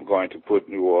going to put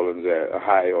New Orleans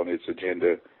high on its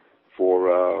agenda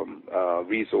for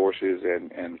resources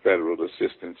and federal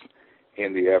assistance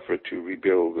in the effort to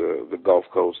rebuild the Gulf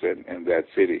Coast and that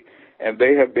city. And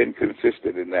they have been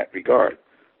consistent in that regard.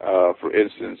 For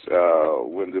instance,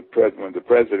 when the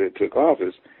president took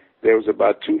office, there was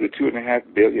about $2 to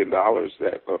 $2.5 billion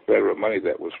of federal money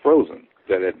that was frozen,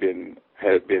 that had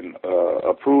been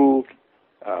approved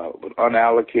but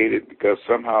unallocated, because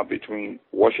somehow between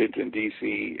Washington,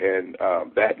 D.C. and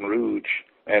Baton Rouge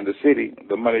and the city,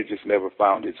 the money just never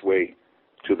found its way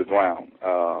to the ground.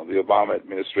 The Obama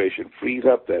administration freed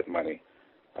up that money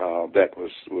that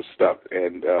was stuck,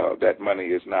 and that money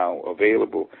is now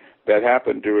available. That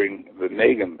happened during the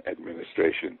Nagin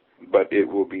administration, but it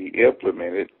will be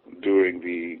implemented during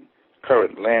the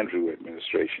current Landrieu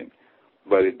administration.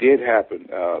 But it did happen.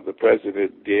 The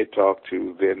president did talk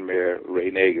to then Mayor Ray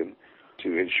Nagin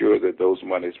to ensure that those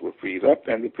monies were freed up,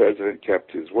 and the president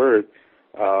kept his word,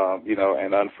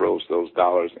 and unfroze those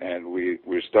dollars. And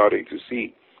we're starting to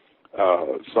see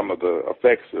some of the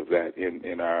effects of that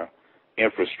in our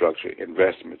infrastructure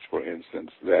investments, for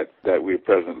instance, that we're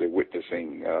presently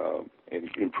witnessing in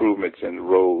improvements in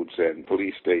roads and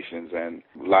police stations and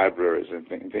libraries and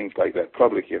things like that.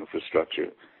 Public infrastructure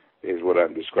is what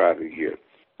I'm describing here.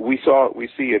 We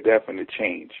see a definite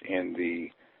change in the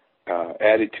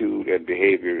attitude and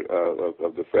behavior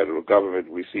of the federal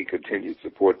government. We see continued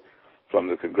support from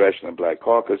the Congressional Black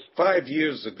Caucus. 5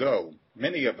 years ago,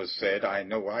 many of us said, I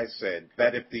said,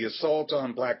 that if the assault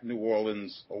on Black New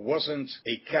Orleans wasn't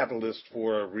a catalyst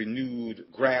for a renewed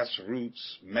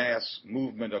grassroots mass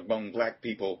movement among Black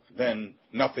people, then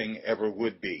nothing ever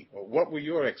would be. What were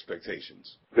your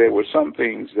expectations? There were some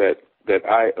things that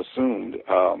I assumed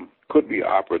could be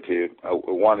operative.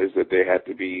 One is that there had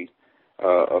to be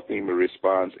a FEMA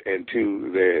response, and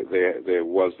two, there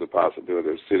was the possibility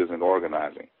of citizen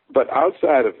organizing. But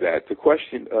outside of that, the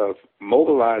question of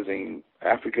mobilizing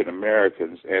African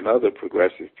Americans and other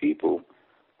progressive people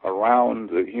around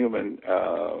the human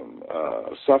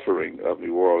suffering of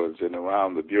New Orleans and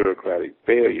around the bureaucratic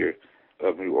failure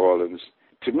of New Orleans,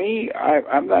 to me,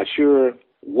 I'm not sure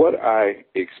what I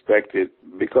expected,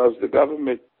 because the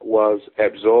government was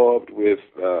absorbed with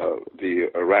the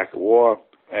Iraq War,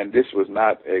 and this was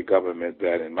not a government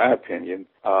that, in my opinion,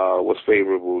 was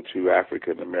favorable to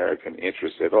African American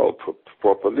interests at all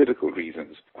for political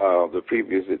reasons. The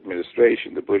previous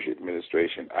administration, the Bush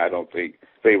administration, I don't think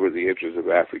favored the interests of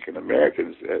African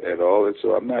Americans at all, and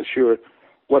so I'm not sure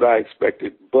what I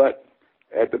expected. But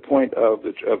at the point of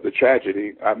the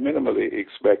tragedy, I minimally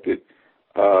expected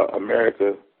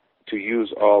America to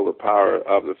use all the power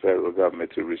of the federal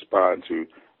government to respond to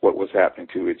what was happening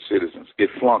to its citizens. It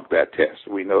flunked that test.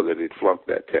 We know that it flunked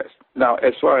that test. Now,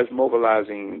 as far as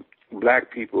mobilizing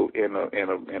Black people in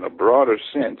a broader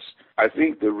sense, I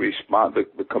think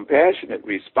the compassionate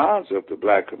response of the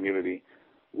Black community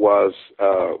was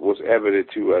evident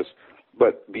to us.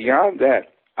 But beyond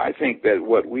that, I think that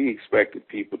what we expected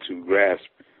people to grasp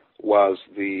was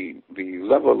the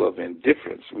level of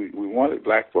indifference. We wanted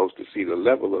Black folks to see the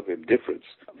level of indifference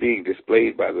being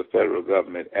displayed by the federal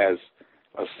government as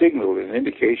a signal, an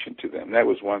indication to them. That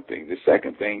was one thing. The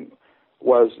second thing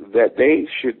was that they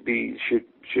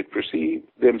should perceive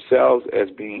themselves as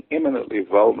being imminently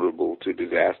vulnerable to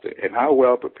disaster, and how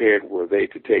well prepared were they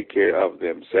to take care of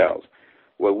themselves.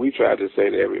 What we try to say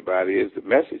to everybody is, the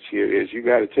message here is, you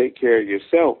got to take care of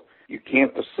yourself. You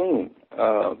can't assume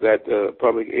that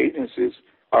public agencies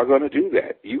are going to do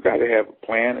that. You got to have a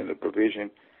plan and a provision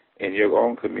in your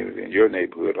own community, in your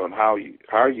neighborhood, on how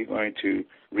are you going to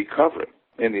recover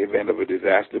in the event of a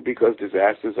disaster, because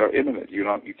disasters are imminent.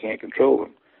 You can't control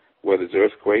them, whether it's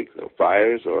earthquakes or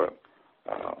fires or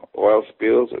oil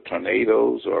spills or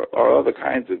tornadoes or other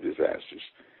kinds of disasters.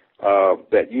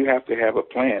 That you have to have a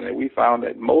plan, and we found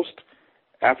that most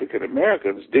African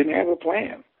Americans didn't have a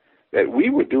plan. That we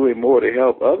were doing more to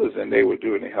help others than they were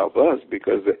doing to help us,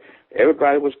 because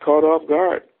everybody was caught off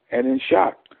guard and in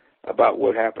shock about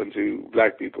what happened to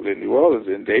Black people in New Orleans,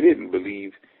 and they didn't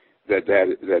believe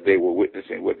that they were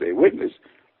witnessing what they witnessed.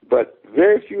 But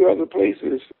very few other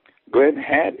places, Glenn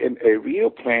had a real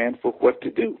plan for what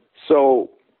to do. So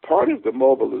part of the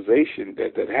mobilization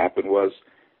that happened was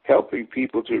helping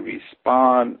people to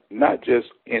respond, not just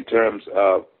in terms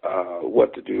of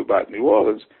what to do about New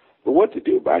Orleans, but what to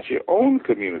do about your own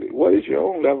community. What is your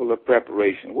own level of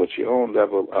preparation? What's your own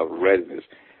level of readiness?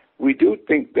 We do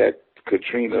think that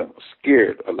Katrina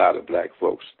scared a lot of black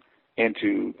folks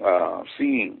into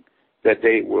seeing that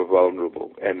they were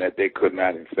vulnerable and that they could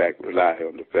not, in fact, rely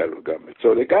on the federal government.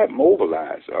 So they got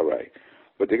mobilized, all right,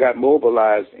 but they got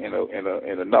mobilized in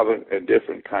another and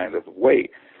different kind of way.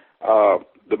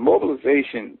 The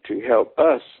mobilization to help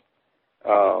us,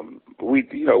 we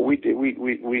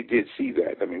did see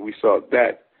that. I mean, we saw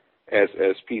that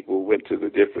as people went to the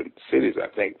different cities. I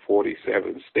think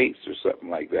 47 states or something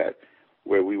like that,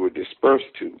 where we were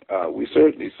dispersed to. We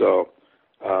certainly saw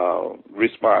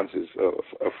responses,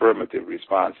 affirmative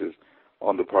responses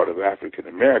on the part of African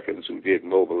Americans who did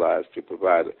mobilize to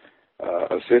provide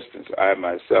assistance. I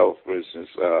myself, for instance,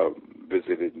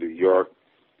 visited New York,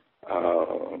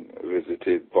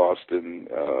 visited Boston,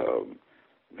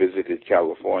 visited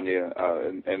California,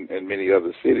 and many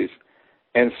other cities,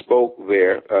 and spoke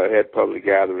there, had public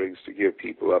gatherings to give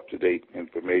people up-to-date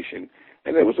information.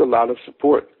 And there was a lot of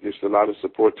support, just a lot of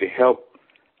support to help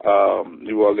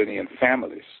New Orleanian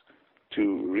families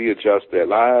to readjust their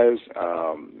lives,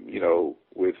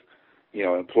 with,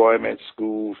 employment,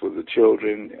 schools for the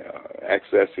children,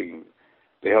 accessing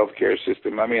the healthcare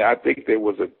system. I mean, I think there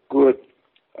was a good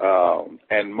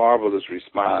and marvelous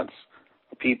response,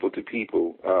 people to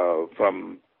people,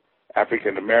 from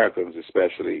African Americans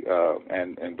especially,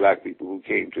 and black people who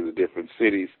came to the different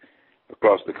cities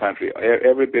across the country.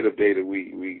 Every bit of data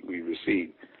we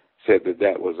received said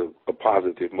that was a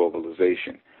positive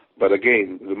mobilization. But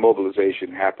again, the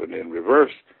mobilization happened in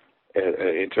reverse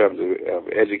in terms of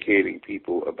educating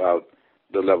people about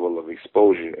the level of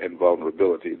exposure and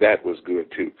vulnerability. That was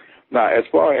good too. Now, as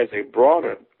far as a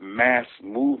broader mass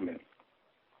movement,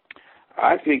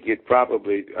 I think it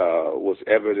probably was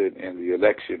evident in the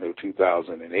election of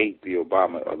 2008, the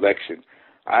Obama election.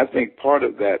 I think part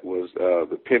of that was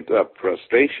the pent-up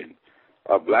frustration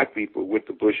of black people with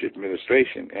the Bush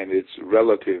administration and its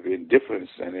relative indifference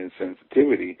and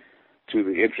insensitivity to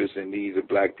the interests and needs of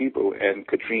black people. And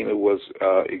Katrina was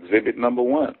exhibit number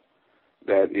one,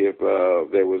 that if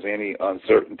there was any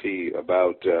uncertainty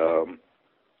about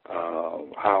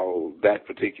how that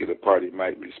particular party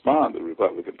might respond, the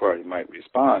Republican Party might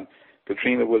respond,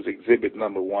 Katrina was exhibit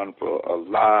number one for a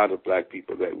lot of black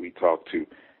people that we talked to.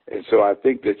 And so I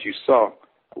think that you saw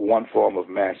one form of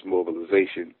mass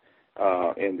mobilization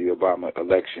in the Obama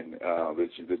election,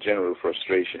 the general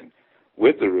frustration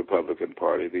with the Republican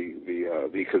Party,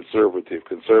 the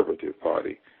conservative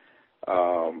party,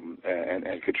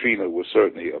 and Katrina was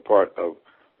certainly a part of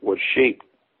what shaped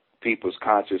people's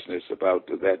consciousness about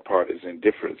that party's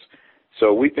indifference.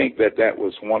 So we think that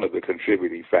was one of the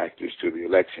contributing factors to the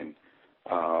election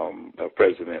of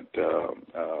President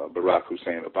Barack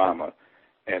Hussein Obama,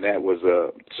 and that was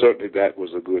certainly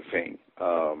a good thing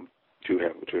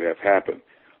to have happened.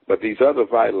 But these other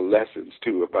vital lessons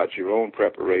too about your own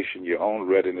preparation, your own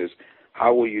readiness.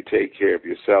 How will you take care of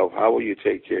yourself? How will you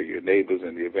take care of your neighbors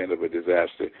in the event of a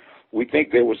disaster? We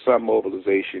think there was some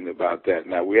mobilization about that.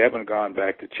 Now, we haven't gone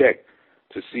back to check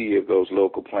to see if those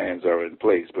local plans are in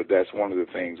place, but that's one of the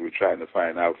things we're trying to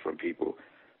find out from people,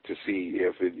 to see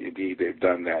if indeed they've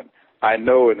done that. I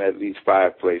know in at least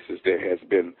 5 places there has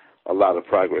been a lot of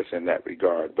progress in that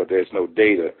regard, but there's no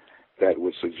data that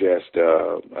would suggest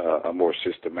a more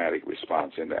systematic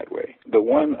response in that way. The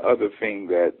one other thing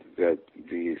that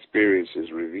the experience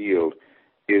has revealed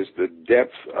is the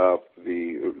depth of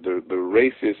the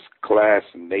racist class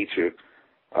nature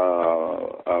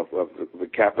of the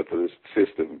capitalist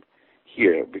system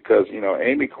here, because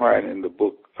Amy Klein in the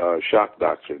book Shock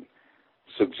Doctrine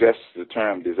suggests the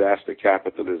term disaster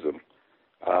capitalism,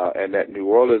 and that New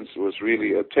Orleans was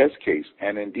really a test case,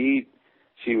 and indeed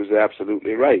she was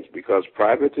absolutely right, because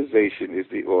privatization is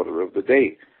the order of the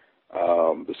day.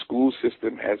 The school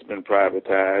system has been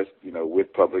privatized,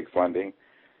 with public funding.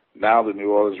 Now the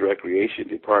New Orleans Recreation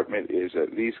Department is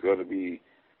at least going to be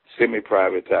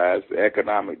semi-privatized. The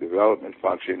economic development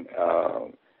function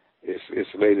is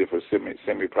slated for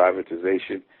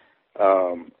semi-privatization.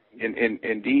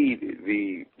 Indeed,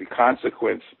 the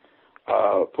consequence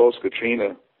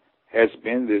post-Katrina has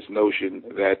been this notion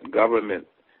that government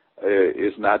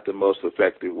is not the most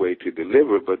effective way to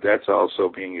deliver, but that's also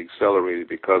being accelerated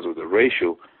because of the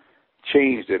racial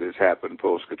change that has happened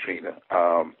post-Katrina,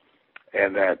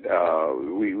 and that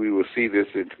we will see this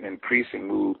increasing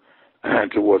move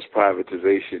towards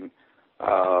privatization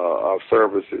of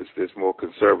services, this more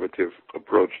conservative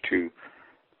approach to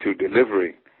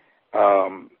delivery,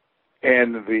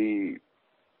 and the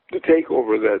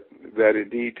takeover that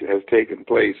indeed has taken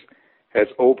place has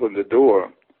opened the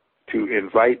door to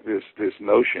invite this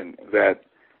notion that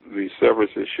the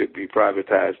services should be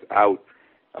privatized out.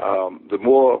 The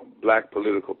more black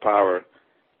political power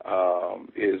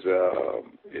is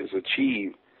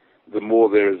achieved, the more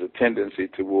there is a tendency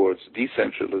towards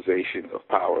decentralization of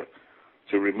power,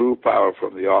 to remove power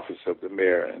from the office of the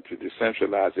mayor and to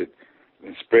decentralize it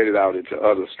and spread it out into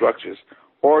other structures,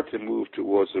 or to move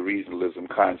towards the regionalism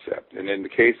concept. And in the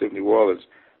case of New Orleans,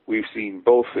 we've seen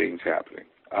both things happening.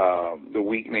 The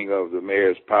weakening of the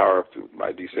mayor's power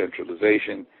by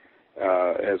decentralization,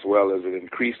 as well as an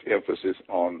increased emphasis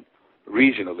on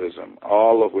regionalism,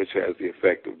 all of which has the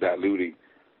effect of diluting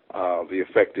the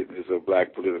effectiveness of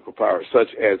black political power, such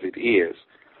as it is,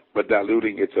 but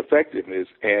diluting its effectiveness.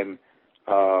 And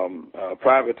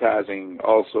privatizing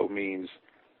also means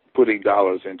putting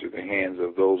dollars into the hands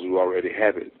of those who already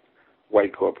have it,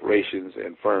 white corporations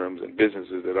and firms and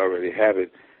businesses that already have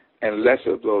it, and less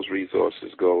of those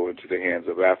resources go into the hands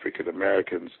of African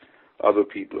Americans, other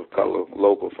people of color,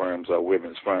 local firms, or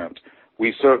women's firms.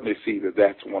 We certainly see that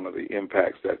that's one of the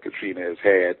impacts that Katrina has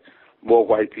had. More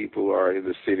white people are in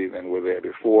the city than were there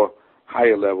before,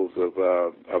 higher levels of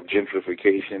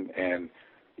gentrification, and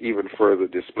even further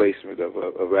displacement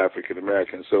of African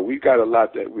Americans. So we've got a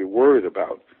lot that we're worried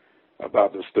about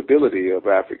the stability of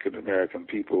African American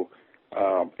people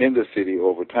in the city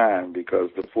over time, because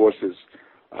the forces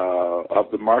of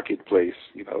the marketplace,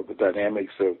 the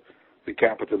dynamics of the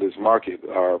capitalist market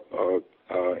are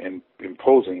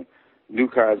imposing new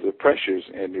kinds of pressures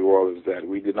in New Orleans that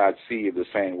we did not see in the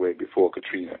same way before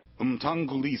Katrina.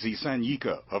 Mtangulizi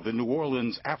Sanyika of the New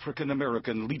Orleans African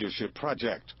American Leadership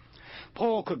Project.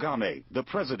 Paul Kagame, the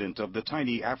president of the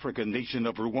tiny African nation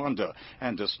of Rwanda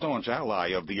and a staunch ally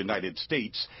of the United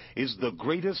States, is the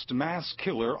greatest mass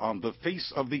killer on the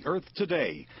face of the earth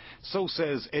today. So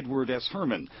says Edward S.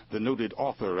 Herman, the noted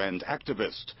author and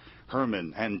activist.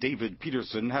 Herman and David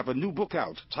Peterson have a new book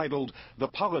out titled The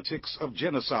Politics of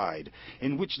Genocide,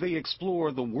 in which they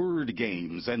explore the word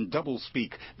games and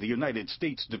doublespeak the United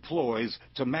States deploys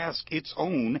to mask its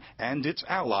own and its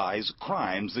allies'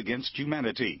 crimes against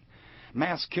humanity.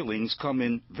 Mass killings come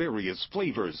in various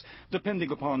flavors,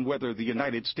 depending upon whether the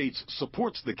United States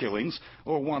supports the killings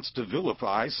or wants to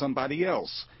vilify somebody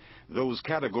else. Those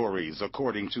categories,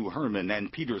 according to Herman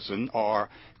and Peterson, are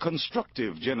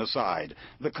constructive genocide,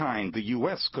 the kind the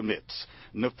U.S. commits;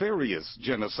 nefarious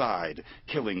genocide,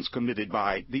 killings committed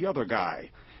by the other guy;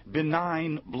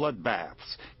 benign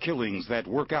bloodbaths, killings that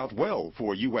work out well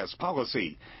for U.S.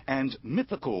 policy; and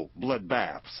mythical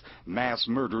bloodbaths, mass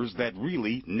murders that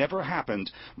really never happened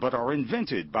but are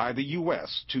invented by the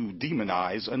U.S. to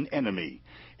demonize an enemy.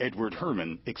 Edward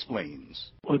Herman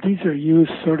explains. Well, these are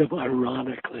used sort of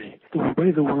ironically. The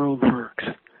way the world works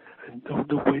and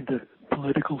the way the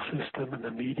political system and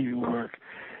the media work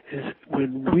is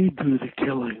when we do the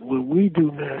killing, when we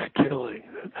do mass killing,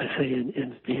 I say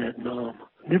in Vietnam,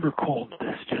 never called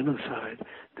this genocide.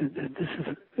 This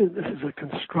is a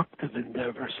constructive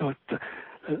endeavor. So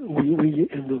we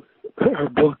in our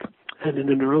book and in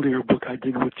an earlier book I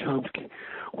did with Chomsky,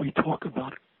 we talk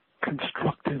about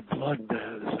constructive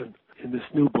bloodbaths, and in this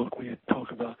new book we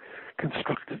talk about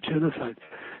constructive genocide.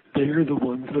 They're the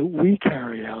ones that we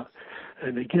carry out.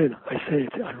 And again, I say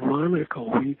it's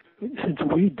ironical. Since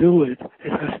we do it, it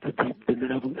has to be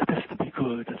benevolent, it has to be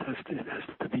good, it has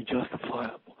to be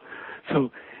justifiable.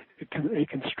 So a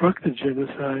constructive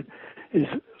genocide is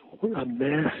a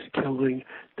mass killing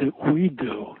that we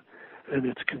do, and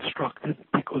it's constructive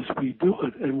because we do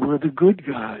it, and we're the good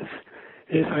guys.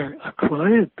 If a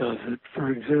client does it, for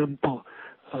example,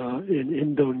 in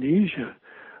Indonesia,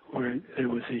 where there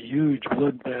was a huge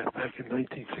bloodbath back in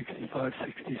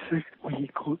 1965-66, we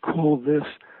call this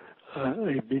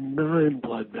a benign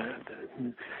bloodbath,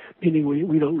 meaning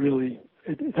we don't really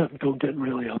don't get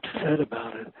really upset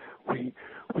about it. We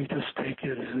just take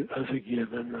it as a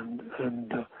given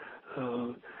and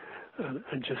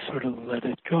just sort of let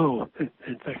it go.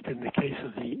 In fact, in the case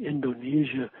of the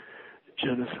Indonesia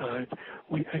genocide,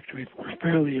 we actually were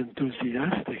fairly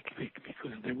enthusiastic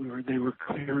because they were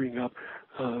clearing up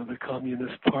the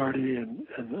Communist Party and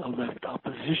a left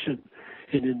opposition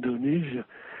in Indonesia.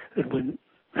 And when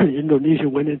Indonesia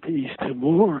went into East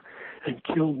Timor and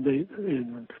killed,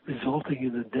 resulting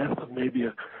in the death of maybe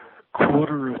a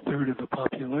quarter or a third of the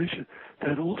population,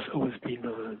 that also was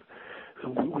benign.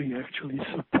 And we actually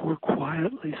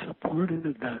quietly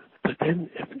supported that. But then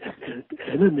if an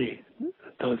enemy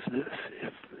does this,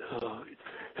 if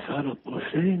Saddam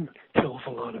Hussein kills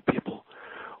a lot of people,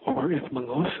 or if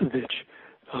Milosevic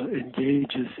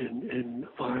engages in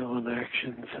violent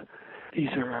actions, these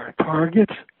are our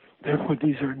targets. Therefore,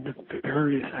 these are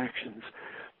nefarious actions.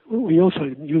 we also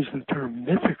use the term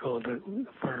mythical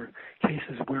for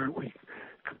cases where we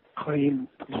claim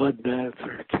bloodbaths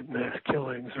or mass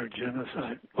killings or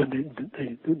genocide when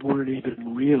they weren't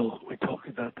even real. We talk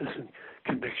about this in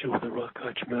connection with the Rock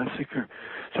Hutch massacre.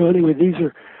 So anyway, these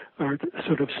are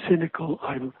sort of cynical,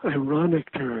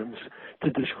 ironic terms to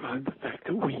describe the fact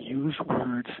that we use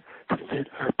words to fit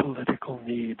our political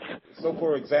needs. So,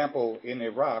 for example, in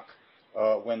Iraq,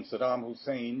 when Saddam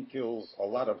Hussein kills a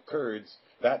lot of Kurds,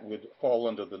 that would fall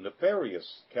under the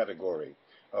nefarious category.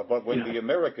 But when the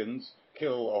Americans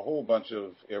kill a whole bunch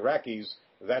of Iraqis,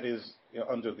 that is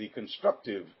under the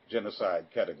constructive genocide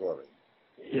category.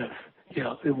 Yes,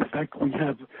 yeah. In fact,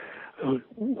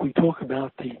 we talk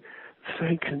about the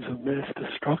sanctions of mass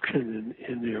destruction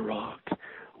in Iraq,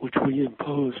 which we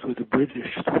imposed with the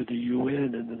British through the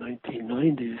UN in the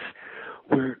 1990s,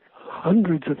 where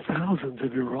hundreds of thousands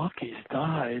of Iraqis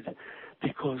died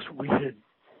because we had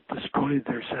destroyed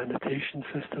their sanitation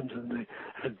systems and they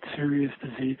had serious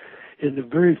disease. In a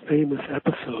very famous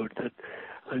episode that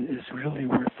is really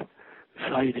worth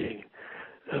citing,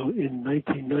 in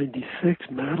 1996,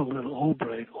 Madeleine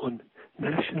Albright on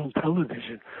national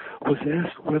television was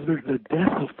asked whether the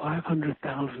death of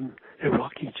 500,000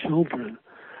 Iraqi children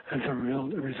as a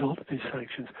result of these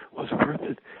sanctions was worth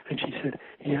it. And she said,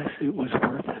 yes, it was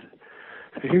worth it.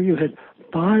 So here you had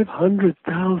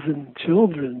 500,000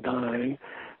 children dying,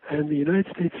 and the United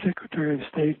States Secretary of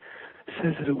State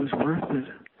says that it was worth it.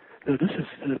 Now, this is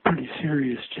a pretty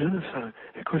serious genocide.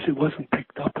 Of course, it wasn't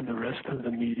picked up in the rest of the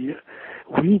media.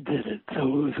 We did it, so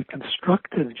it was a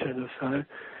constructive genocide,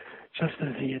 just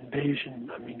as the invasion.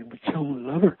 I mean, we killed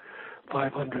another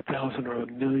 500,000 or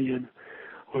 1 million,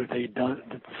 or they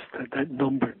died. That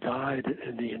number died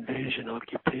in the invasion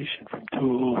occupation from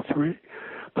 2003,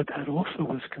 but that also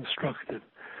was constructive.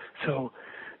 So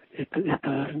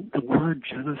the word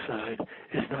genocide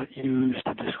is not used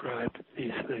to describe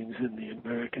these things in the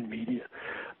American media.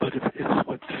 But if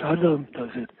what Saddam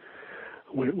does it,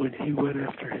 when he went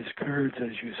after his Kurds,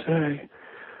 as you say,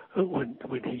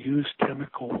 when he used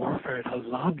chemical warfare at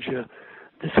Halabja,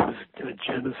 this was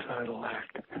a genocidal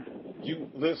act. You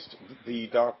list the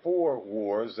Darfur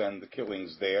wars and the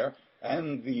killings there,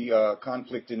 and the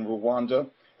conflict in Rwanda,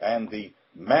 and the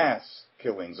mass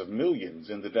killings of millions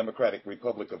in the Democratic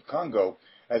Republic of Congo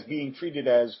as being treated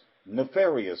as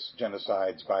nefarious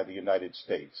genocides by the United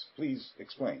States. Please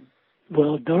explain.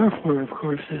 Well, Darfur, of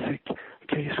course, is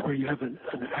a case where you have an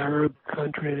Arab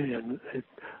country and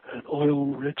an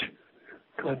oil-rich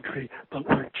country, but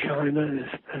where China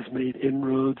has made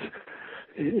inroads.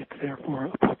 It's therefore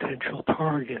a potential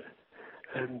target.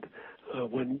 And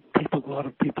when a lot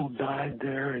of people died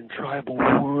there in tribal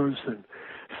wars and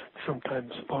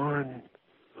sometimes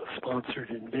foreign-sponsored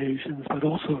invasions, but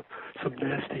also some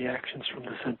nasty actions from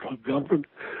the central government,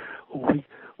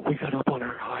 we got up on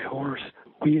our high horse.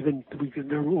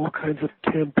 There were all kinds of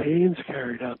campaigns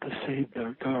carried out to save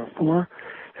Darfur,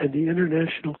 and the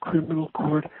International Criminal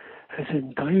Court has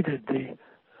indicted the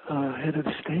head of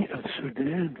state of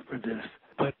Sudan for this.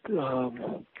 But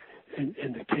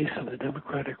in the case of the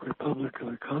Democratic Republic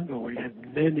of the Congo, we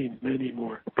had many, many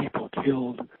more people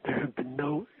killed. There have been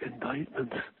no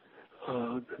indictments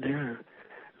there.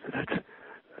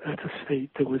 That's a state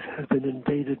that has been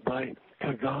invaded by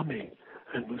Kagame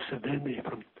and Museveni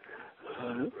from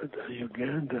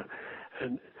Uganda,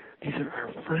 and these are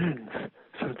our friends.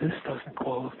 So this doesn't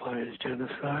qualify as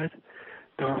genocide.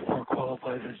 Darfur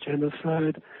qualifies as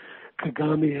genocide.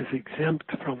 Kagame is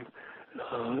exempt from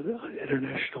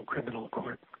International Criminal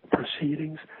Court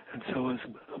proceedings, and so is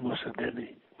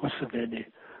Museveni.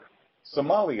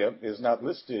 Somalia is not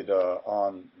listed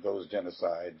on those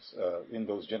genocides, in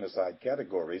those genocide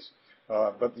categories,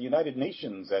 but the United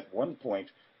Nations at one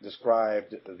point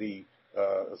described the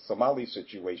Somali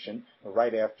situation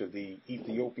right after the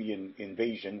Ethiopian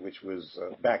invasion, which was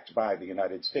backed by the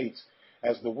United States,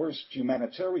 as the worst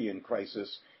humanitarian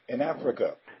crisis in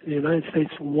Africa. The United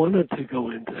States wanted to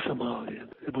go into Somalia.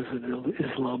 It was an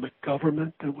Islamic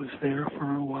government that was there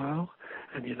for a while,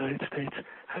 and the United States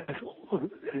has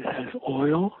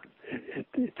oil.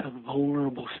 It's a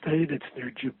vulnerable state. It's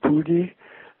near Djibouti.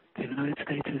 The United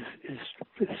States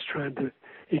is trying to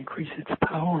increase its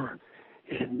power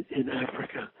in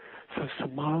Africa. So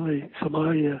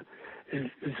Somalia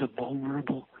is a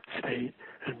vulnerable state,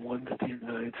 and one that the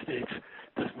United States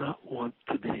does not want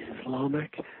to be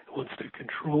Islamic. It wants to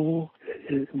control.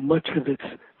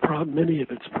 Many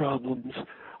of its problems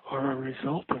are a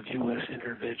result of U.S.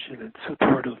 intervention and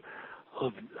support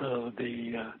of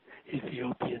the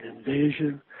Ethiopian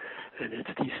invasion and its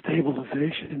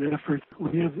destabilization effort.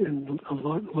 We have, in a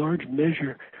large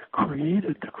measure,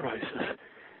 created the crisis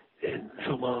in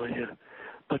Somalia.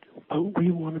 But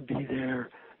we want to be there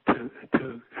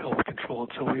to help control it.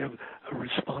 So we have a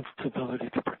responsibility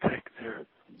to protect there.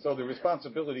 So the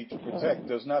responsibility to protect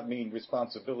does not mean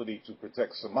responsibility to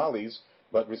protect Somalis,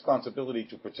 but responsibility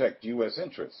to protect U.S.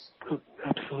 interests.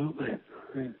 Absolutely.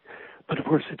 But of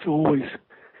course, it's always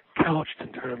couched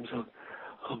in terms of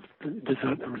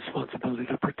the responsibility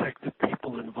to protect the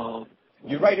people involved.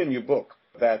 You write in your book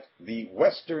that the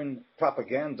Western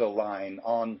propaganda line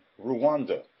on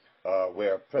Rwanda,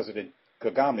 where President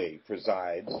Kagame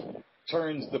presides,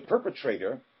 turns the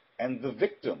perpetrator and the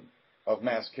victim of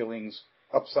mass killings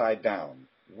upside down.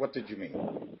 What did you mean?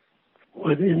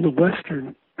 Well, in the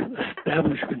Western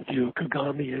establishment view,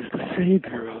 Kagame is the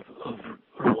savior of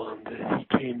Rwanda.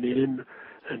 He came in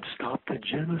and stopped the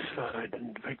genocide.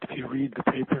 In fact, if you read the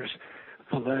papers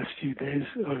the last few days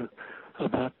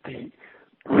about the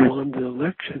Rwanda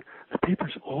election, the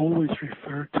papers always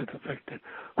refer to the fact that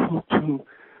Hutu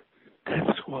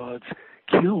death squads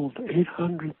killed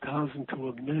 800,000 to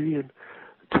 1 million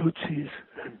Tutsis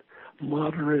and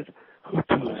moderate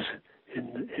Hutus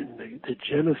in the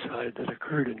genocide that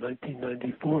occurred in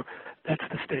 1994. That's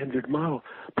the standard model,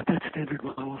 but that standard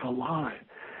model is a lie.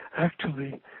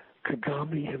 Actually,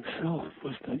 Kagame himself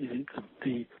was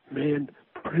the man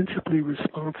principally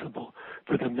responsible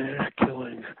for the mass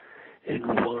killings in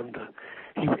Rwanda.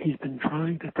 He's been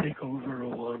trying to take over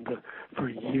Rwanda for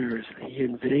years. He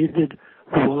invaded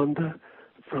Rwanda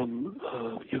from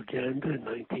Uganda in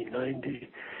 1990.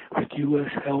 With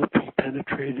U.S. help, he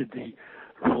penetrated the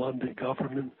Rwanda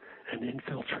government and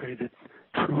infiltrated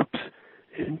troops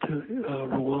into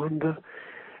Rwanda.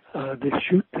 The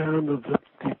shoot down of the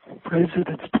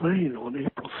president's plane on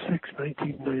April 6,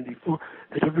 1994,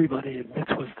 that everybody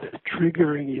admits was the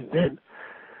triggering event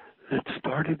that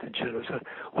started the genocide,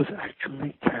 was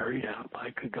actually carried out by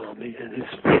Kagame and his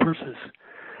forces.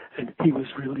 And he was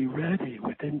really ready.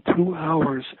 Within 2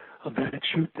 hours of that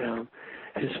shoot down,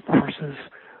 his forces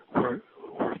were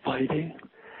fighting,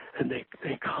 and they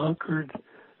conquered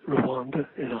Rwanda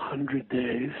in 100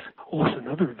 days. Also,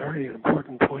 another very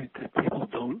important point that people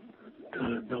don't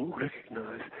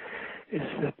recognize is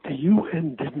that the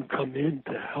UN didn't come in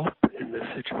to help in this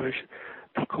situation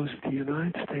because the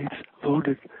United States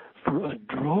voted for a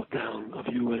drawdown of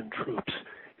UN troops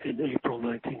in April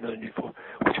 1994,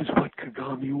 which is what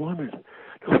Kagame wanted.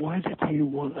 Now, why did he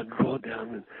want a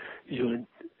drawdown in UN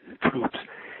troops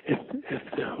if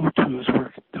the Hutus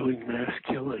were doing mass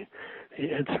killing?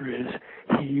 The answer is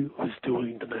he was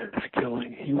doing the mass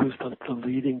killing. He was the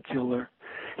leading killer.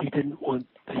 He didn't want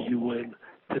the UN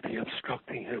to be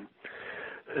obstructing him.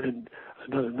 And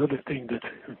another thing that's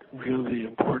really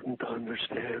important to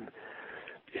understand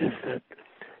is that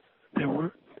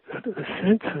the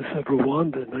census of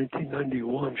Rwanda in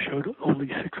 1991 showed only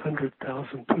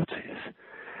 600,000 Tutsis.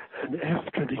 And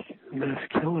after the mass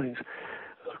killings,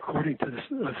 according to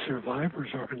the survivors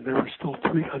organization, there were still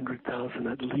 300,000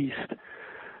 at least.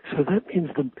 So that means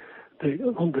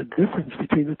the difference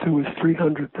between the two is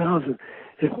 300,000.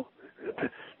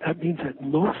 That means at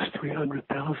most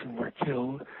 300,000 were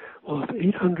killed. Well,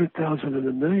 if 800,000 and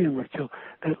 1 million were killed,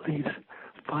 that leaves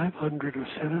 500 or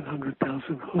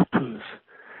 700,000 Hutus.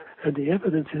 And the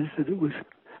evidence is that it was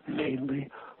mainly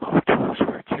Hutus who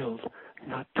were killed,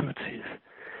 not Tutsis.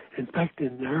 In fact,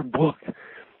 in our book,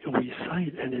 we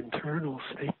cite an internal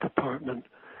State Department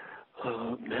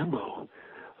memo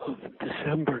of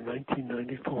December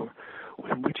 1994,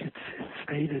 in which it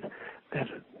stated that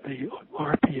the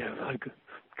RPF,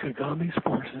 Kagame's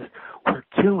forces, were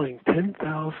killing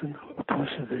 10,000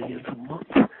 Hutu civilians a month.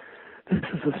 This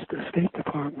is a State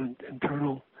Department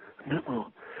internal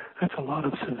memo. That's a lot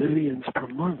of civilians per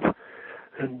month.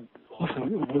 And also,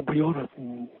 we ought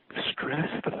to stress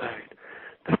the fact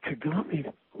that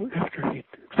Kagame, after he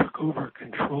took over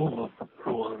control of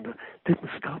Rwanda, didn't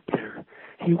stop there.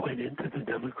 He went into the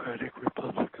Democratic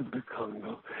Republic of the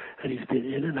Congo, and he's been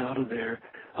in and out of there,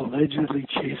 allegedly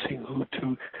chasing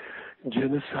Hutu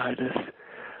genocidists.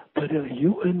 But a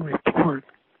UN report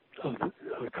of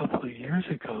a couple of years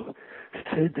ago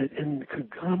said that in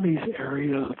Kagame's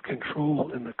area of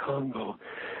control in the Congo,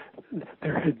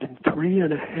 there had been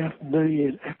 3.5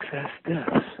 million excess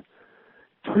deaths.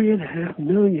 3.5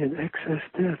 million excess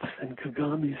deaths in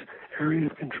Kagame's area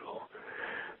of control.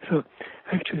 So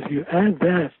actually, if you add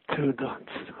that to the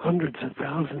hundreds of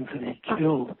thousands that he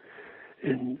killed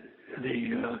in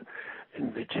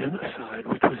the genocide,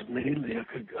 which was mainly a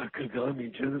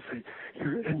Kagame genocide,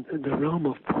 you're in the realm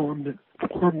of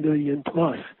 4 million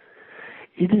plus.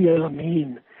 Idi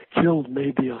Amin killed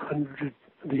maybe 100.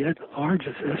 The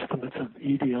largest estimates of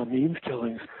Idi Amin's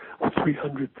killings were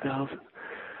 300,000.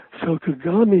 So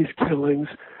Kagame's killings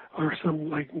are some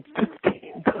like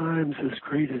 15 times as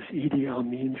great as Idi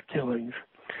Amin's killings,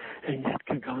 and yet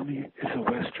Kagame is a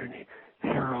Western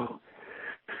hero.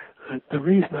 The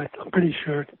reason, I'm pretty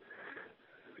sure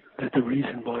that the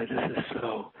reason why this is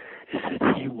so is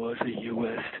that he was a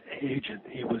U.S. agent.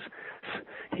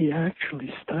 He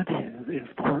actually studied in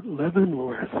Fort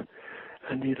Leavenworth,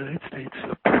 and the United States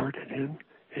supported him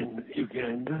in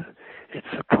Uganda. It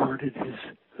supported his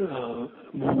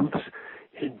moves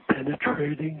in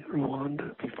penetrating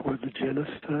Rwanda before the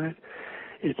genocide.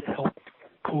 It helped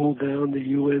cool down the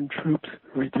UN troops,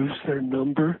 reduce their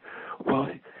number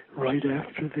right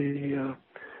after the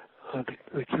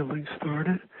killing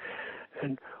started.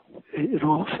 And it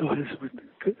also has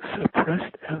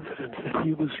suppressed evidence that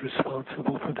he was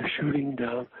responsible for the shooting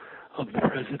down of the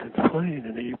president's plane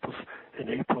in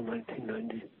April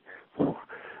 1994.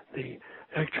 The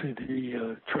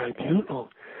tribunal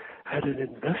had an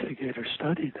investigator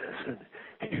study this, and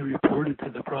he reported to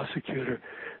the prosecutor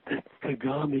that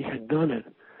Kagame had done it.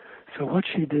 So what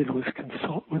she did was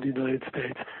consult with the United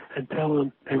States and tell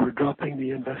them they were dropping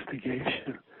the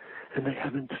investigation, and they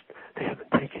haven't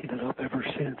taken it up ever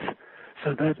since.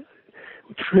 So that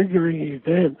triggering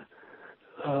event,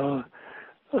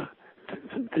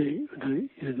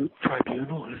 the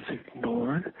tribunal has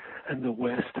ignored, and the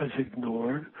West has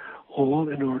ignored, all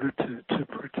in order to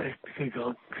protect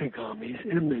Kagame's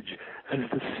image as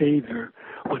the savior,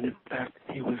 when in fact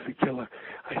he was the killer.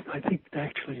 I think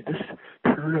actually this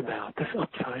turnabout, this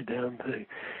upside down thing,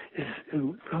 is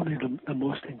probably the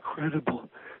most incredible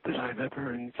that I've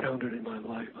ever encountered in my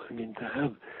life. I mean, to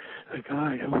have a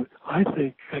guy who, I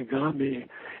think Kagame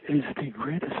is the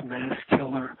greatest mass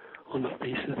killer on the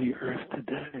face of the earth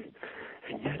today,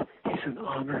 and yet he's an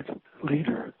honored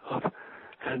leader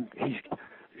and the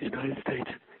United States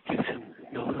gives him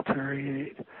military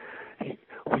aid.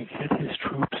 We get his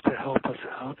troops to help us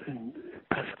out in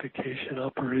pacification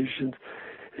operations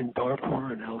in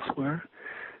Darfur and elsewhere,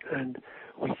 and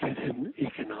we get him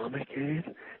economic aid.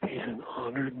 He's an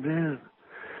honored man.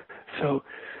 So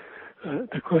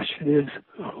the question is,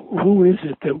 who is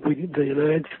it that the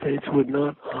United States would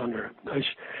not honor?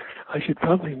 I should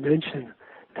probably mention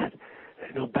that,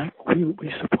 back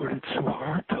we supported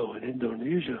Suharto in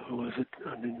Indonesia, who was a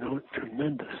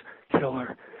tremendous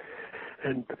killer.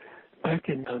 And back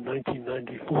in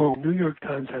 1994, New York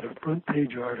Times had a front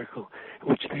page article in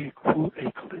which they quote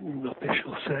a Clinton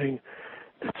official saying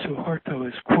that Suharto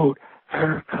is, quote,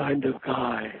 our kind of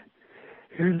guy.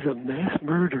 Here's a mass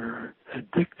murderer, a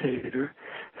dictator,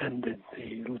 and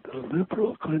the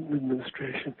liberal Clinton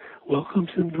administration welcomes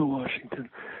him to Washington,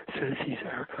 says he's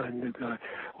our kind of guy.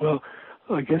 Well,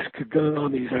 I guess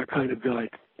Kagame's our kind of guy,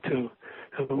 too.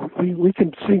 We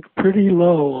can sink pretty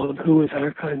low on who is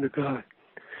our kind of guy.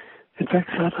 In fact,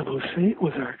 Saddam Hussein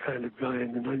was our kind of guy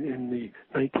in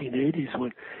the 1980s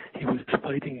when he was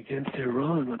fighting against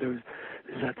Iran. There's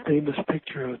that famous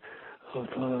picture of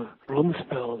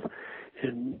Rumsfeld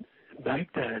in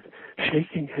Baghdad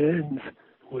shaking hands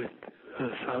with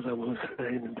Saddam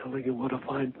Hussein and telling him what a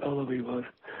fine fellow he was.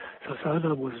 So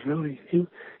Saddam was really,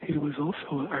 he was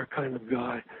also our kind of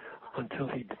guy until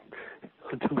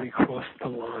he crossed the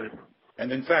line.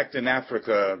 And in fact, in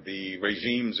Africa, the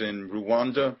regimes in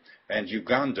Rwanda and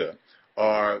Uganda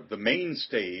are the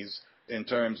mainstays in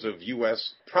terms of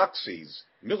U.S. proxies,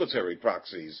 military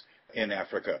proxies in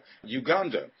Africa.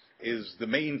 Uganda is the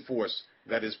main force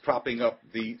that is propping up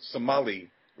the Somali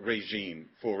regime,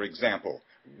 for example.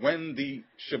 When the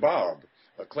Shabab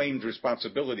claimed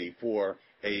responsibility for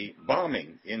a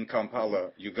bombing in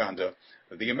Kampala, Uganda,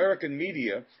 the American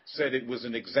media said it was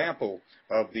an example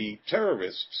of the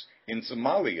terrorists in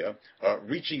Somalia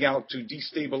reaching out to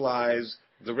destabilize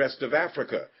the rest of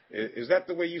Africa. Is that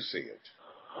the way you see it?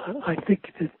 I think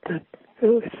that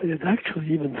it's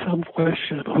actually even some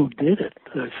question of who did it.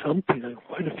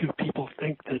 Quite a few people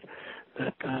think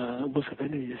that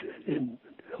Museveni is in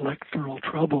electoral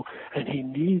trouble and he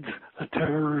needs a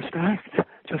terrorist act,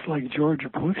 just like George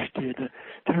Bush did.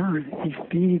 He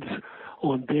feeds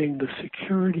on being the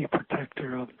security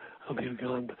protector of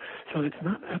Uganda. So it's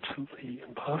not absolutely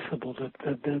impossible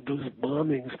that those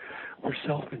bombings were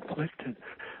self-inflicted.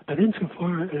 But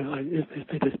insofar, if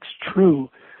it is true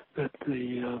that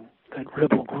that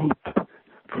rebel group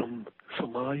from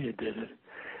Somalia did it,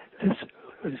 this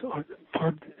is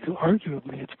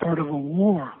arguably it's part of a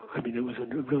war. I mean, it was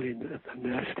really a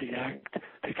nasty act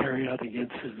to carry out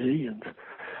against civilians.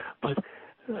 But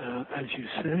as you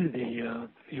say, the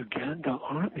Uganda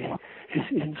army is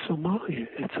in Somalia.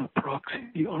 It's a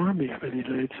proxy army for the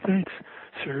United States,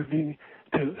 serving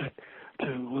to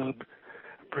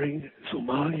bring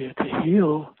Somalia to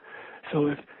heel So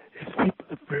if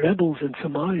rebels in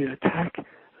Somalia attack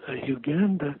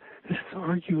Uganda, this is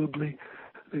arguably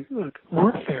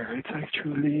warfare. It's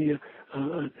actually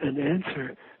an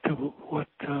answer to what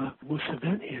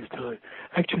Museveni is doing.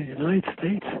 Actually, the United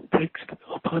States takes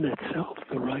upon itself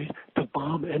the right to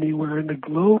bomb anywhere in the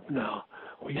globe now.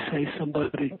 We say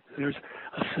there's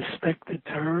a suspected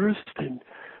terrorist in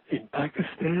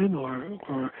Pakistan or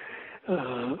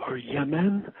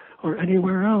Yemen or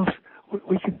anywhere else.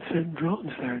 We can send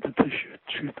drones there to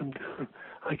shoot them down.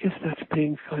 I guess that's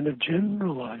being kind of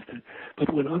generalized.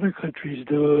 But when other countries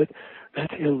do it,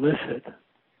 that's illicit.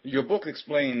 Your book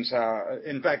explains how,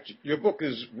 in fact, your book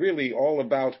is really all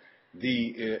about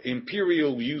the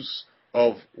imperial use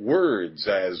of words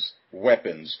as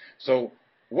weapons. So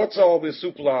what's all this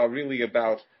hoopla really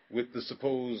about with the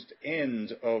supposed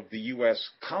end of the U.S.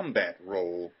 combat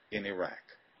role in Iraq?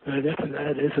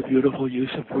 That is a beautiful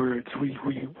use of words. We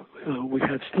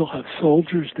still have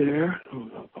soldiers there who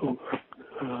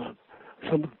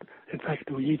some. In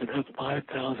fact, we even have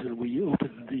 5,000. We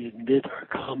openly admit our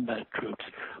combat troops,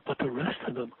 but the rest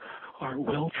of them are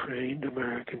well-trained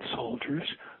American soldiers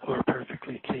who are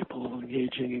perfectly capable of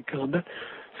engaging in combat.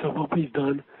 So what we've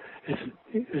done is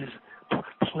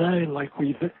play like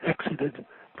we've exited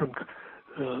from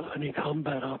any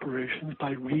combat operations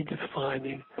by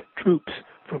redefining troops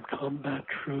from combat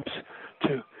troops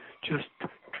to just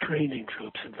training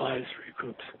troops, advisory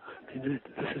troops. I mean,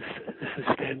 this is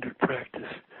standard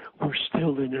practice. We're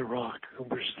still in Iraq.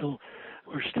 We're still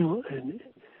in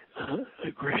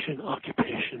aggression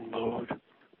occupation mode.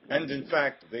 And in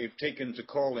fact, they've taken to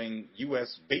calling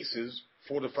U.S. bases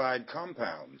fortified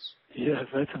compounds. Yes,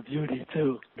 that's a beauty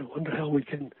too. I wonder how we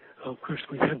can. Of course,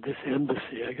 we have this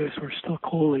embassy. I guess we're still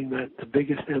calling that the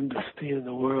biggest embassy in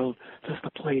the world, just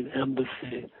a plain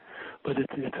embassy. But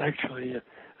it's actually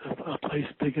a place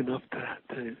big enough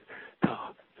to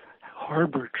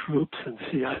harbor troops and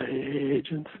CIA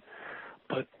agents.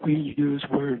 But we use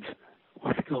words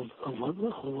with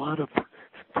a lot of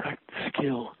practice,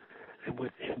 skill, and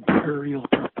with imperial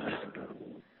purpose.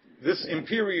 This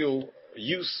imperial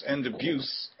use and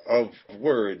abuse of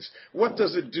words, what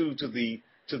does it do to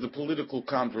the political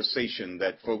conversation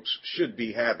that folks should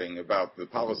be having about the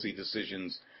policy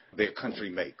decisions their country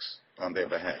makes on their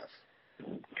behalf?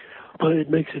 Well, it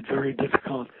makes it very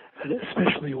difficult, and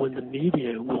especially when the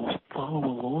media will follow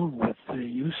along with the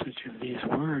usage of these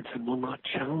words and will not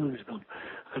challenge them.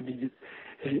 I mean,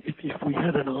 if we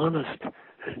had an honest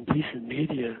and decent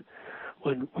media,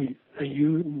 when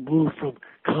you move from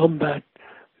combat,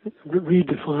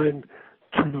 redefine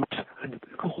troops and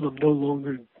call them no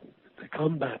longer the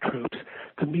combat troops,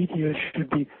 the media should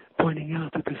be pointing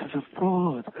out that this is a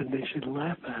fraud and they should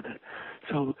laugh at it.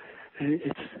 So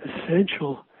it's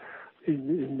essential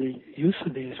in the use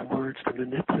of these words to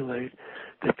manipulate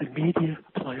that the media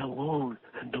play along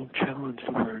and don't challenge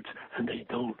the words, and they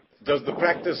don't. Does the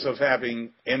practice of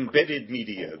having embedded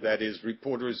media, that is,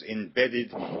 reporters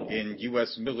embedded in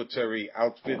U.S. military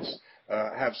outfits,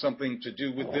 have something to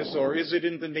do with this, or is it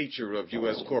in the nature of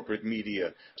U.S. corporate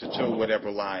media to toe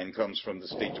whatever line comes from the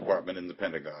State Department and the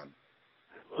Pentagon?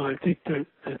 Well, I think that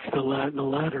the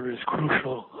latter is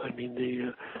crucial. I mean,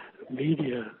 the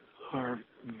media are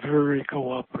very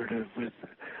cooperative with,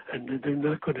 and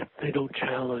they don't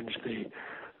challenge the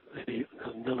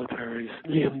militaries.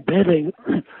 The embedding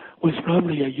was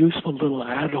probably a useful little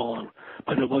add-on,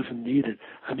 but it wasn't needed.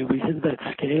 I mean, we had that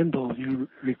scandal, you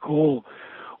recall,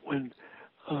 when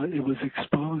it was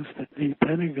exposed that the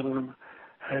Pentagon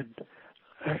had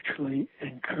actually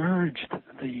encouraged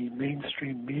the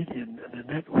mainstream media and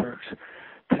the networks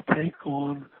to take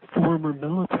on former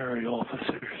military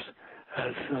officers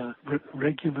as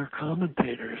regular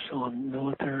commentators on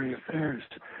military affairs.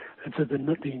 And so the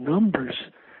numbers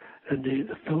and the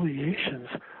affiliations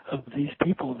of these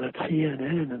people that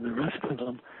CNN and the rest of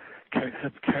them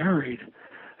have carried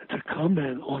to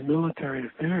comment on military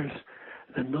affairs,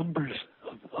 the numbers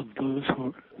of those who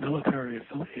are military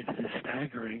affiliated is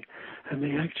staggering, and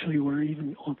they actually were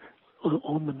even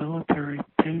on the military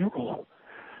payroll.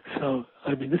 So,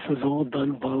 I mean, this was all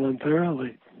done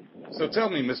voluntarily. So tell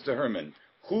me, Mr. Herman,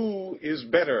 who is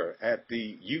better at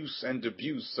the use and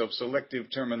abuse of selective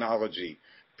terminology,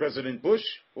 President Bush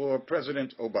or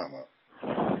President Obama?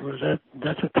 Well,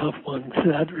 that's a tough one.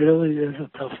 That really is a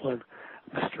tough one.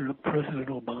 President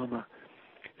Obama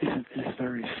is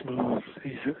very smooth.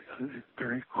 He's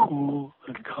very cool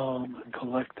and calm and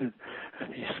collected,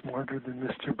 and he's smarter than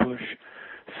Mr. Bush,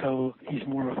 so he's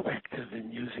more effective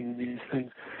in using these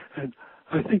things. And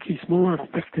I think he's more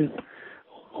effective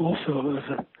also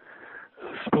as a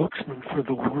spokesman for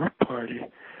the War Party,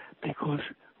 because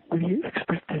we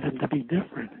expected him to be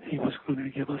different. He was going to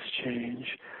give us change,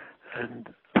 and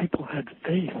people had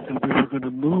faith that we were going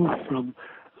to move from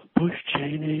Bush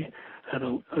Cheney and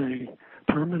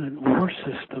a permanent war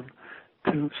system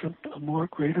to a more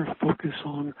greater focus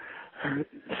on our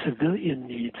civilian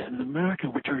needs in America,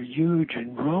 which are huge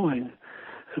and growing,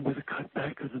 and with a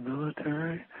cutback of the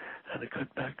military and a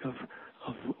cutback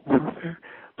of warfare,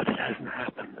 but it hasn't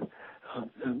happened.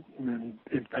 And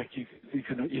in fact, you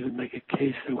can even make a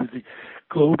case that with the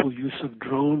global use of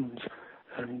drones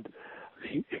and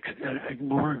a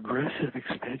more aggressive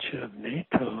expansion of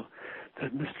NATO,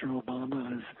 that Mr.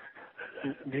 Obama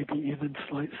has maybe even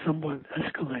somewhat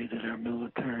escalated our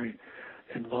military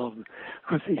involvement. Of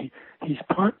course, he's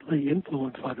partly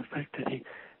influenced by the fact that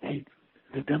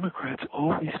the Democrats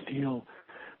always feel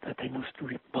that they must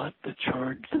rebut the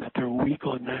charge that they're weak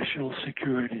on national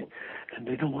security, and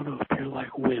they don't want to appear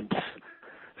like wimps.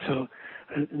 So,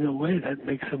 in a way, that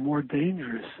makes them more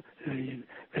dangerous.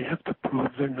 They have to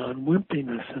prove their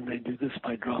non-wimpiness, and they do this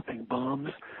by dropping bombs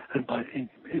and by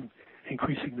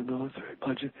increasing the military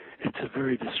budget. It's a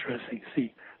very distressing.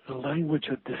 See, the language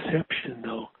of deception,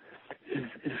 though,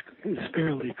 is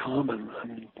fairly common. I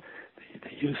mean,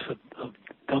 the use of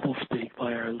doublespeak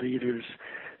by our leaders,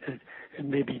 it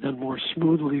may be done more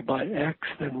smoothly by X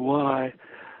than Y,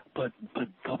 but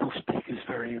doublespeak is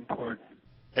very important.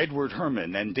 Edward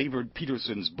Herman and David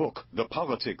Peterson's book, The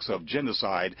Politics of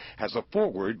Genocide, has a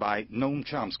foreword by Noam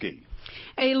Chomsky.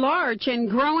 A large and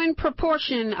growing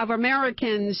proportion of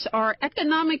Americans are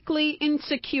economically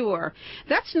insecure.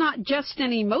 That's not just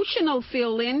an emotional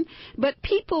feeling, but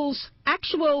people's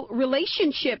actual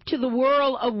relationship to the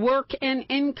world of work and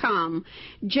income.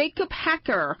 Jacob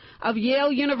Hacker of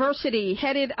Yale University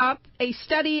headed up a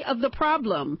study of the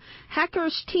problem.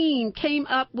 Hacker's team came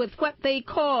up with what they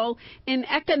call an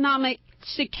economic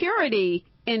security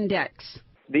index.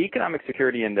 The Economic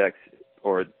Security Index,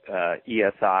 or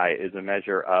ESI, is a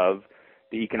measure of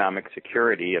the economic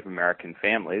security of American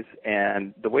families.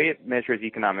 And the way it measures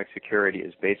economic security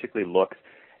is basically looks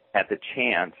at the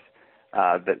chance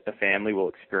that a family will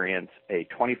experience a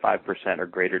 25% or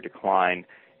greater decline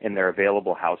in their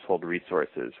available household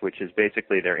resources, which is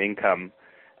basically their income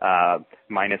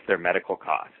minus their medical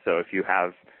costs. So if you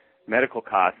have medical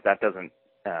costs, that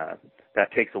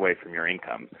takes away from your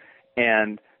income.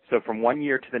 And so from one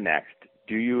year to the next,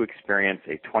 do you experience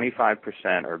a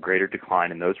 25% or greater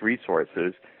decline in those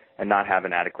resources and not have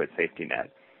an adequate safety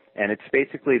net? And it's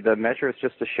basically, the measure is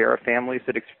just a share of families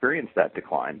that experience that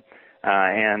decline.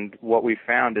 And what we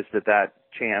found is that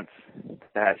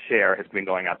share has been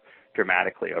going up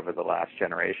dramatically over the last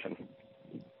generation.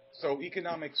 So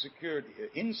economic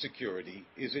insecurity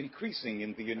is increasing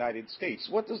in the United States.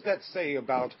 What does that say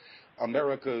about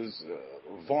America's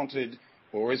vaunted,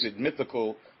 or is it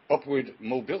mythical, upward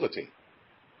mobility?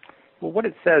 Well, what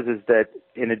it says is that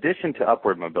in addition to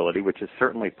upward mobility, which is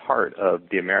certainly part of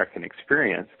the American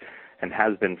experience and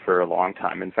has been for a long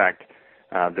time, in fact,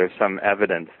 there's some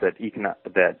evidence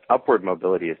that upward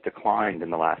mobility has declined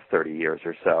in the last 30 years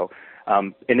or so.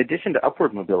 In addition to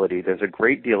upward mobility, there's a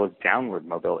great deal of downward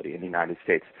mobility in the United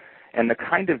States. And the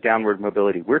kind of downward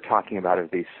mobility we're talking about are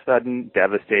these sudden,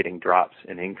 devastating drops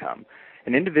in income.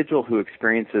 An individual who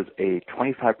experiences a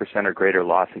 25% or greater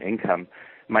loss in income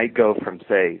might go from,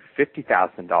 say,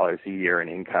 $50,000 a year in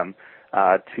income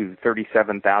to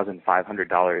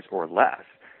 $37,500 or less,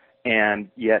 and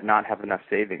yet not have enough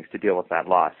savings to deal with that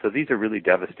loss. So these are really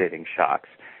devastating shocks,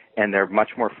 and they're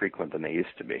much more frequent than they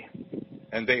used to be.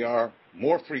 And they are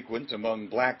more frequent among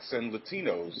blacks and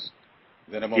Latinos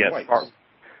than among whites.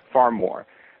 Far more.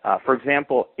 For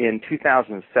example, in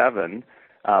 2007,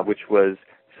 which was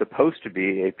supposed to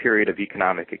be a period of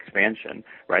economic expansion,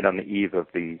 right on the eve of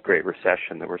the Great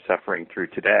Recession that we're suffering through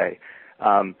today,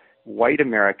 white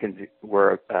Americans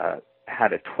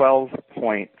had a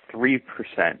 12.3%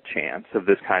 chance of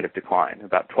this kind of decline.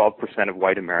 About 12% of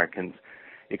white Americans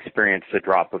experienced a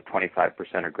drop of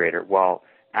 25% or greater, while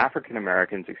African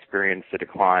Americans experienced a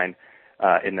decline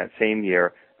in that same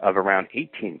year of around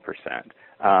 18%.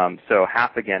 So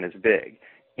half again is big.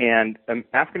 And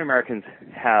African Americans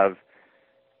have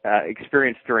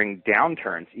experienced during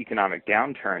downturns, economic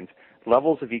downturns,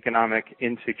 levels of economic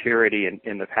insecurity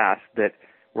in the past that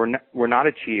were not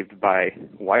achieved by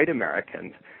white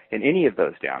Americans in any of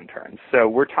those downturns. So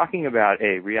we're talking about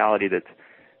a reality that's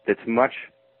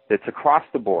across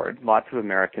the board. Lots of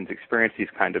Americans experience these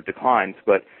kind of declines,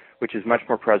 but which is much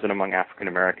more present among African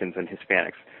Americans and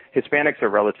Hispanics. Hispanics are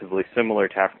relatively similar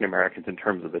to African Americans in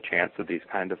terms of the chance of these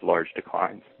kind of large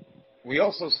declines. We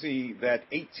also see that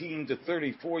 18 to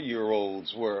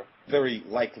 34-year-olds were very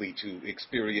likely to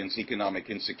experience economic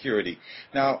insecurity.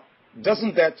 Now,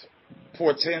 doesn't that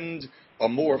portend a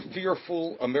more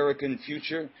fearful American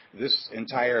future, this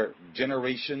entire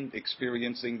generation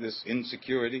experiencing this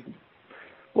insecurity?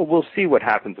 Well, we'll see what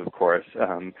happens, of course.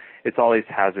 It's always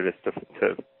hazardous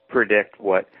to predict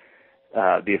what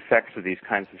the effects of these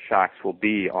kinds of shocks will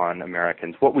be on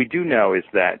Americans. What we do know is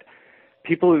that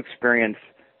people who experience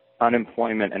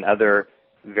unemployment and other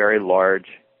very large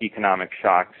economic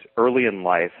shocks early in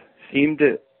life seem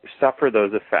to suffer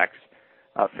those effects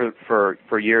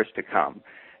for years to come.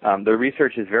 The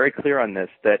research is very clear on this,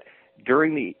 that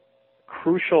during the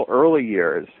crucial early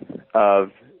years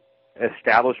of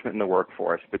establishment in the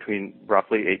workforce between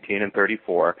roughly 18 and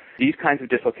 34, these kinds of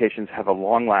dislocations have a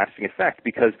long-lasting effect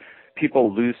because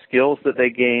people lose skills that they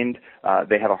gained.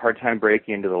 They have a hard time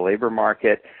breaking into the labor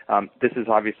market. This is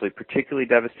obviously particularly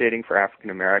devastating for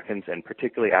African Americans and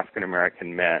particularly African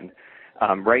American men.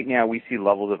 Right now, we see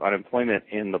levels of unemployment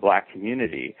in the black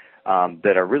community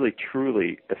that are really,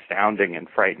 truly astounding and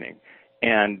frightening.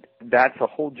 And that's a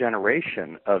whole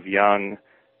generation of young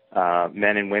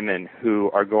men and women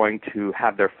who are going to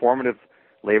have their formative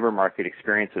labor market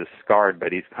experiences scarred by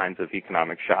these kinds of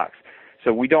economic shocks.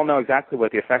 So we don't know exactly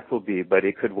what the effect will be, but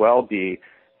it could well be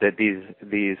that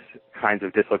these kinds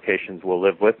of dislocations will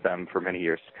live with them for many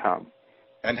years to come.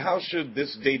 And how should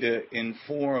this data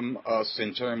inform us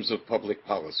in terms of public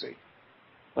policy?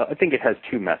 Well, I think it has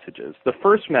two messages. The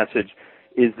first message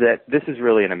is that this is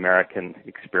really an American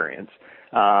experience.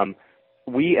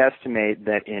 We estimate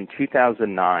that in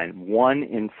 2009, 1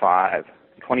 in 5,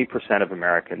 20% of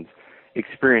Americans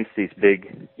experienced these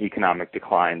big economic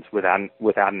declines without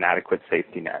an adequate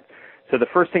safety net. So the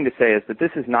first thing to say is that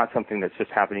this is not something that's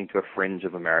just happening to a fringe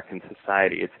of American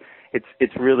society.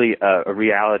 It's really a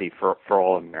reality for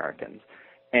all Americans.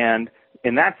 And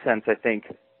in that sense, I think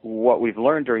what we've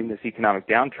learned during this economic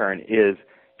downturn is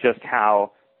just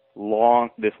how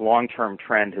this long-term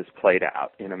trend has played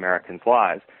out in Americans'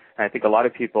 lives. And I think a lot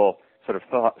of people sort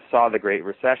of saw the Great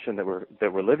Recession that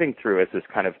we're living through as this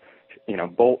kind of,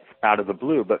 bolt out of the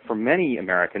blue. But for many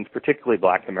Americans, particularly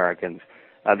black Americans,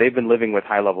 they've been living with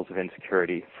high levels of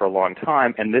insecurity for a long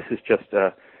time, and this is just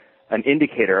an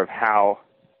indicator of how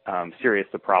serious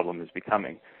the problem is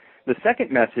becoming. The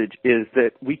second message is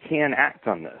that we can act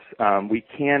on this. We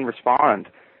can respond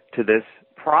to this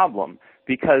problem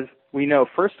because we know,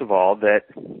 first of all, that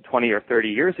 20 or 30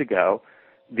 years ago,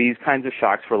 these kinds of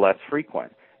shocks were less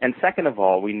frequent. And second of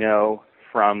all, we know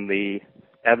from the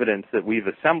evidence that we've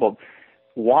assembled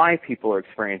why people are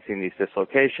experiencing these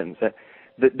dislocations.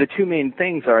 The two main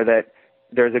things are that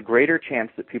there's a greater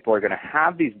chance that people are going to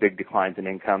have these big declines in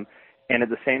income and at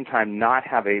the same time not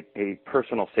have a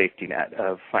personal safety net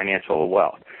of financial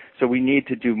wealth. So we need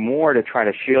to do more to try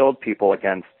to shield people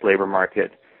against labor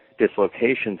market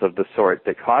dislocations of the sort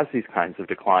that cause these kinds of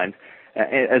declines,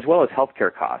 as well as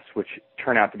healthcare costs, which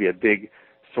turn out to be a big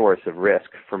source of risk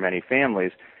for many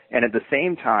families. And at the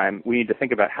same time, we need to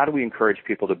think about how do we encourage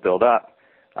people to build up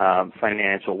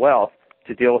financial wealth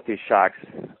to deal with these shocks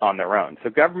on their own. So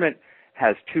government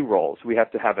has two roles. We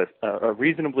have to have a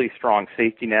reasonably strong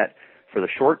safety net for the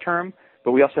short term,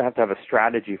 but we also have to have a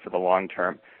strategy for the long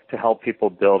term to help people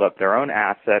build up their own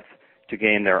assets to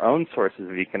gain their own sources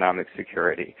of economic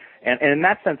security. And in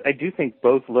that sense, I do think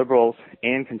both liberals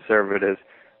and conservatives,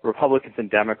 Republicans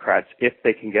and Democrats, if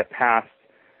they can get past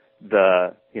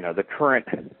the current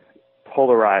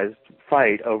polarized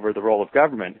fight over the role of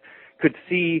government, could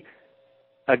see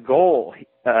a goal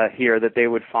here that they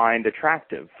would find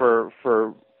attractive.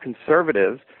 For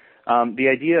conservatives, the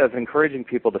idea of encouraging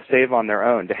people to save on their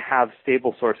own, to have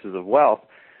stable sources of wealth,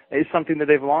 is something that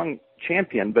they've long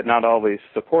championed but not always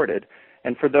supported.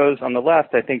 And for those on the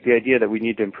left, I think the idea that we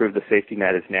need to improve the safety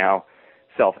net is now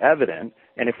self-evident.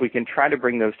 And if we can try to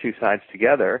bring those two sides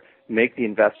together, make the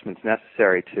investments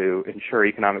necessary to ensure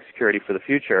economic security for the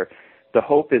future, the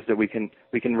hope is that we can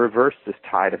reverse this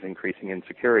tide of increasing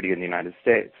insecurity in the United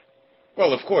States.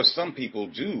 Well, of course, some people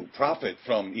do profit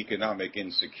from economic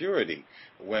insecurity.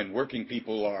 When working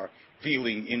people are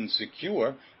feeling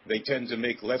insecure, they tend to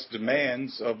make less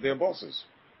demands of their bosses.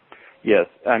 Yes.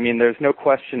 I mean, there's no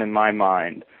question in my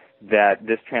mind that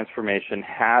this transformation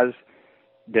has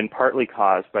been partly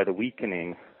caused by the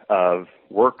weakening of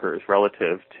workers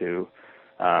relative to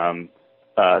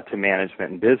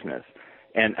management and business.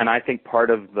 And I think part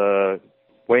of the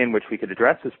way in which we could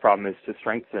address this problem is to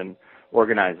strengthen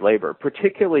organized labor,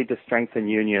 particularly to strengthen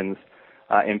unions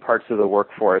in parts of the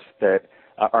workforce that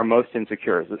are most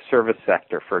insecure, the service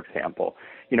sector, for example.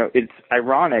 It's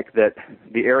ironic that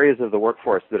the areas of the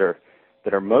workforce that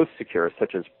are most secure,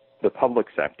 such as the public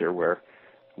sector, where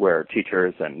where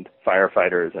teachers and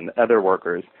firefighters and other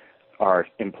workers are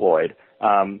employed,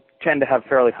 tend to have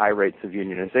fairly high rates of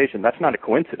unionization. That's not a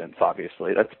coincidence,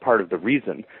 obviously. That's part of the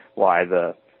reason why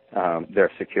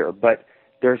they're secure. But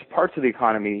there's parts of the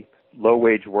economy,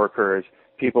 low-wage workers,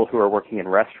 people who are working in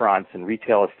restaurants and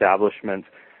retail establishments,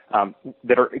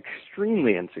 that are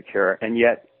extremely insecure, and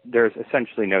yet there's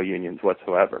essentially no unions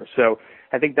whatsoever. So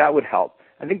I think that would help.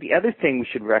 I think the other thing we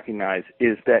should recognize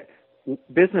is that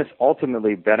business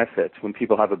ultimately benefits when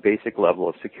people have a basic level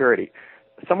of security.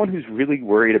 Someone who's really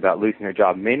worried about losing their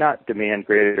job may not demand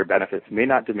greater benefits, may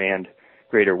not demand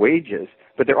greater wages,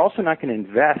 but they're also not going to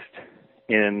invest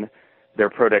in their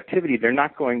productivity. They're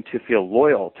not going to feel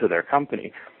loyal to their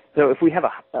company. So if we have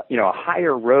a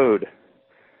higher road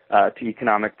to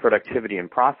economic productivity and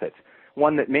profits,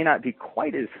 one that may not be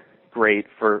quite as great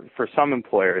for some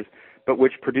employers, but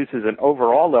which produces an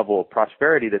overall level of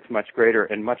prosperity that's much greater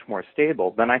and much more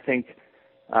stable, then I think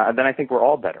we're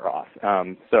all better off.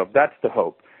 So that's the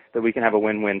hope, that we can have a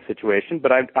win-win situation.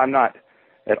 But I'm not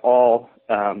at all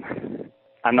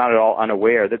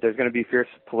unaware that there's going to be fierce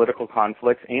political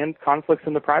conflicts and conflicts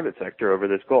in the private sector over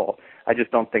this goal. I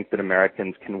just don't think that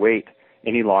Americans can wait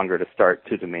any longer to start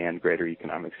to demand greater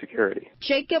economic security.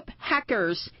 Jacob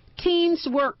Hacker's Teens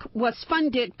Work was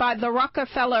funded by the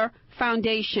Rockefeller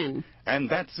Foundation. And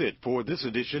that's it for this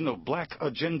edition of Black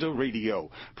Agenda Radio,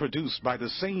 produced by the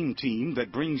same team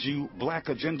that brings you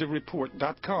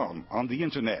blackagendareport.com on the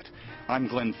Internet. I'm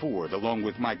Glenn Ford, along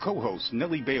with my co-host,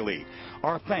 Nellie Bailey.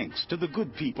 Our thanks to the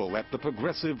good people at the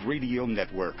Progressive Radio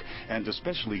Network, and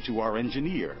especially to our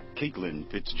engineer, Caitlin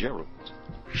Fitzgerald.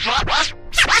 Try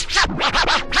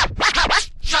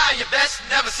your best,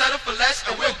 never settle for less,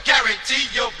 and we'll guarantee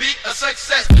you'll be a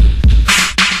success.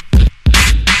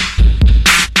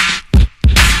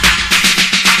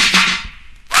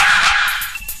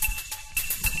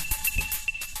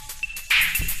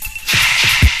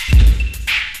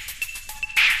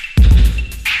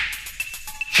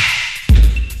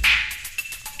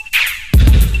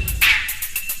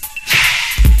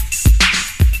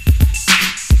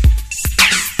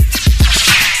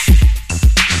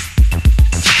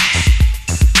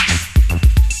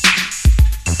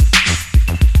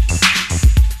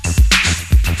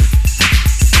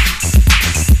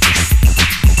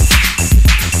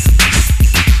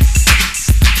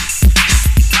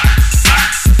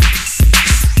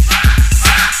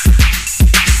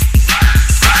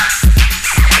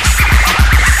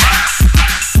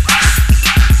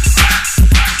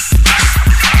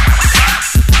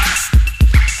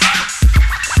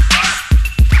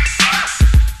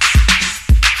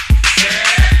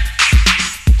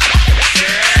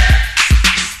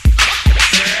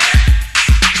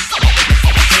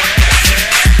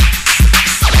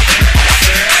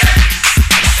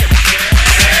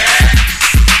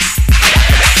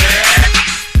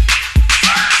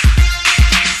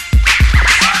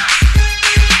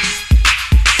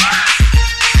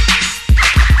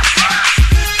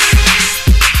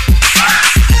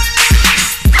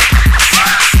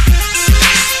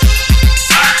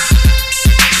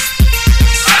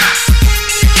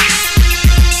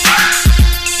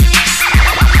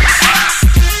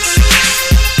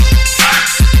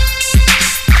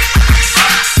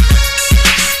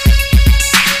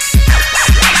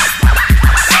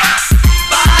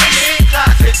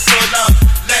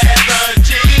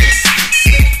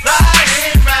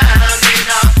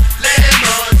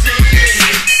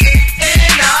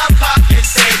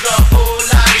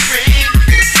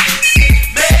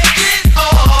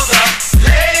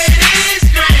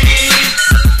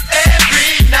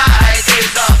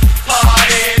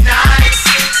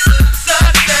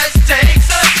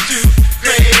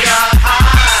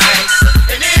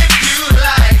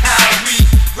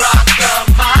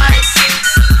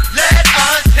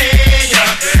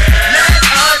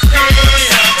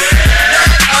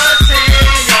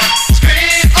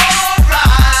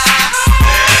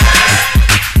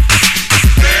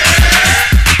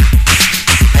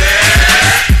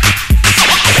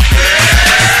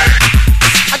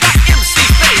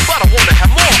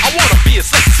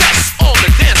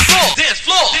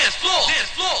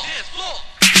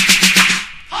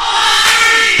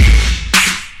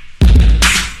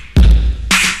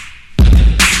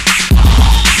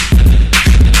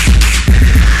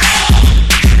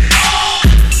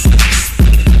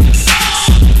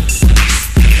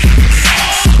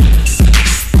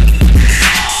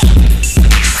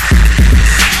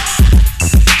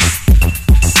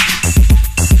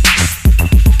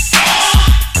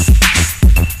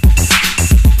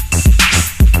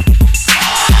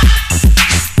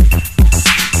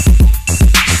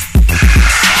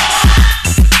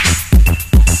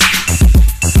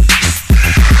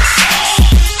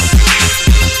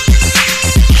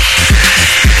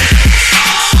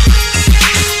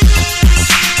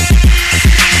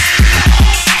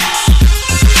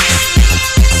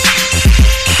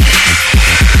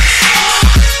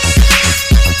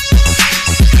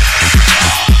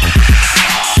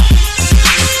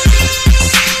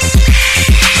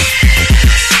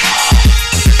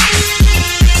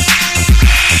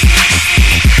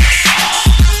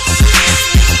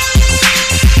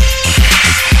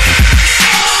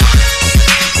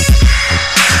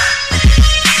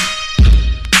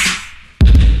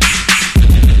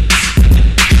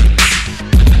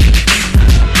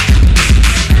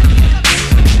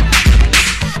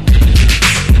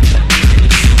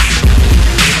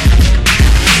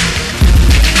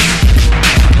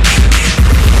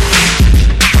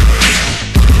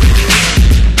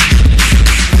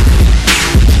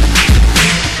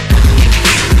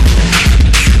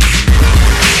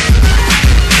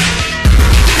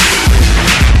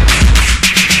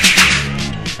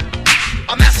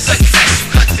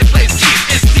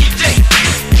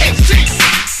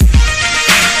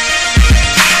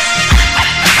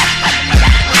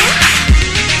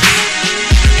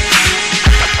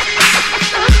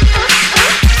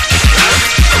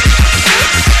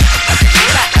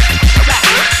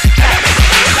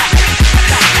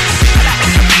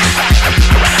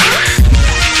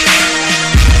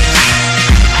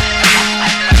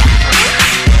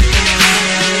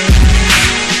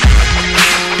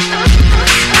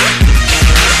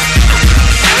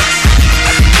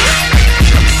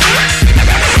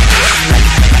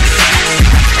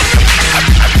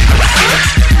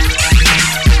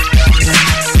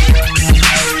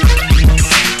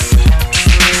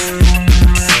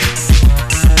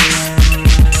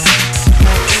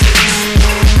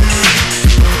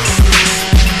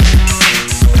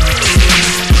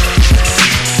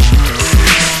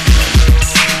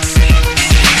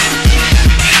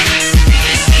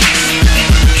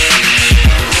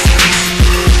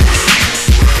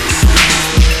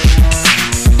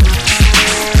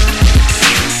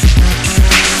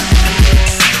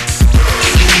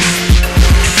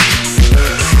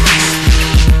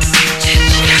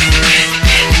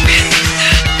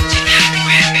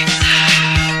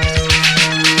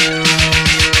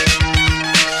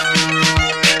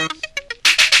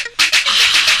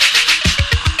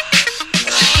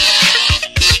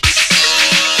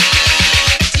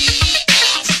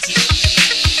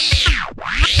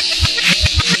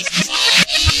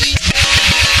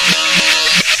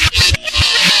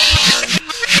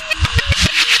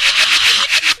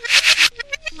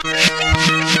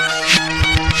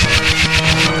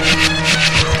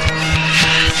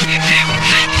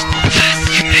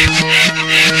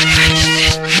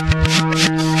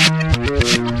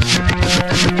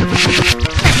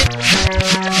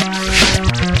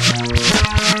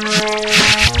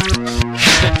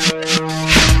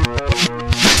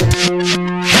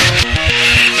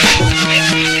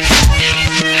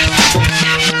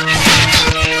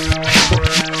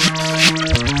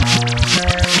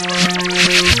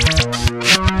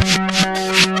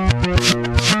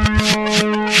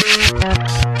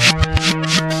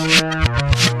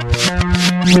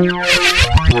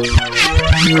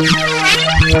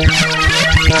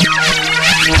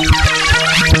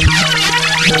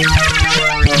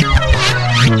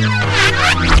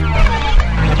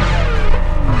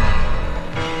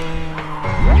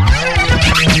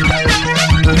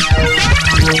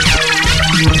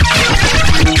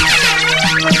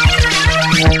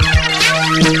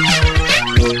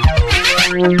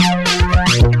 Yeah.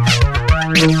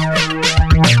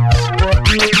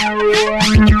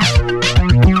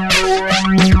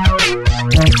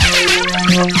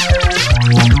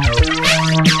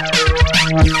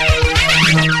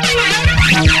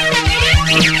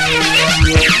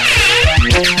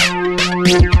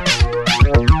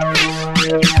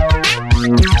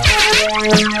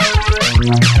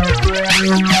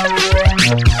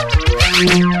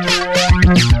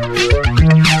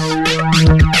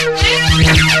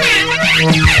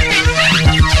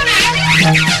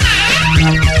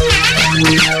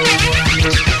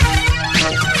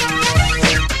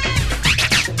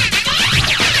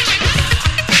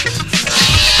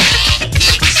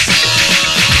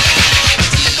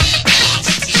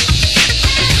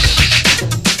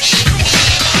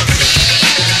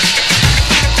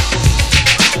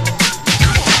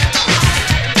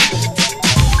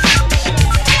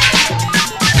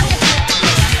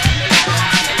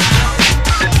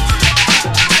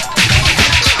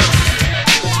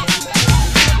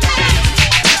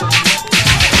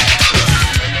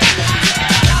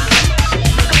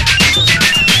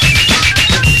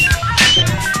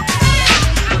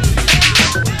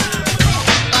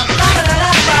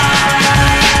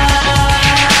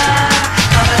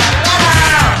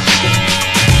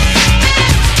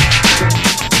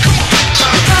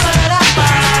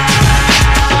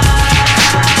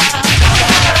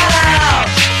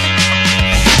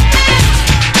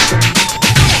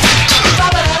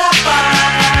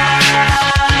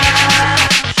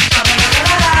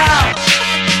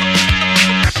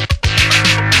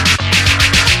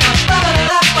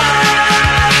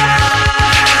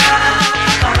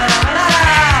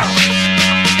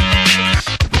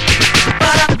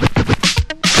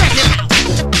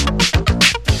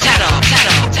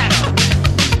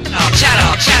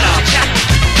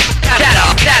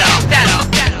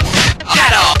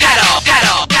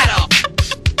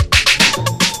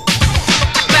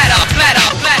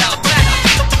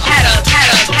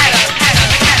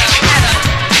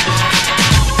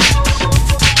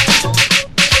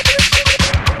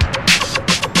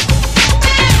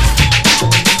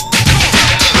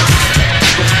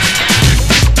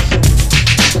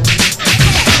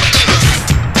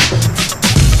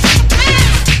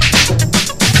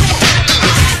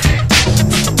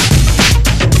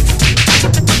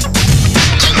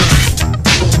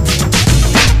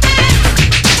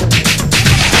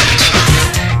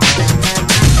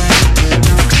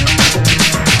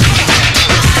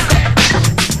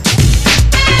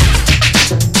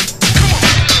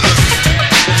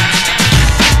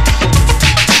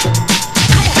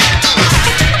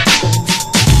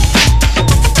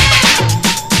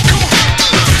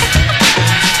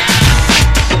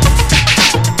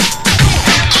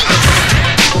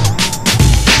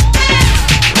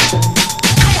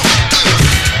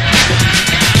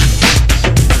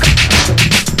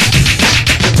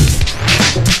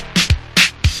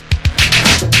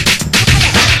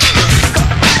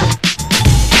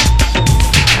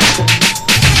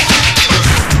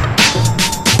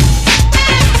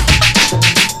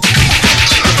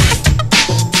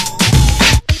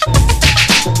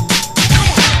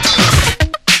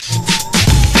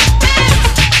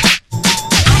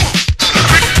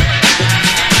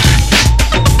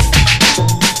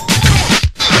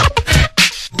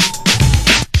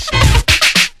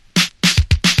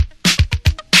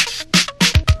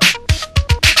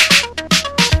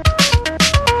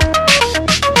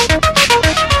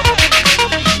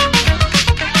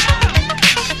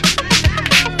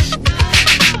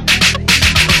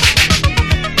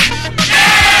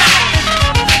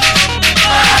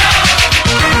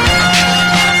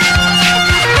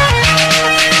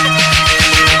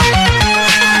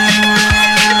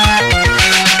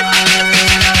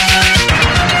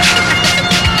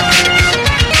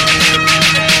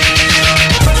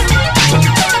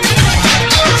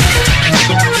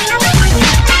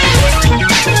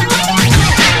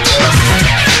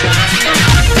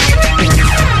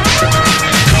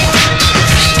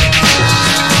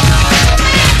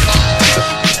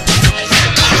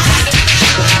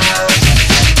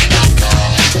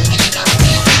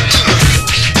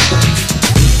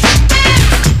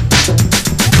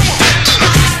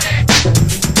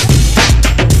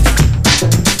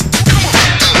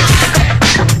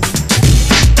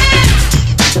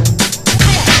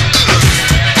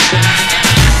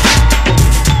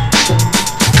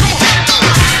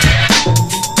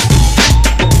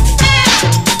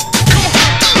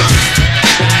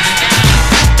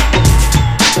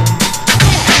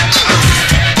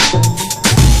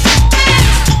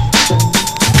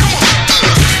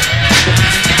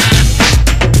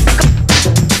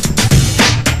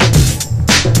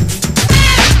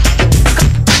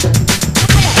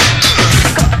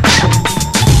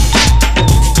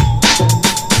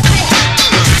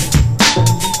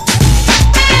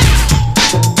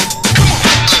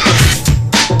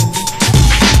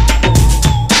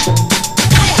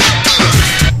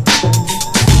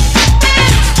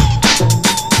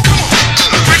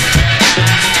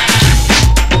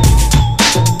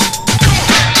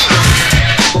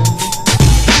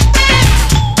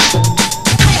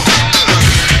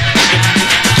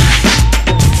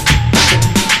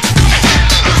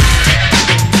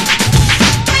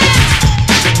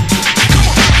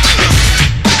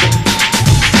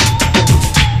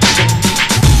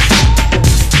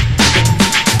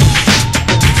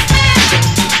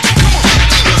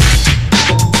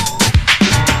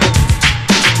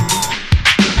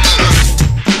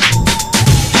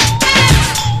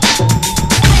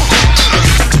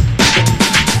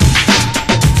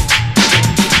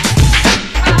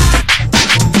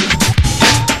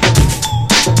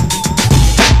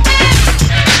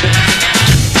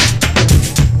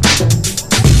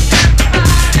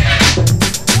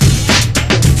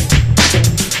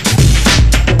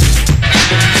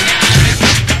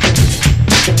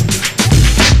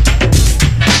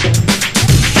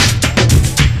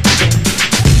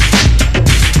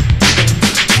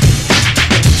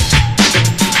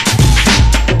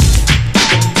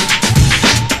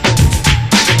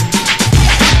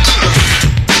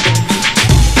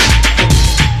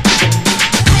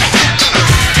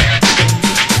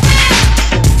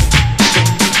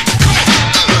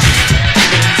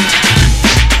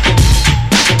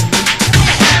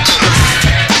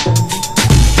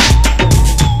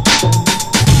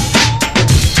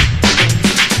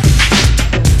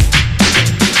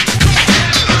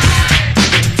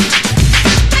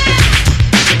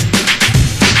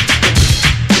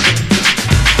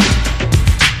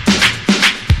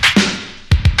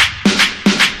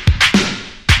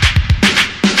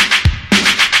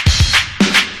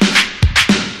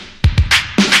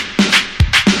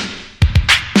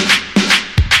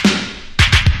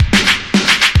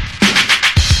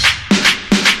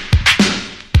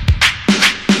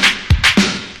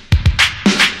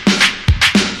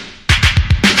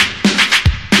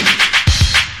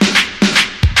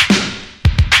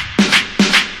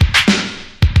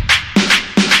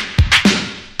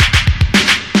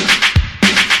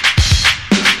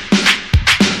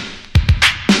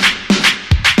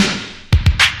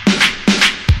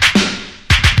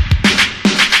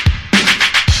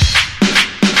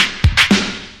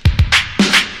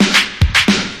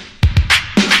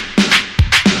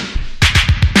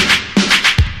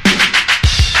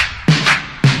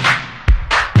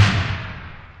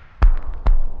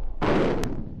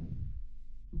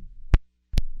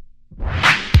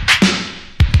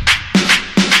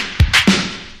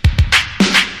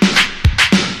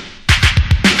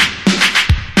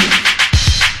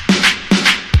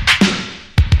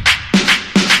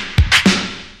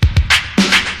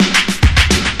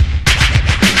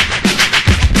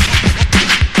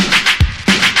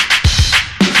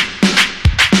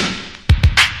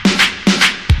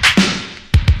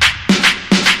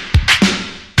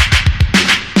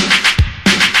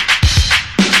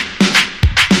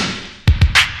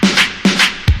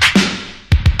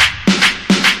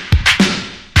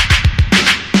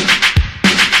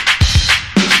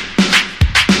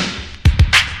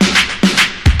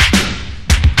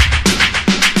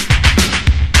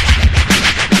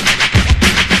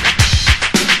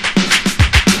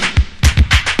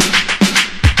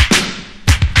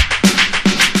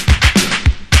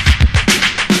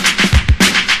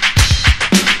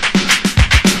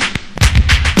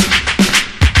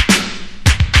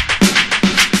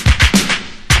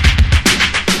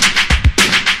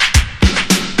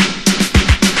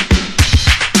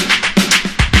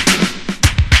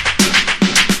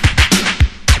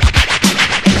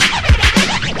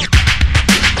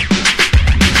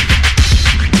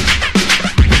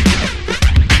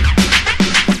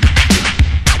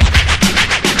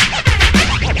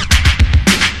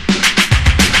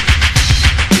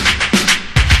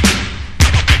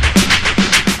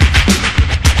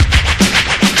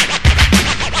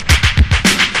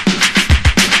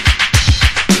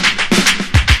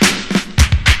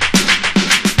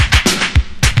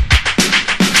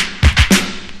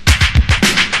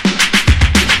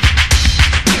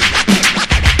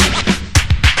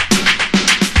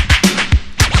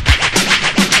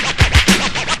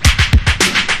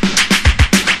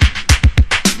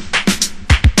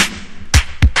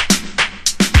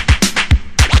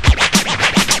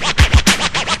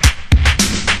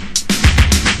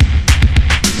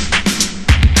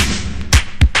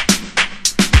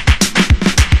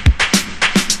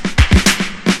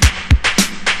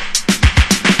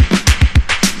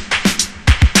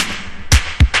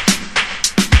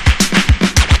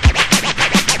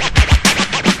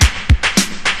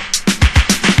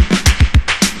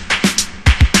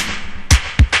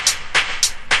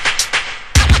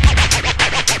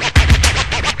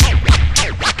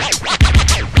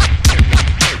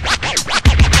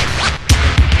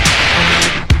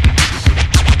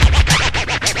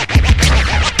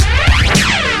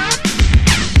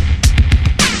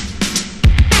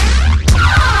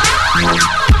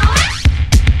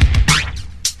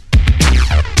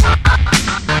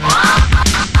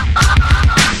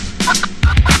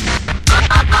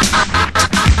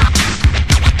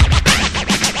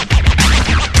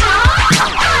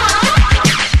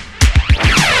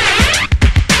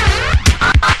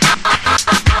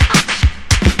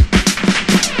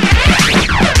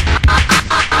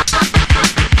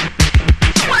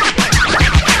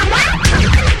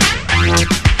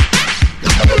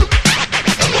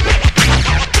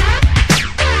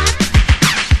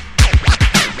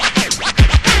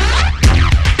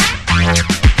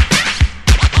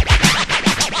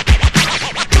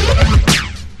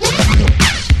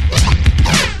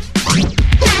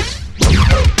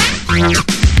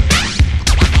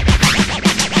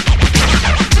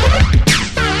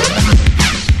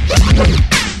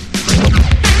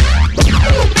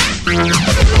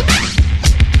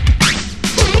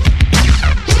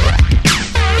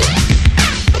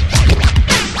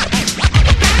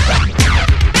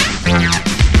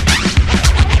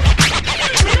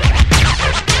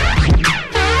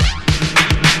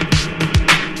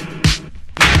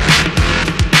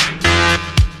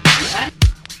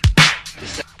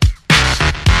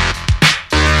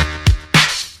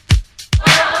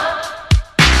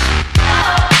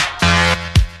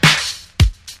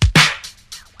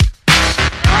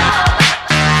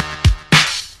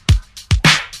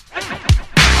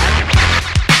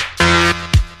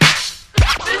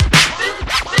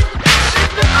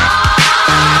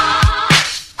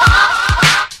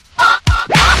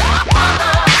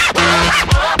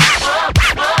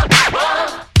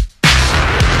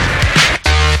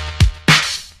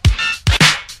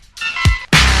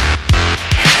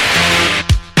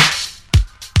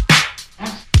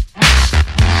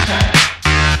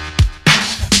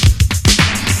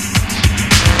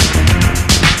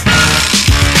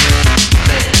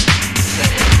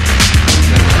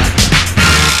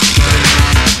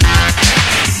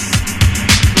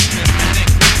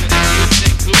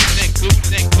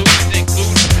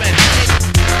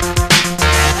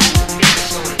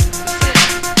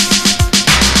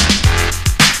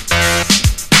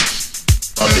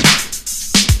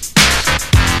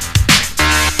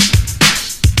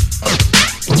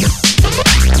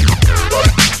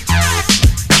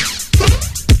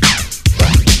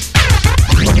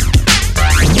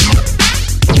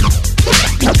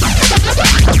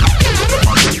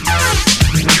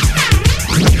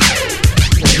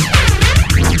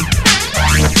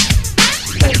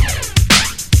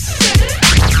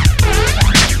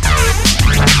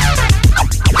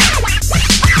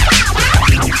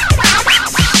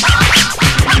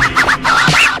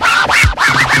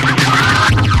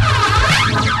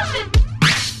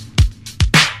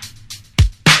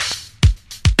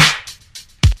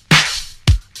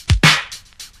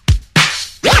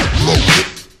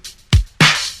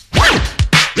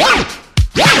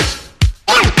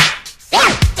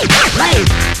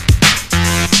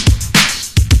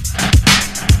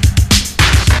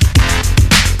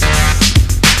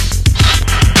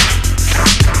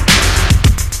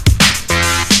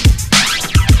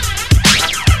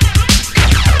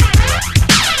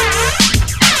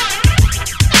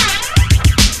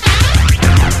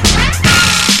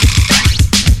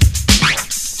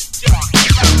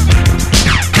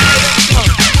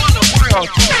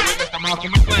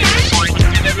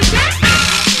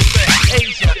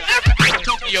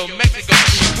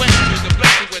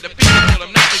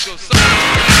 We're on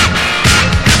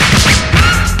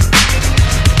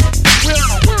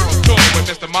a world tour with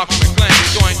Mr. Malcolm